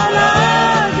בה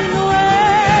נולדנו,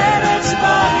 ארץ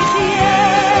בה נחיה,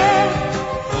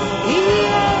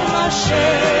 יהיה מה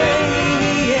שיהיה.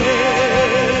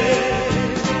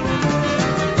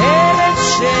 ארץ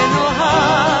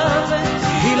שנאהב,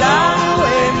 היא לנו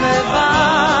אם וו,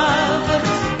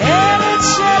 ארץ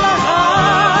של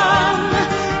העם,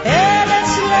 ארץ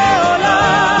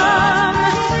לעולם,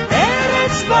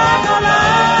 ארץ בה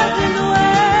נולדנו,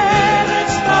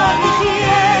 ארץ בה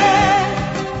נחיה,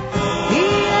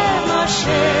 יהיה מה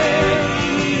שיהיה.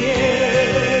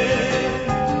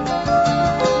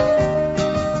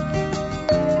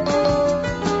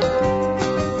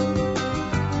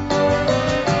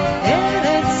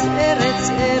 ארץ, ארץ,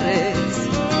 ארץ,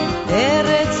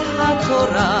 ארץ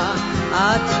התורה,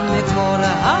 את מקור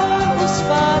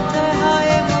ושפת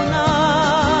האמונה.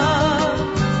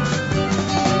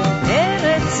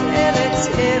 ארץ, ארץ,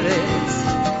 ארץ,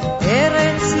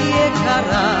 ארץ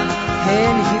יקרה,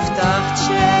 הן הבטחת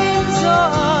שאין זו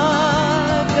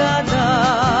אגדה.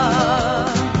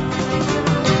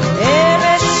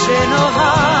 ארץ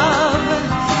שנאהב,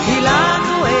 היא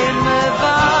לנו אם וו,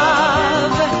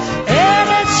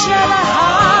 ארץ של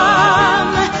העם,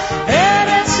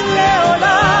 ארץ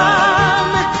לעולם,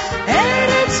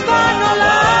 ארץ בה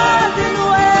נולדנו,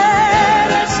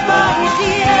 ארץ בה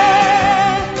נחיה,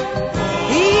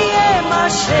 יהיה מה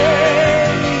שיהיה.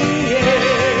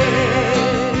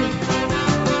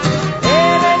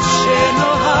 ארץ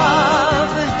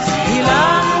שנאהב, היא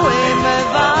לנו אם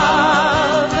וו,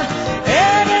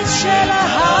 ארץ של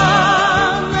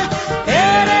העם,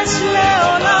 ארץ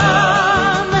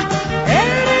לעולם,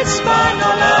 ארץ בה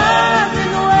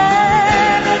נולדנו,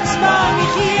 ארץ בה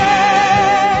נחיה,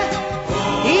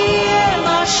 יהיה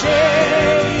מה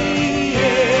שיהיה,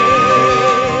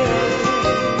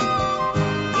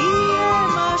 יהיה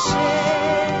מה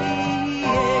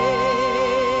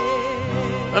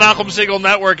The Nachum Segal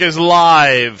Network is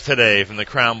live today from the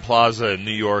Crowne Plaza in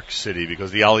New York City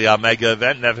because the Aliyah mega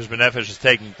event, Nefesh B'Nefesh, is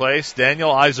taking place.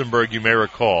 Daniel Eisenberg, you may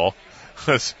recall,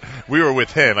 we were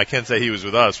with him. I can't say he was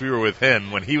with us. We were with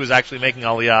him when he was actually making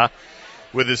Aliyah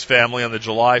with his family on the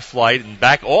July flight, and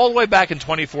back all the way back in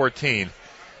 2014,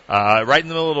 right in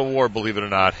the middle of the war, believe it or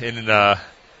not, in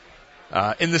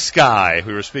the sky.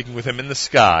 We were speaking with him in the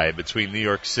sky between New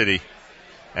York City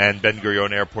and Ben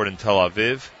Gurion Airport in Tel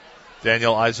Aviv.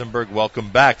 Daniel Eisenberg, welcome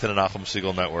back to the Nachum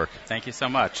Segal Network. Thank you so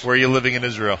much. Where are you living in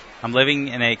Israel? I'm living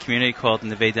in a community called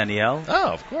Neve Daniel.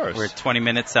 Oh, of course. We're 20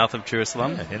 minutes south of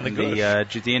Jerusalem, Yeah, in the the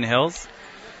Judean hills.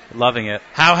 Loving it.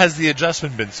 How has the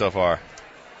adjustment been so far?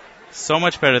 So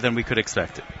much better than we could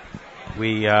expect it.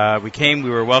 We came,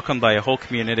 we were welcomed by a whole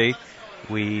community.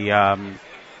 We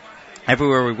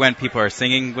everywhere we went, people are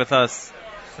singing with us.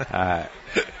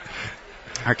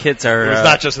 Our kids are... It was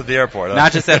not just at the airport, huh?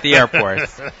 Not just at the airport.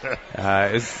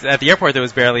 At the airport, there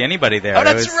was barely anybody there. Oh,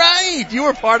 that's right! You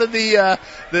were part of the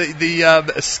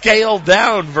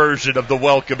scaled-down version of the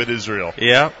welcome in Israel.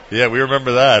 Yeah. Yeah, we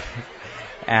remember that.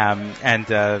 And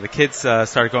the kids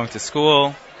started going to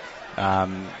school.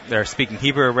 They're speaking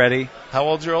Hebrew already. How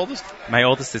old's your oldest? My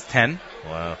oldest is 10.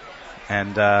 Wow.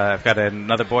 And I've got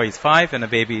another boy, he's 5, and a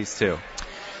baby, he's 2.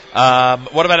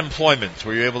 What about employment?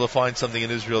 Were you able to find something in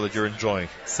Israel that you're enjoying?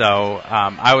 So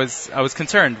I was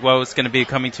concerned what was going to be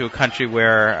coming to a country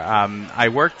where I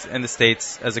worked in the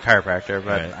States as a chiropractor,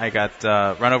 but Right. I got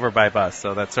run over by a bus.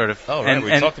 So that's sort of... Oh, right.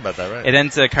 We talked about that, right. It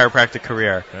ends a chiropractic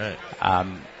career. Right.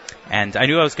 And I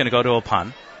knew I was going to go to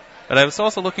Ulpan. But I was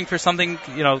also looking for something,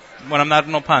 when I'm not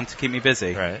in Ulpan to keep me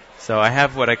busy. Right. So I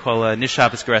have what I call a Nish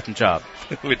Shabbos Geretten job.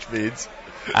 Which means?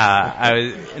 I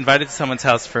was invited to someone's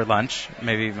house for lunch,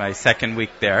 maybe my second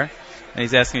week there. And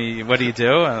he's asking me, what do you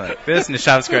do? I'm like, this, Nish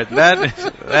Shabbos Geretten,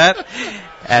 that.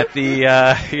 At the,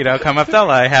 Kam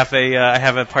Avdallah, I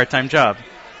have a part-time job.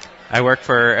 I work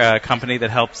for a company that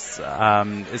helps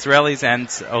Israelis and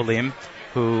Olim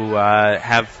who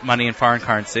have money in foreign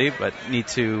currency but need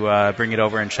to bring it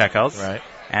over in shekels. Right.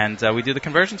 And we do the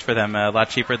conversions for them a lot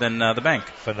cheaper than the bank.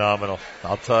 Phenomenal.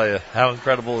 I'll tell you. How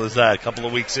incredible is that? A couple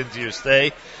of weeks into your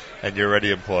stay, and you're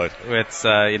already employed. It's,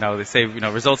 they say,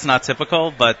 results not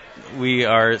typical, but we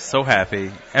are so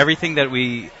happy. Everything that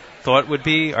we thought would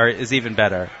be is even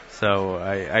better. So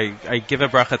I give a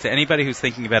bracha to anybody who's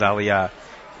thinking about Aliyah.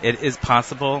 It is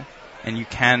possible, and you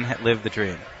can live the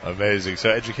dream. Amazing.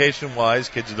 So education-wise,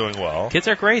 kids are doing well. Kids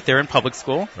are great. They're in public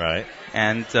school. Right.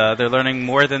 And they're learning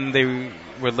more than they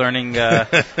were learning,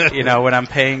 when I'm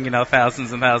paying,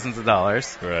 thousands and thousands of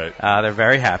dollars. Right. They're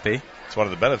very happy. It's one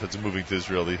of the benefits of moving to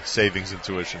Israel, the savings and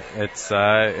tuition. It's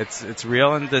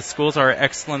real, and the schools are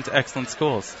excellent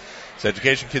schools. So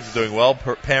education, kids are doing well.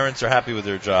 Parents are happy with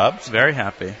their jobs. Very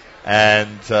happy.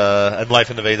 And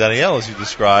life in Neve Daniel, as you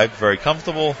described, very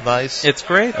comfortable, nice. It's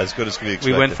great. As good as could be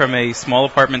expected. We went from a small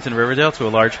apartment in Riverdale to a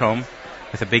large home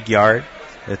with a big yard.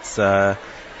 It's an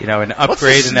upgrade What's the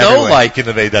in snow every way. like in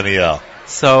Neve Daniel?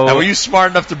 So, and were you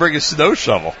smart enough to bring a snow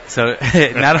shovel? So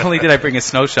not only did I bring a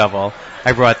snow shovel,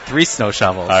 I brought 3 snow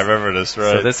shovels. I remember this,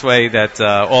 right? So this way that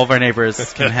all of our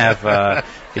neighbors can have,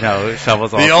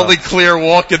 shovels also. The only clear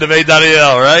walk in Neve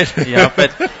Daniel, right? Yeah,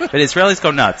 but Israelis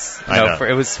go nuts. I know.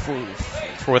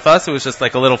 With us, it was just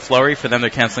like a little flurry. For them,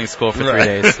 they're canceling school for 3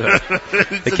 days. So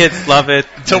the kids love it.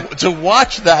 To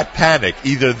watch that panic,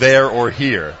 either there or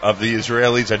here, of the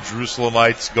Israelis and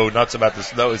Jerusalemites go nuts about the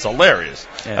snow is hilarious.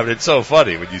 Yeah. I mean, it's so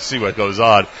funny when you see what goes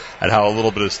on and how a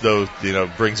little bit of snow,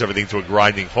 brings everything to a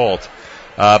grinding halt.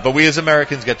 But we as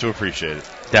Americans get to appreciate it.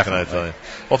 Definitely. Can I tell you?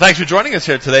 Well, thanks for joining us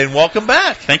here today, and welcome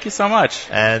back. Thank you so much.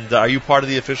 And are you part of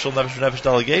the official Nefesh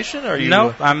delegation? Or are you,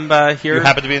 no, I'm here. You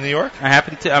happen to be in New York?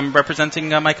 I'm representing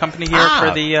my company here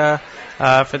for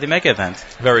the mega event.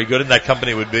 Very good, and that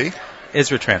company would be?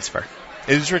 Isra Transfer.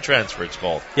 Isra Transfer, it's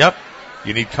called. Yep.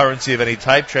 You need currency of any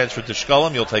type, transfer to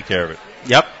Shkolim, you'll take care of it.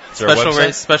 Yep. Is there a Special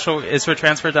website? rates,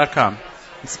 IsraTransfer.com.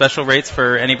 Special rates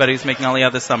for anybody who's making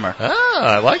Aliyah this summer.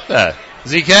 I like that.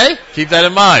 ZK, keep that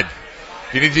in mind.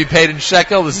 If you need to be paid in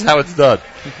shekel, this is how it's done.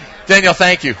 Daniel,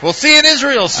 thank you. We'll see you in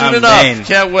Israel soon enough.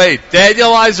 Can't wait.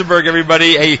 Daniel Eisenberg,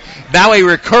 everybody, now a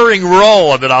recurring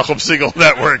role on the Nachum Segal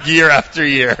Network year after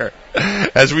year,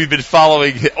 as we've been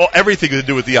following everything to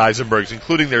do with the Eisenbergs,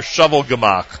 including their shovel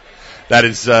gemach. That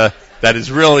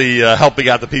is really helping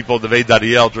out the people of the Neve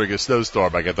Daniel during a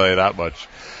snowstorm, I can tell you that much.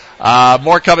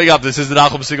 More coming up. This is the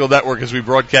Nachum Segal Network as we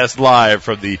broadcast live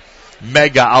from the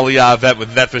mega Aliyah event with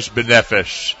Nefesh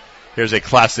B'Nefesh. Here's a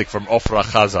classic from Ofra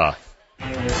Chaza.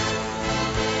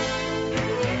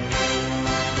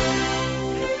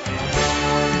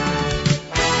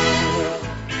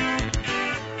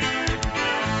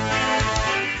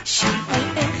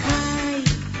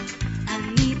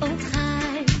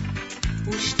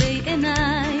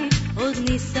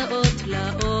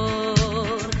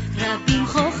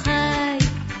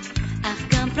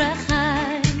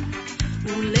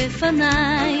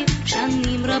 לפניי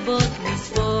שנים רבות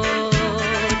לספור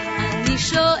אני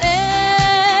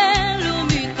שואל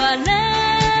ומתפלל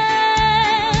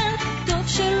טוב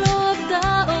שלא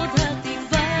עבדה עוד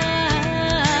התקווה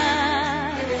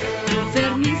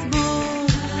עובר מזמור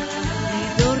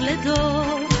מדור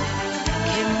לדור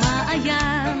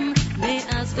כמעיין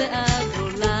מאז ועד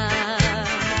עולם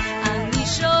אני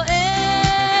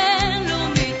שואל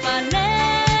ומתפלל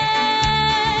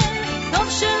טוב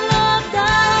שלא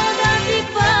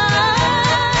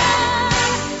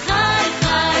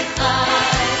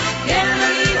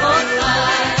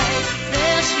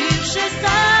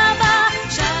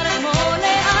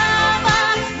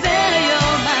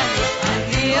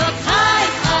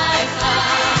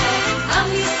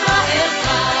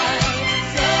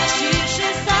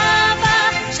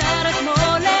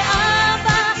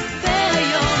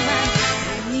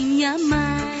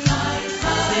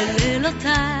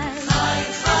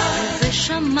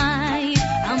שמי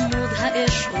עמוד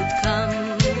האש עוד קם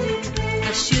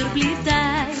אשיר בלי די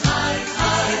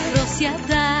לפרוס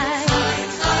ידיי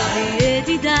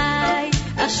לידידיי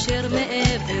אשר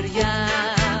מעבר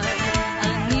ים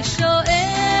אני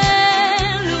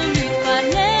שואל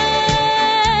ומתפלל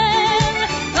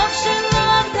טוב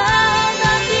שלא עבדה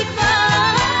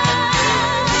התקווה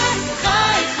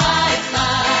חי חי חי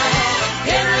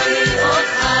כן אני עוד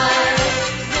חי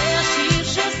זה השיר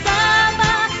שסבא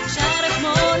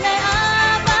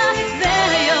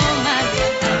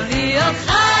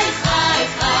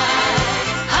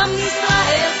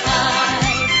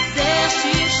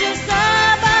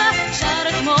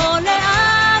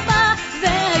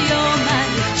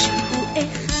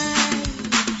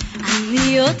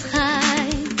עוד חי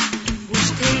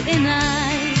ושתי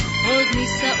עיניי עוד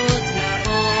נישאות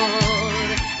לאור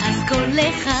אז כל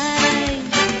לחי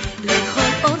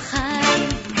לכל אור חי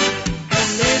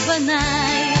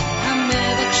לבניי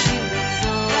המבקשים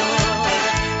לחזור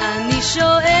אני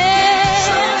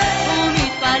שואל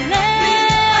ומתפלל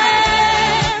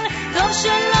טוב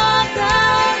שלא עבדה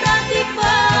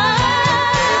התקווה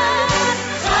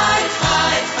חי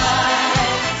חי חי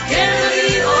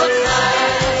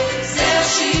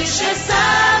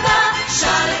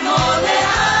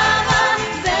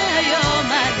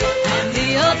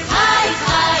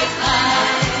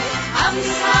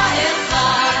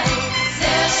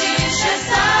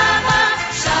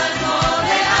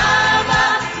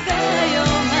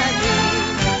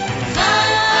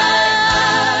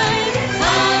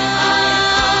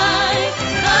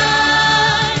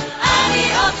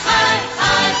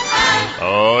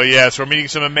Oh, yes, we're meeting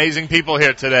some amazing people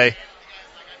here today.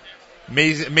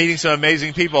 Meeting some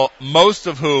amazing people, most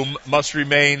of whom must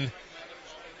remain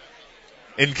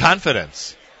in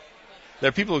confidence. There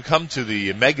are people who come to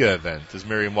the mega event, as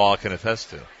Miriam Wallach can attest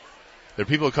to. There are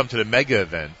people who come to the mega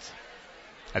event,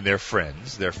 and their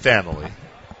friends, their family,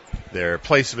 their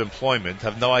place of employment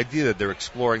have no idea that they're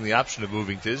exploring the option of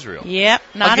moving to Israel. Yep,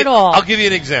 not at all. I'll give you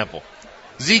an example.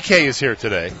 ZK is here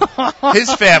today.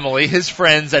 His family, his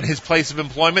friends, and his place of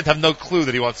employment have no clue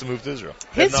that he wants to move to Israel.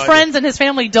 His friends and his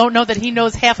family don't know that he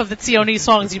knows half of the Tzioni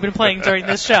songs you've been playing during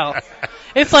this show.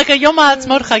 It's like a Yom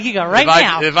HaAtzmaut Chagiga right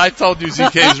now. If I told you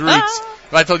ZK's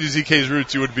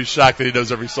roots, you would be shocked that he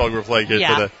knows every song we're playing here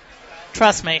today.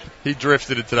 Trust me. He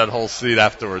drifted into that whole scene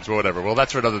afterwards, or whatever. Well,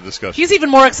 that's for another discussion. He's even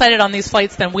more excited on these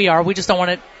flights than we are. We just don't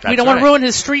want to. We don't want to ruin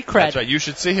his street cred. That's right. You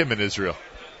should see him in Israel.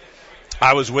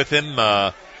 I was with him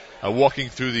walking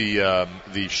through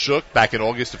the Shuk back in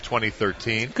August of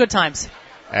 2013. Good times.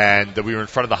 And we were in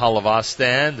front of the Halavah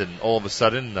stand, and all of a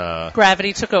sudden,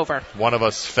 gravity took over. One of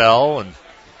us fell,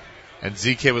 and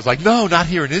ZK was like, "No, not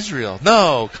here in Israel.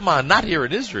 No, come on, not here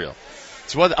in Israel."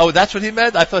 So that's what he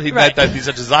meant? I thought he meant that he's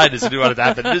such a Zionist and he wanted to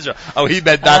happen in Israel. Oh, he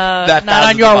meant not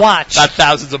on your watch. Not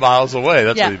thousands of miles away.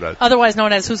 That's what he meant. Otherwise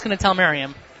known as Who's Going to Tell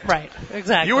Miriam. Right,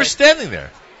 exactly. You were standing there.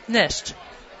 Nisht.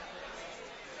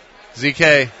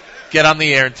 ZK, get on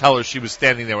the air and tell her she was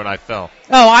standing there when I fell.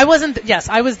 Oh, I wasn't. Yes,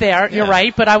 I was there. You're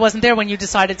right, but I wasn't there when you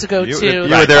decided to go to. You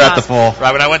were there at the fall.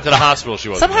 Right, when I went to the hospital, she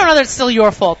wasn't. Somehow or other, it's still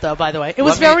your fault, though. By the way, it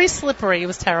was very slippery. It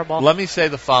was terrible. Let me say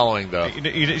the following, though.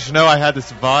 You should know I had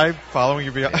this vibe following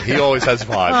you. He always has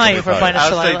vibes. I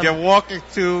was like, you're walking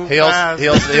too fast. He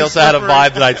also had a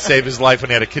vibe that I'd save his life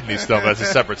when he had a kidney stone. That's a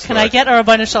separate story. Can I get a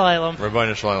Rabbanu Shalom?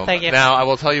 Rabbanu Shalom. Thank you. Now, I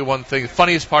will tell you one thing. The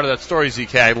funniest part of that story,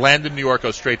 ZK, I landed in New York,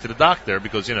 go straight to the doctor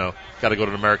because, got to go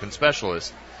to an American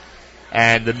specialist.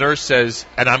 And the nurse says,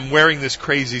 and I'm wearing this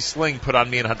crazy sling put on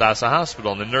me in Hadassah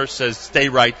Hospital, and the nurse says, stay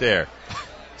right there.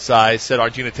 So I said,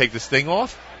 aren't you going to take this thing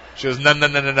off? She goes, no,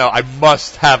 I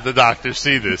must have the doctor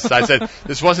see this. I said,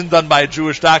 this wasn't done by a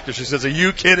Jewish doctor. She says, are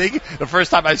you kidding? The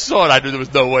first time I saw it, I knew there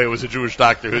was no way it was a Jewish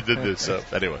doctor who did this. So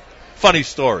anyway, funny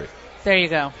story. There you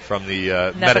go. From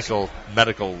the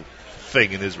medical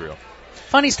thing in Israel.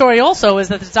 Funny story also is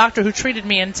that the doctor who treated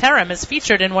me in Terem is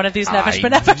featured in one of these Nefesh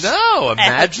B'Nefesh. No,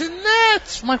 imagine that.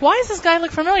 I'm like, why does this guy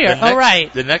look familiar?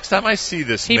 Right. The next time I see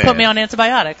this man. He put me on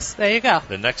antibiotics. There you go.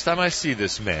 The next time I see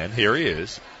this man, here he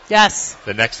is. Yes.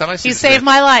 The next time I see He saved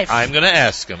my life. I'm going to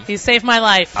ask him. He saved my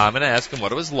life. I'm going to ask him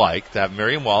what it was like to have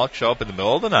Miriam Wallach show up in the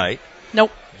middle of the night.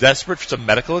 Nope. Desperate for some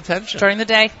medical attention. During the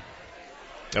day.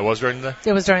 It was during the day?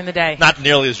 It was during the day. Not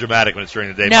nearly as dramatic when it's during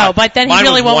the day. No, but then he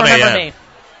really won't remember me.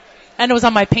 And it was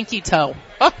on my pinky toe.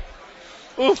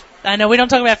 I know, we don't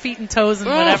talk about feet and toes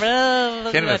and whatever.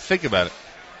 Can't even think about it.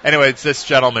 Anyway, it's this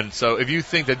gentleman. So if you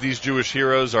think that these Jewish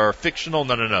heroes are fictional,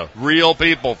 no. Real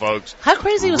people, folks. How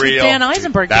crazy was Dan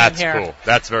Eisenberg being here? That's cool.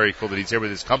 That's very cool that he's here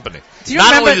with his company.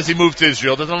 Not only does he move to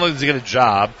Israel, not only does he get a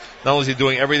job, not only is he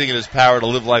doing everything in his power to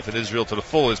live life in Israel to the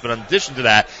fullest, but in addition to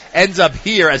that, ends up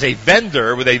here as a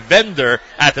vendor, with a vendor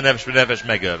at the Nefesh B'Nefesh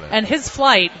mega event. And his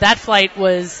flight, that flight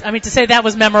was, to say that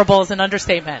was memorable is an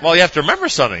understatement. Well, you have to remember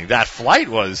something. That flight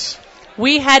was...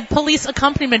 We had police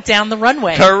accompaniment down the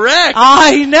runway. Correct.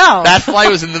 I know. That flight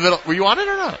was in the middle. Were you on it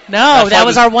or not? No, that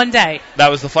was our one day.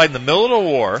 That was the flight in the middle of the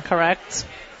war. Correct.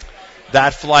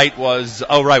 That flight was,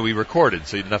 we recorded,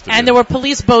 so you didn't have to. And there were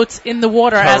police boats in the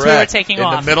water as we were taking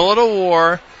off. In the middle of the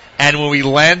war. And when we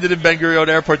landed in Ben Gurion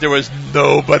Airport, there was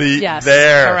nobody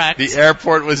there. Correct. The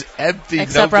airport was empty.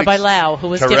 Except Rabbi Lau, who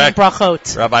was giving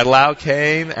brachot. Rabbi Lau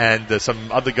came, and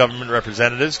some other government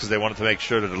representatives, because they wanted to make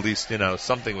sure that at least,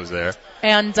 something was there.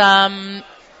 And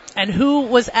who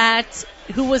was at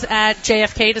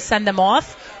JFK to send them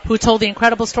off? Who told the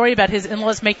incredible story about his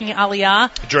in-laws making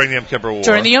Aliyah during the Yom Kippur War?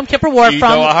 During the Yom Kippur War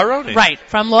from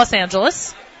from Los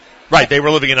Angeles. Right, they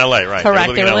were living in L.A., right?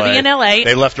 Correct, they were living in L.A.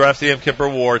 They left right after the Yom Kippur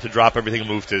War to drop everything and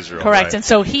move to Israel. Correct, right. And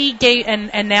so he gave,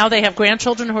 and now they have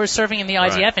grandchildren who are serving in the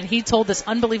IDF, and he told this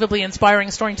unbelievably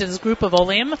inspiring story to this group of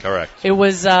Olim. Correct. It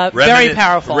was very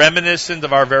powerful. Reminiscent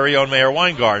of our very own Mayor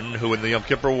Weingarten, who when the Yom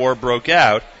Kippur War broke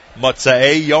out,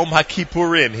 Motzei Yom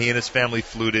HaKippurim, he and his family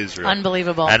flew to Israel.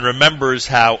 Unbelievable. And remembers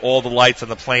how all the lights on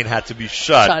the plane had to be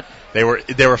shut. They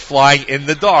were flying in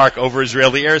the dark over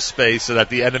Israeli airspace so that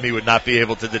the enemy would not be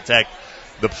able to detect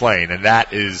the plane, and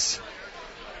that is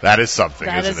something.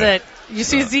 That isn't is it. You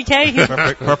see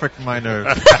ZK? Perfect my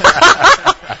nerves.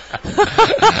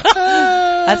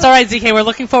 That's all right, ZK. We're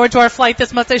looking forward to our flight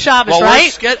this Motzei Shabbos,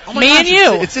 right? Me and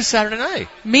you. It's this Saturday night.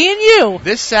 Me and you.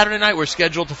 This Saturday night we're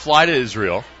scheduled to fly to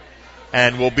Israel.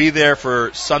 And we'll be there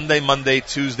for Sunday, Monday,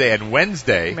 Tuesday, and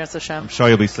Wednesday. I'm sure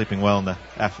you'll be sleeping well,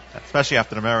 especially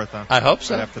after the marathon. I hope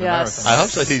so. Right after the marathon. I hope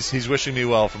so. He's wishing me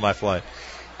well for my flight.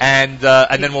 And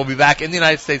then we'll be back in the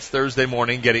United States Thursday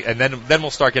morning, and then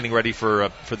we'll start getting ready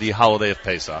for the holiday of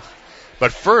Pesach.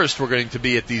 But first, we're going to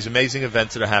be at these amazing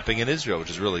events that are happening in Israel,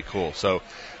 which is really cool. So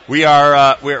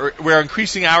we're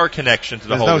increasing our connection to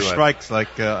the Holy Land. There's no strikes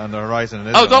on the horizon in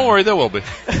Israel. Oh, don't worry, there will be.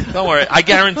 Don't worry. I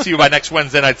guarantee you by next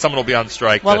Wednesday night someone will be on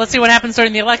strike. Well, let's see what happens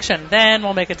during the election. Then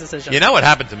we'll make a decision. You know what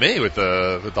happened to me with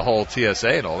the whole TSA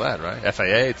and all that, right?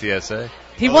 FAA, TSA.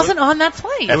 He wasn't on that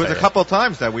flight. There was a couple of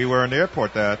times that we were in the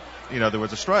airport that there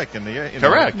was a strike in the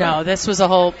correct. No, this was a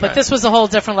whole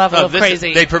different level of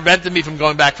crazy. They prevented me from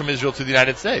going back from Israel to the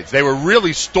United States. They were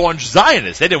really staunch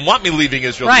Zionists. They didn't want me leaving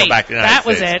Israel to go back to the United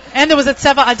States. That was it. And there was at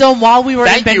Seva Adom while we were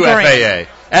in Ben Gurion. Thank you,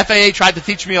 FAA. FAA tried to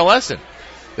teach me a lesson.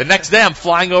 The next day, I'm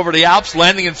flying over the Alps,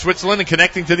 landing in Switzerland, and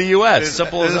connecting to the U.S.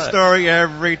 Simple as that. There's a story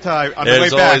every time.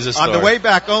 There's always a story. On the way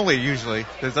back only, usually.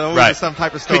 There's always some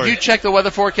type of story. Could you check the weather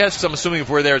forecast? Because I'm assuming if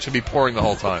we're there, it's going to be pouring the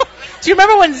whole time. Do you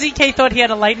remember when ZK thought he had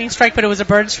a lightning strike, but it was a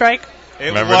bird strike?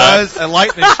 It was a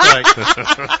lightning strike.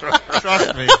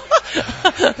 Trust me.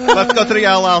 Let's go to the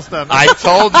Al Al stand. I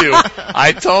told you.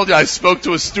 I spoke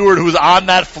to a steward who was on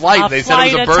that flight, and they said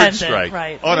it was a bird strike.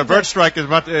 Right. Oh, the bird strike is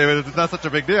not such a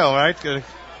big deal, right?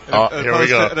 Here we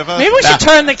go. Maybe we should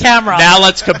turn the camera. Now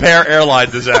let's compare airline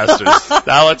disasters.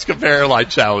 Now let's compare airline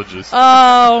challenges.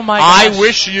 Oh, my gosh. I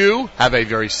wish you have a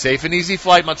very safe and easy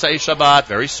flight, Motzei Shabbat,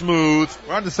 very smooth.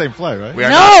 We're on the same flight, right? You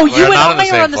and I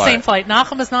are on the same flight.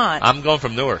 Nachum is not. I'm going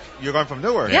from Newark. You're going from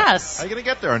Newark? Yes. How are you going to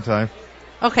get there in time?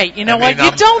 Okay, you know what? You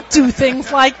don't do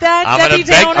things like that, I'm going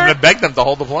to beg them to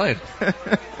hold the plane.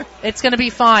 It's going to be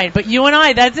fine. But you and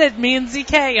I, that's it. Me and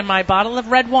ZK and my bottle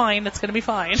of red wine, it's going to be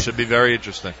fine. Should be very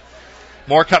interesting.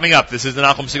 More coming up. This is the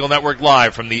Nachum Segal Network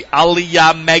live from the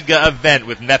Aliyah Mega event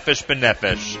with Nefesh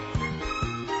B'Nefesh.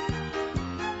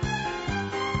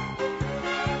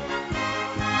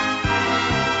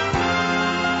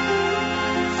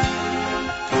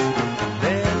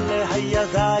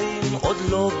 הידיים עוד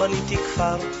לא בניתי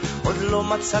כפר, עוד לא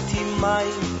מצאתי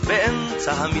מים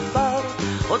באמצע המדבר,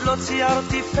 עוד לא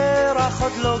ציירתי פרח,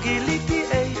 עוד לא גיליתי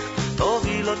איך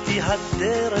תוביל אותי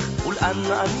הדרך ולאן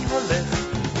אני הולך.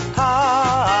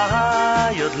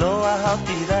 עוד לא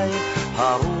אהבתי די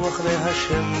הרוח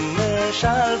והשמש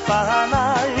על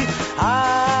פניי,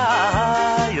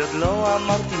 עוד לא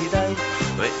אמרתי די,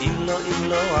 ואם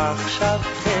לא עכשיו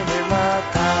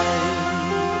מתי.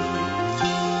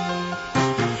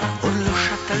 עוד לא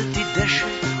שתלתי דשא,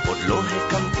 עוד לא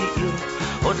הקמתי עיר,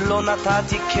 עוד לא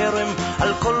נתתי כרם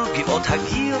על כל גאות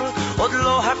הגיר, עוד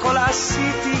לא הכל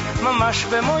עשיתי ממש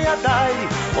במו ידיי,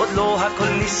 עוד לא הכל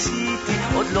ניסיתי,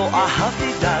 עוד לא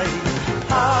אהבתי די,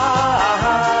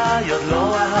 עוד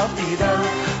לא אהבתי די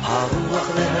הרוח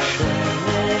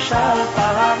והשמש על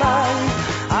פניי,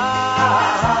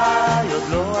 עוד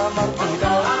לא אמרתי די,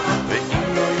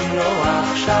 ואם לא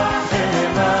עכשיו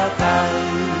מתי.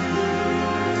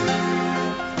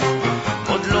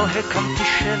 עוד לא הקמתי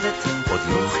שבט, עוד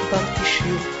לא חיברתי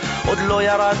שיר, עוד לא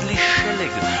ירד לי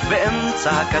שלג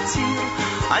באמצע הקציר,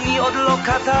 אני עוד לא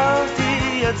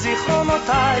כתבתי את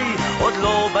זיכרונותיי, עוד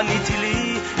לא בניתי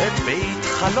לי את בית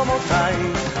חלומותיי,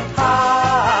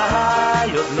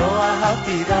 עוד לא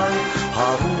אהבתי די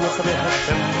הרוח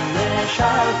והשמש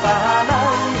על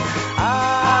פניי,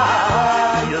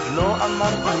 עוד לא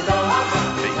אמרתי די,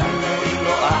 ואם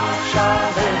לא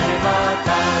עכשיו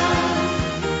מתי.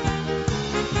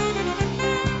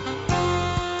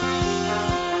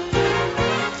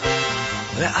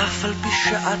 ואף על פי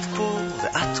שאת פה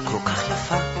ואת כל כך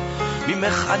יפה,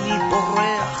 ממך אני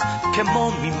בורח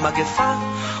כמו ממגפה,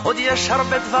 עוד יש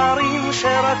הרבה דברים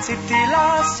שרציתי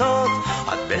לעשות,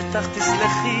 את בטח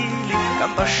תסלחי לי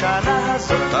גם בשנה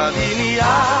הזאת. תביני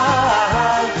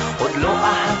עוד לא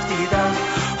אהבתי די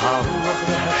הרוח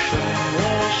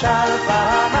והשמש על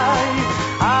פניי,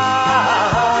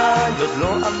 עוד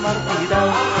לא אמרתי די,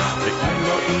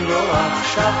 ואם לא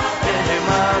עכשיו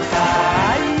מתי.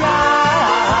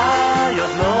 עוד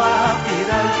לא אהבתי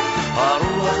די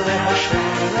הרוח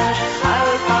והשמש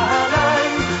על פניי,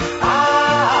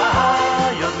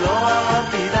 עוד לא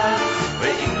אהבתי די,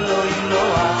 ואם לא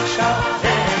עכשיו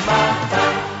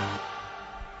מתי.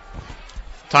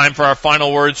 Time for our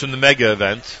final words from the mega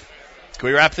event. Can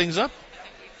we wrap things up?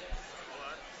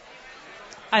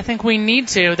 I think we need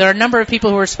to. There are a number of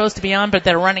people who are supposed to be on, but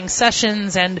they're running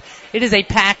sessions, and it is a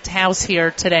packed house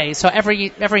here today. So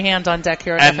every hand on deck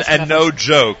here. And no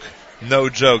joke,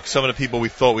 some of the people we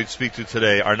thought we'd speak to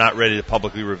today are not ready to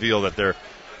publicly reveal that they're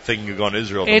thinking of going to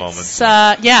Israel at the moment.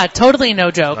 It's totally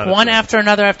no joke. Not a One joke. after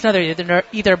another.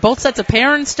 Either both sets of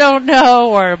parents don't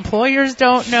know or employers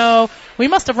don't know. We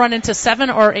must have run into 7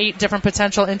 or 8 different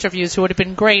potential interviews who would have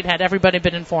been great had everybody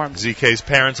been informed. ZK's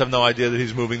parents have no idea that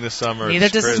he's moving this summer. Neither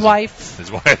It's does his crazy. wife.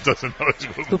 His wife doesn't know he's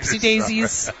moving Oopsie this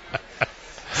daisies. summer.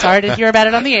 Sorry to hear about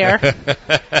it on the air.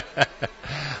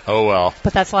 Oh, well.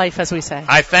 But that's life, as we say.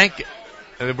 I thank...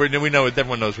 We know it.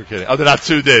 Everyone knows we're kidding. Oh, the not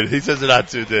two did. He says the not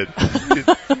two did.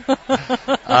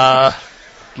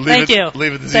 Thank you.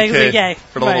 Leave it to Thanks, ZK ZK.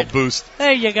 for the little Right. boost.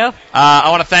 There you go. I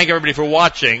want to thank everybody for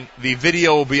watching. The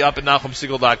video will be up at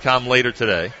NachumSegal.com later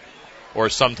today, or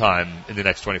sometime in the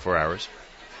next 24 hours.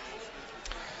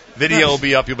 Video will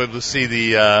be up. You'll be able to see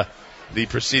the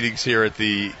proceedings here at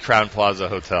the Crowne Plaza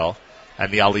Hotel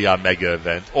and the Aliyah Mega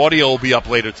event. Audio will be up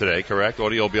later today, correct?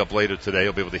 Audio will be up later today.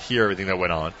 You'll be able to hear everything that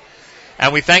went on.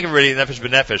 And we thank everybody at Nefesh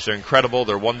B'Nefesh. They're incredible.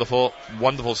 They're wonderful,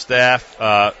 wonderful staff,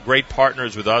 great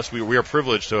partners with us. We are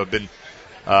privileged to have been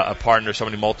a partner so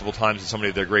many multiple times in so many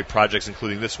of their great projects,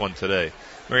 including this one today.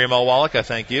 Miriam L. Wallach, I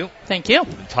thank you. Thank you.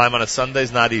 And time on a Sunday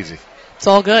is not easy. It's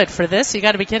all good. For this, you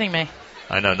got to be kidding me.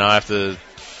 I know. Now I have to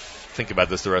think about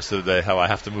this the rest of the day, how I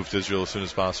have to move to Israel as soon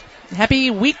as possible. Happy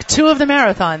week 2 of the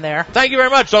marathon there. Thank you very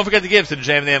much. Don't forget to give to the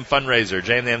JMNAM fundraiser,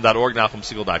 jmnam.org,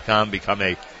 NachumSegal.com. Become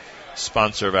a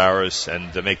sponsor of ours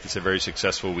and to make this a very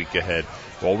successful week ahead.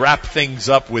 We'll wrap things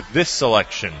up with this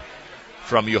selection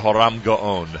from Yehoram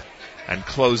Gaon and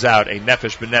close out a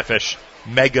Nefesh B'Nefesh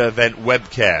mega event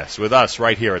webcast with us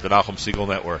right here at the Nachum Segal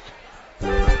Network.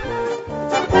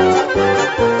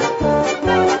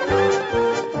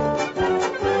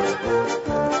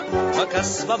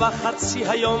 בקסבה בחצי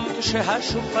היום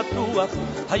כשהשוק פתוח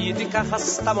הייתי ככה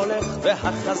סתם הולך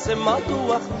והחזה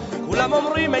מדוח כולם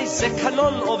אומרים איזה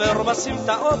קנון עובר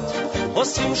בסמטאות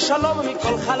עושים שלום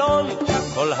מכל חלון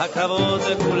כל הכבוד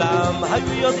כולם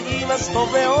היו יודעים אז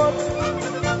טוב מאוד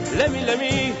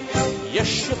למי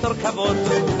יש יותר כבוד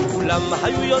כולם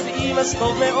היו יודעים אז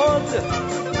טוב מאוד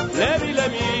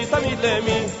למי תמיד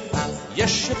למי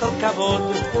יש יותר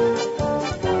כבוד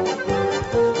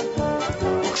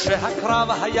כשהקרב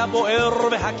היה בוער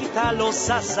והכיתה לא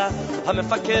ססה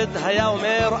המפקד היה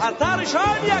אומר אתה ראשון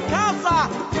יא קאזה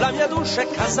כולם ידעו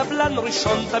שקזבלן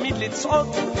ראשון תמיד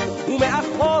לצעוק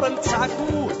ומאחור הם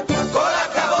צעקו כל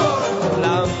הכבוד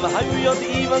כולם היו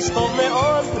יודעים אז טוב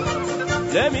מאוד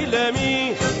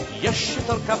למי יש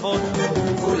יותר כבוד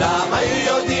כולם היו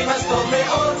יודעים אז טוב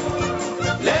מאוד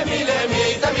למי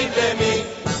תמיד למי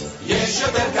יש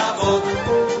יותר כבוד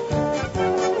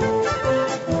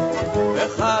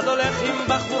אחד הולך עם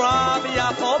בחורה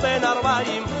ביפו בן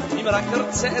 40 אם רק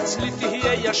ארצה אצלי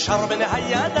תהיה ישר בין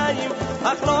הידיים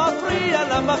אך לא אפריע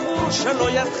לבחור שלא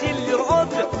יתחיל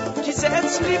לראות כי זה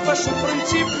אצלי פשוט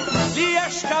פרינציפ לי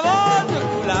יש כבוד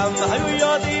כולם היו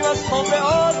יודעים אז טוב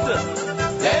מאוד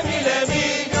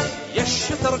למי יש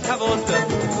יותר כבוד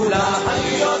כולם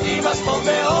היו יודעים אז טוב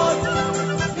מאוד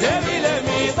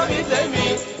למי תמיד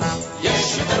למי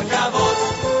יש יותר כבוד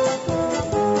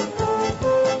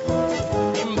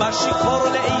בשיכור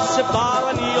לאיזה בר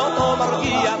אני אותו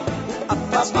מרגיע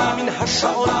אפץ בי מן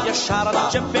השעון ישר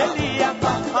לג'בליה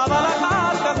אבל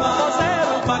אחר כך הוא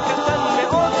חוזר ובקטן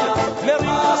מאוד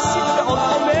מרים כוסית ועוד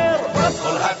אומר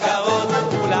כל הכבוד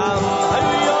כולם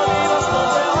היו יודעים אז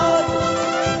טוב מאוד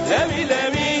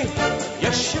למי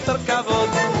יש יותר כבוד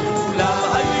כולם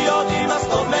היו יודעים אז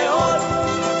טוב מאוד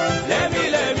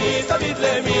למי תמיד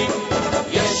למי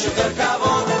יש יותר כבוד